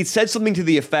 He said something to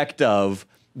the effect of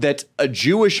that a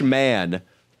Jewish man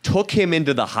took him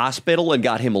into the hospital and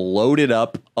got him loaded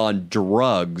up on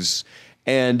drugs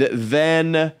and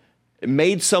then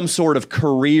made some sort of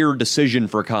career decision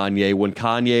for Kanye when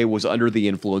Kanye was under the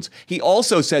influence. He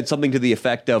also said something to the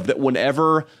effect of that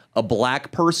whenever a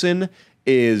black person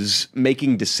is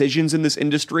making decisions in this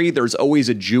industry, there's always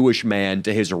a Jewish man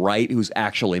to his right who's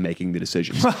actually making the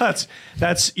decisions.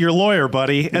 That's your lawyer,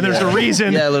 buddy, and there's a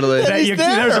reason. Literally.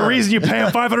 There's a reason you pay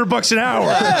him $500 an hour.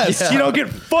 Yes. You don't get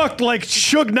fucked like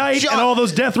Suge Knight and all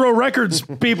those Death Row Records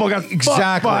people got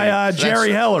fucked by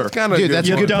Jerry Heller. Dude, that's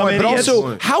a good point. But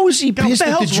also, how is he pissed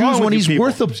at the Jews when he's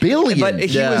worth $1 billion? But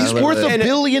he's worth $1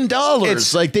 billion.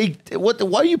 It's like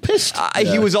why are you pissed?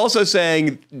 He was also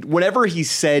saying whenever he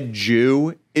said Jew,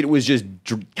 it was just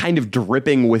kind of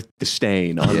dripping with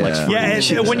disdain on Lex Friedman.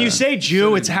 Yeah, when you say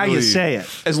Jew, it's how you say it.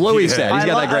 As Louis said, he's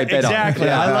got that great bit on. Exactly.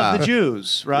 I love the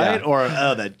Jews, right? Yeah. Or,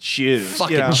 the Jews.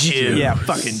 Fucking Jews. Yeah,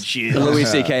 fucking Jews. Louis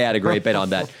C.K. had a great bit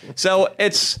on that. So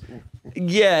it's...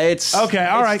 Yeah, it's okay.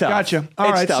 All right, tough. Gotcha.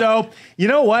 All right, so you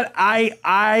know what?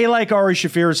 I like Ari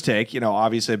Shaffir's take. You know,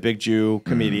 obviously a big Jew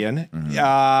comedian.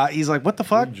 He's like, what the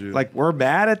fuck? Like, we're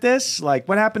mad at this. Like,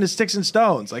 what happened to Sticks and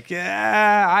Stones? Like,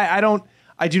 I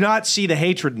do not see the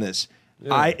hatred in this.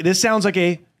 Yeah. This sounds like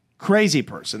a crazy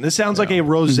person. This sounds like a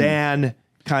Roseanne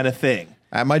kind of thing.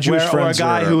 My Jewish friends or a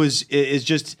guy who is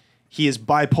just he is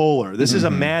bipolar. This is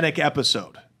a manic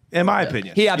episode. In my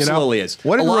opinion. He absolutely is.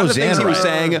 What did a lot of the Roseanne things he was write?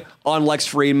 saying on Lex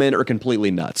Friedman are completely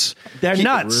nuts. They're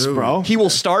nuts, bro. He will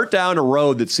start down a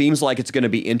road that seems like it's going to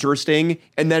be interesting,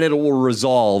 and then it will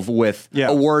resolve with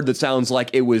a word that sounds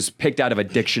like it was picked out of a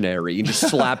dictionary and just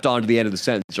slapped onto the end of the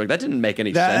sentence. You're like, that didn't make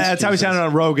any sense. That's how he sounded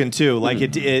on Rogan, too. Like,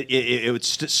 it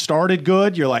started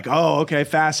good. You're like, oh, okay,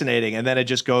 fascinating. And then it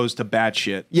just goes to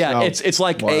batshit. Yeah, so, it's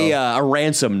like a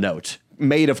ransom note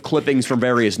made of clippings from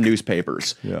various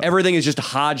newspapers. Yeah. Everything is just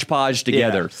hodgepodge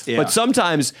together. Yeah. But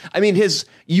sometimes, I mean,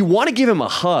 you want to give him a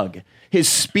hug. His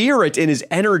spirit and his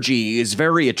energy is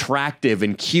very attractive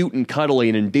and cute and cuddly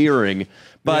and endearing,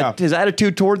 but his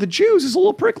attitude toward the Jews is a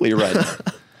little prickly, right?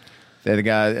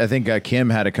 I think Kim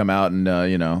had to come out and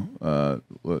say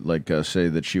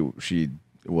that she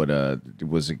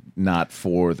was not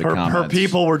for the comments. Her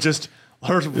people were just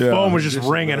her phone was just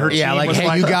ringing. Her team like, was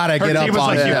hey, you gotta get up team was on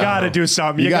like, it. you Yeah. gotta do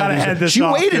something. You gotta head this She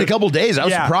off. waited dude. a couple days. I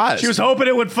was surprised. She was hoping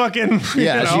it would fucking.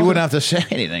 Yeah, you know? she wouldn't have to say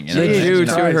anything. You know? The Jew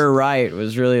to Christ. her right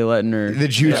was really letting her. The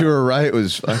Jew to her right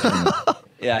was fucking.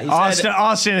 Yeah, he said,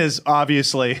 Austin is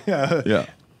obviously Yeah.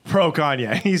 pro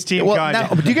Kanye. He's team Well, Kanye. now,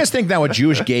 do you guys think now a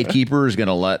Jewish gatekeeper is going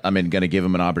to give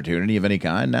him an opportunity of any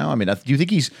kind now? I mean, do you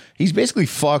think he's basically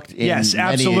fucked in Yes,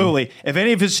 many- absolutely. If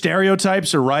any of his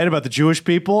stereotypes are right about the Jewish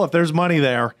people, if there's money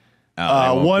there, they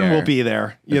won't one care. will be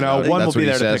there. You know, That's one will what be he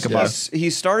there to says. pick him up.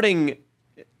 he's starting.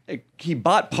 He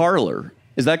bought Parler.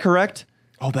 Is that correct?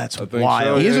 Oh, that's think wild.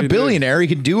 so. He is Yeah, a he billionaire. He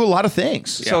can do a lot of things.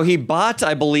 So he bought,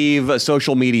 I believe, a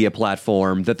social media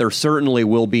platform that there certainly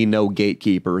will be no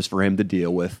gatekeepers for him to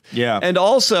deal with. Yeah. And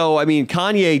also, I mean,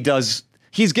 Kanye does.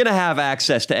 He's going to have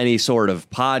access to any sort of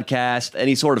podcast,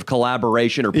 any sort of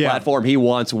collaboration or Yeah. platform he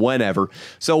wants whenever.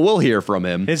 So we'll hear from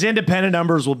him. His independent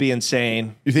numbers will be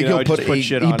insane. You think know, he'll just put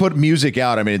shit he on. put music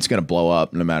out? I mean, it's going to blow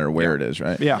up no matter where it is,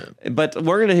 right? Yeah. But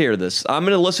we're going to hear this. I'm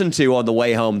going to listen to on the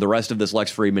way home the rest of this Lex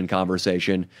Friedman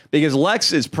conversation because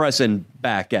Lex is pressing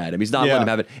back at him. He's not Yeah. letting him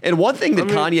have it. And one thing that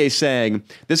Kanye's saying,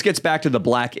 this gets back to the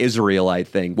black Israelite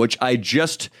thing, which I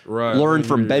just learned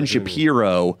from Ben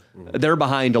Shapiro. They're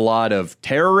behind a lot of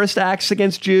terrorist acts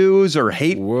against Jews or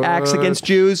hate acts against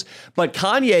Jews. But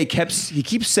Kanye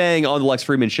keeps saying on the Lex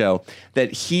Friedman show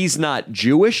that he's not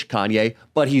Jewish, Kanye,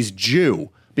 but he's Jew.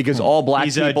 Because all black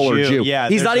He's a people are Jew. Jew. Yeah,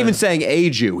 he's there's not even saying a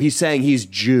Jew. He's saying he's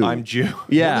Jew. I'm Jew.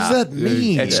 Yeah. What does that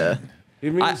mean?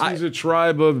 It means I- he's a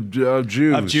tribe of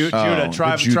Jews. Of Judah,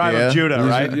 tribe of Judah, He's a-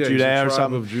 right? yeah, he's a Judea or tribe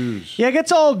something. of Jews. Yeah, it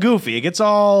gets all goofy. It gets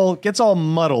all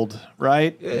muddled,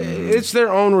 right? It's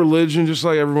their own religion, just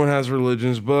like everyone has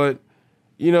religions. But,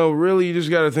 really, you just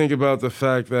got to think about the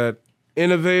fact that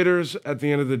innovators, at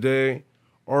the end of the day,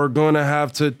 are going to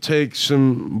have to take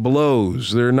some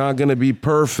blows. They're not going to be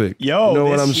perfect. Yo, you know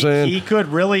what I'm saying? He could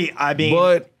really. I mean,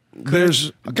 But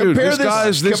this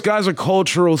guy's a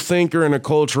cultural thinker and a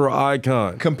cultural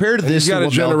icon. Compared to And this, he's got a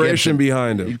and Mel generation Gibson.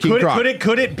 behind him.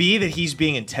 could it be that he's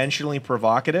being intentionally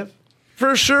provocative?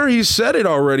 For sure, he said it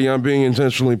already. I'm being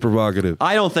intentionally provocative.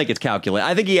 I don't think it's calculated.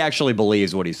 I think he actually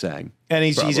believes what he's saying. And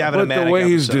he's having a But the manic way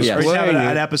he's episode. Or he's displaying having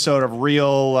an it- episode of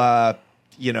real,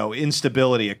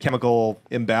 instability, a chemical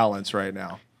imbalance right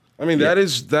now. I mean, that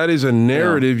is a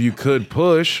narrative you could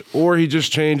push, or he's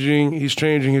changing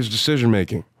his decision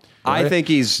making. I think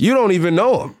he's. You don't even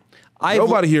know him.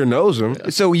 Nobody here knows him.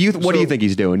 So what do you think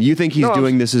he's doing? You think he's No,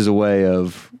 doing this as a way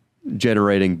of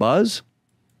generating buzz?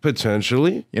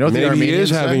 Potentially. You know what the Maybe he is Armenians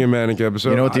say? having a manic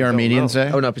episode. You know what the I don't Armenians know. say?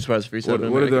 I would not be surprised if he said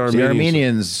What did the The Armenians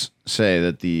Armenians say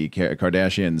that the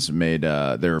Kardashians made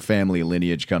their family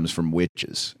lineage comes from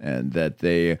witches, and that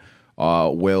they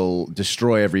will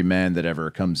destroy every man that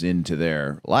ever comes into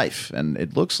their life. And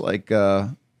it looks like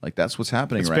that's what's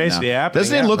happening It's right now. basically happening,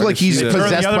 Doesn't it yeah. look I like can he's see that. Turn the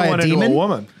possessed other by one a into a demon?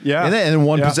 woman. Yeah. and then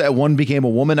Yeah. one became a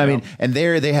woman. I mean, and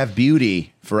there they have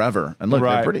beauty forever. And look,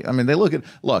 Right. they're pretty. I mean, they're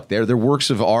works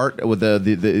of art with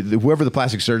the whoever the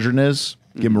plastic surgeon is.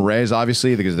 Give him a raise,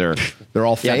 obviously, because they're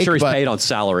all fake. Yeah, I'm sure he's but, paid on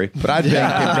salary. But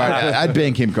I'd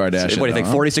bang Kim Kardashian. What do you think?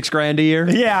 though, huh? $46,000 a year?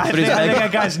 Yeah, I That's what think, he's I think making?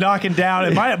 that guy's knocking down.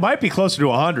 It might be closer to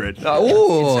 100.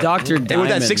 Ooh. Dr. And with Diamond.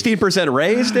 that 16%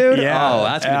 raise, dude? Yeah. Oh,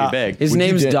 that's going to be Yeah. big. His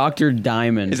name's Dr.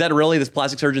 Diamond. Is that really this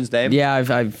plastic surgeon's name? Yeah,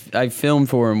 I've filmed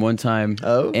for him one time.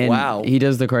 Oh, and wow. He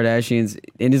does the Kardashians,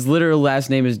 and his literal last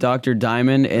name is Dr.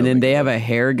 Diamond, and then they have a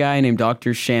hair guy named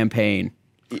Dr. Champagne.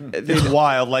 It's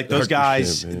wild. Like those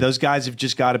guys, Champagne. those guys have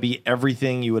just got to be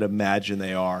everything you would imagine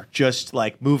they are. Just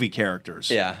like movie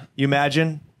characters. Yeah. You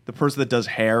imagine the person that does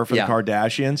hair for Yeah. the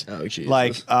Kardashians? Oh, Jesus.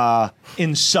 Like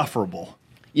insufferable.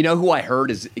 You know who I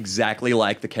heard is exactly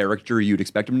like the character you'd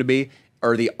expect him to be?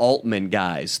 Are the Altman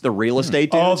guys, the real estate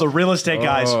dudes. Oh, the real estate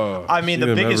guys. Oh, I mean, see the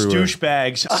them biggest everywhere.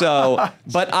 douchebags. So,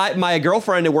 but my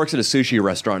girlfriend who works at a sushi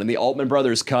restaurant, and the Altman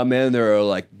brothers come in. They're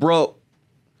like, "Bro,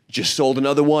 just sold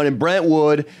another one in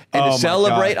Brentwood, and Oh, to my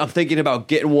celebrate, God. I'm thinking about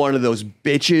getting one of those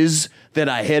bitches that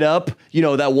I hit up. You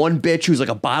know, that one bitch who's like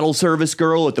a bottle service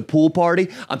girl at the pool party.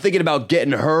 I'm thinking about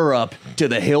getting her up to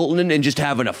the Hilton and just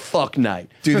having a fuck night.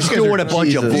 Dude, just these guys doing are- a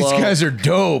bunch of These blow. guys are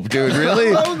dope, dude.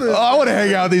 Really? I want to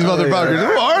hang out with these motherfuckers.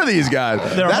 Who are these guys?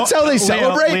 That's how they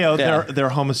celebrate. Leo, Yeah. they're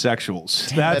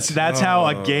homosexuals. That's how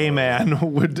a gay man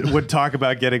would talk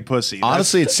about getting pussy.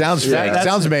 Honestly, it sounds fake. It that's-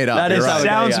 sounds made up. that You're is right.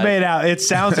 how sounds Yeah. made out. It's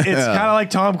kind of like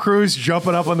Tom Cruise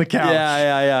jumping up on the couch.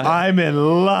 Yeah. I'm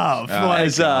in love.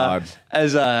 Like,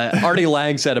 As Artie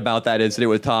Lang said about that incident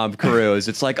with Tom Cruise,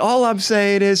 it's like, all I'm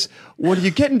saying is when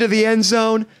you get into the end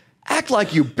zone, Act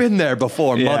like you've been there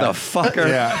before, motherfucker.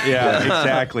 Yeah,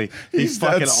 exactly. These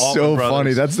fucking That's Allman so Brothers.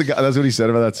 funny. That's the guy. That's what he said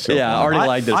about that. So Yeah, I funny. already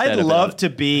liked this. I'd love to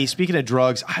be, speaking of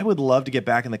drugs, I would love to get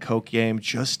back in the coke game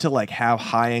just to like have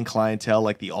high-end clientele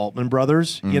like the Altman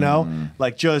brothers, you know?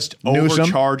 Like just Newsom?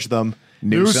 overcharge them.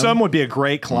 Newsom would be a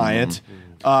great client.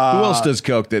 Who else does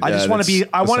coke? That I just want to be.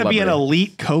 I want to be an celebrity?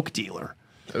 elite coke dealer.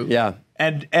 Yeah.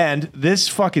 And this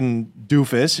fucking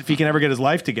doofus, if he can ever get his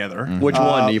life together. Which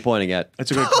one are you pointing at?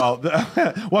 That's a good call.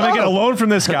 Well, I get a loan from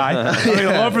this guy. I get a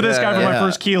loan for this guy for my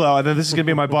first kilo, and then this is going to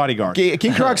be my bodyguard.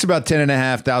 King Croc's about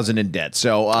 10,500 in debt.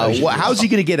 So how's he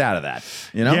going to get out of that?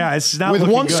 You know, Yeah, it's not with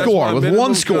looking one good. score. That's With my one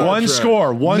minimum score.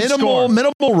 contract. One score.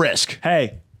 Minimal risk.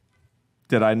 Hey,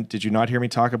 did you not hear me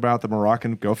talk about the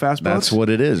Moroccan Go Fast boats? That's what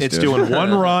it is. It's dude. doing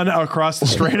one run across the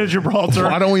Strait of Gibraltar.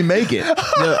 Why don't we make it?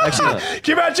 No, actually, Can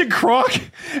you imagine Croc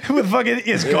with fucking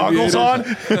his goggles on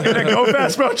in a Go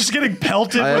Fast boat just getting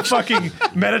pelted with fucking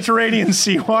Mediterranean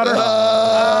seawater?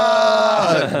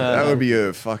 That would be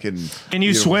a fucking. Can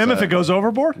you swim if it goes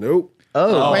overboard? Nope.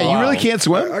 Wait, you really can't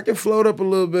swim? I can float up a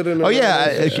little bit in the Oh yeah,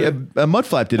 a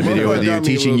Mudflap did a video with you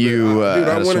teaching you. Dude, I how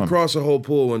to went swim. across a whole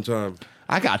pool one time.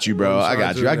 I got you, bro. I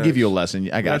got you. I give you a lesson.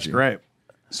 I got That's you. great.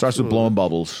 Starts with blowing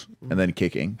bubbles and then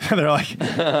kicking. they're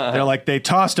like they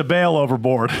tossed a bale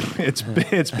overboard. It's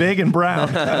big and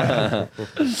brown.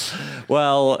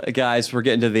 Well, guys, we're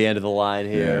getting to the end of the line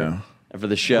here for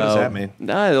the show. What does that mean?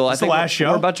 No, I It's the think last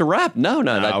show? We're about to wrap. No,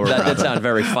 that sounded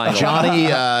very final. Johnny,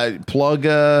 plug.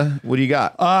 What do you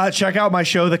got? Check out my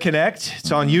show, The Connect.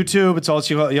 It's on YouTube. It's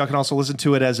also you can also listen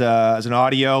to it as an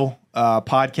audio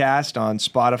podcast on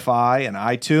Spotify and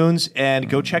iTunes. And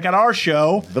go check out our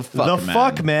show, The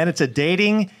Fuck Man. It's a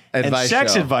dating and Advice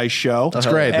sex show. advice show. That's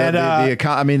great. And, the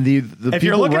if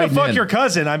you're people looking to writing fuck in. your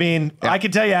cousin, I mean, I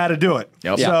can tell you how to do it.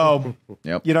 Yep. So,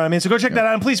 Yep. you know what I mean? So go check that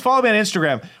out. And please follow me on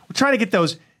Instagram. We're trying to get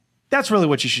those. That's really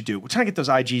what you should do. We're trying to get those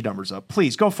IG numbers up.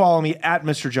 Please go follow me at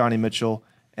Mr. Johnny Mitchell.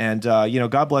 And,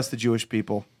 God bless the Jewish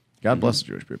people. God bless the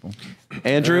Jewish people.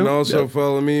 Andrew? And also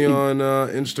follow me on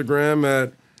Instagram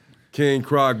at King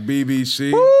Croc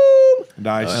BBC.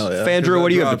 Nice. Fandrew, what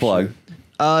do you have to plug?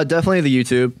 definitely the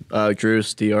YouTube,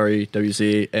 Drew's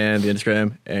DREWC, and the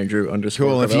Instagram, Andrew_.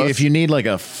 Cool. If you need like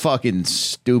a fucking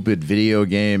stupid video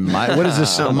game, what is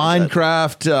this?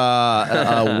 Minecraft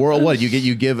world? What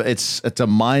you give? It's a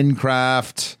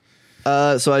Minecraft.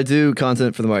 So I do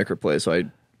content for the microplay. So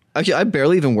I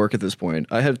barely even work at this point.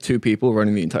 I have 2 people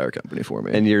running the entire company for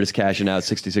me. And you're just cashing out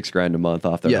 $66,000 a month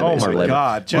off their Yeah, Oh basically. my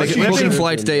God! Just Booking living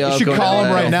flights day You of. should going call to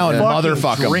him LA. right now and fucking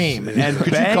motherfuck him. dream and Could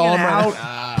you banging call him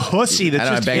out pussy that's And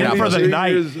I'm just banging in out for the pussy.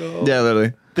 night. Yeah,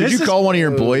 literally. Could This you is- call one of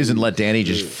your employees and let Danny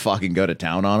just fucking go to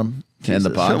town on him to end the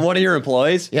pod? One of your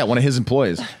employees? Yeah, one of his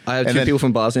employees. I have And 2 then- people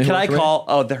from Bosnia. who Can I work for me. call?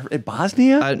 Oh, they're in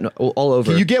Bosnia? I, no, all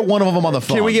over. Can you get one of them on the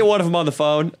phone? Can we get one of them on the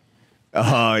phone?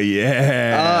 Oh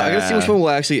yeah. I gotta see which one will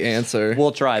actually answer.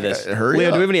 We'll try this. hurry Leo,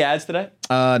 up. do we have any ads today?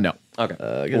 No. Okay.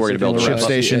 I We're guess going to if build a you Ship wanna- wrap.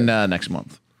 station next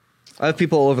month. I have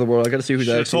people all over the world. I gotta see who's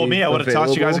Should have actually told me. I would have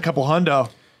tossed you guys a couple hundo.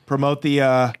 Promote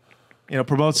the,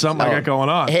 promote something I got going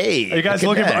on. Hey, are you guys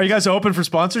looking? connect. Are you guys open for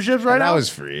sponsorships right That now? was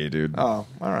free, dude. Oh,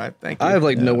 all right. Thank you. I have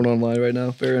like no one online right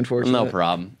now. Very unfortunate. No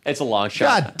problem. It's a long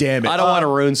shot. God damn it. I don't want to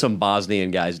ruin some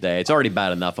Bosnian guy's day. It's already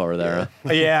bad enough over there.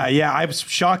 yeah. I'm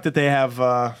shocked that they have,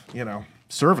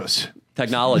 service.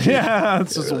 Technology. Yeah,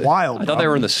 it's just wild. I thought they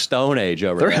were in the Stone Age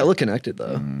over They're there. hella connected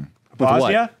though.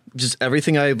 Bosnia. Just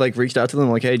everything I like reached out to them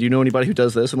like, hey, do you know anybody who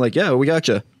does this? I'm like, yeah, we got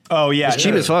you. Oh yeah, It's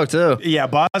cheap as fuck too. Yeah,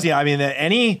 Bosnia. I mean,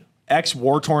 any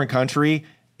ex-war-torn country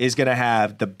is going to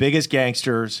have the biggest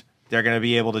gangsters. They're going to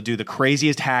be able to do the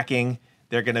craziest hacking.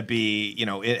 They're going to be,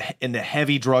 in the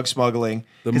heavy drug smuggling.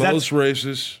 The 'Cause that's- most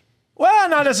racist. Well,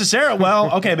 not necessarily.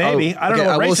 Well, okay, maybe. I don't know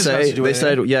what I will racist has say to do they with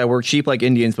said, anything. yeah, we're cheap like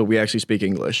Indians, but we actually speak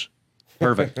English.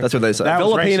 Perfect. That's what they said. That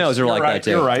was Filipinos racist. are You're like right, that,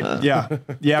 too. You're right.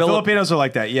 Yeah. Filipinos are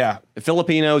like that. Yeah.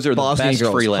 Filipinos are the Bosnian best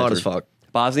girls, freelancers. hot as fuck.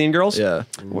 Bosnian girls? Yeah.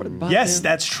 Yes,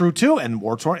 that's true too. And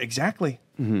war-torn, exactly.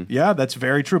 Yeah, that's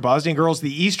very true. Bosnian girls,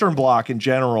 the Eastern Bloc in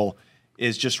general,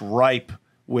 is just ripe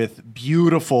with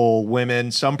beautiful women.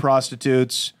 Some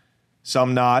prostitutes,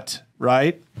 some not.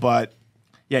 Right, but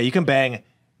yeah, you can bang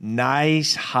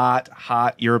nice,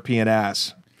 hot European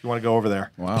ass. You want to go over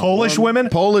there? Wow. Polish women?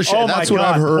 Polish. Oh That's my what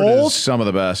God. I've heard Poles? is some of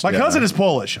the best. My cousin is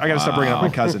Polish. I got to stop bringing up my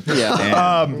cousin.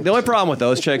 Yeah. The only problem with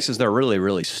those chicks is they're really,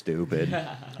 really stupid.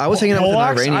 I was hanging out with an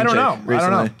Polacks? Iranian I don't chick know. recently. I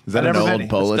don't know. Is that I've an never old been.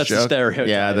 Polish That's a joke? stereotype,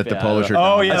 Yeah, that the yeah. Polish are Oh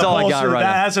dumb. yeah, That's all I Poles got are- right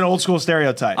now. That's an old school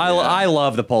stereotype. I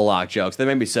love the Polak jokes. They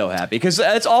make me so happy because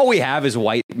that's all we have is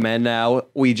white men now.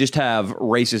 We just have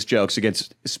racist jokes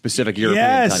against specific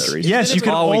European countries. Yes, you That's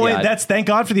can all we only. got. That's thank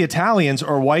God for the Italians,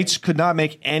 or whites could not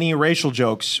make any racial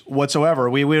jokes whatsoever.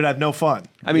 We would have no fun.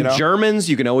 I mean, you know? Germans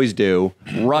you can always do.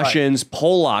 Russians,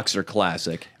 Polacks are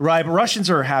classic. Right, but Russians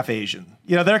are half Asian.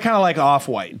 You know, they're kind of like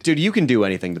off-white. Dude, you can do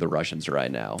anything to the Russians right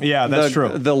now. Yeah, that's true.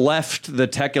 The left, the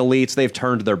tech elites, they've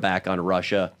turned their back on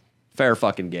Russia. Fair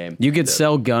fucking game. You could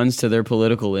sell guns to their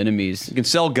political enemies. You can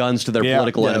sell guns to their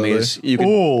political Yeah, enemies. You can.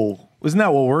 Oh, wasn't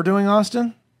that what we're doing,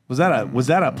 Austin? Was that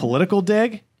a political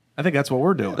dig? I think that's what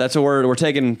we're doing. That's a word. We're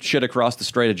taking shit across the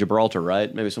Strait of Gibraltar,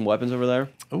 right? Maybe some weapons over there.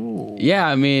 Yeah,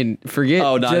 I mean, forget.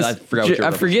 Oh, no, just, I forgot what you were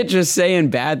I forget just saying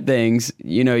bad things.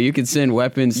 You know, you could send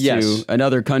weapons to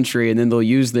another country, and then they'll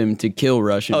use them to kill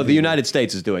Russian. Oh, the people. United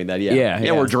States is doing that. Yeah.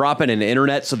 Yeah. We're dropping an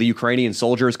internet so the Ukrainian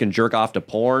soldiers can jerk off to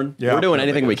porn. Yeah. We're doing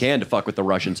anything we can to fuck with the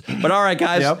Russians. But all right,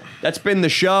 guys, Yep. that's been the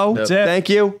show. That's it. Thank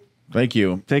you. Thank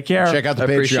you. Take care. Check out the I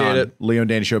appreciate Patreon. it. Leo and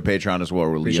Danny Show Patreon as well,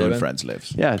 where Leo and it. Friends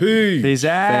lives. Yeah. Peace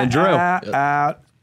out. Fan Drew. Out.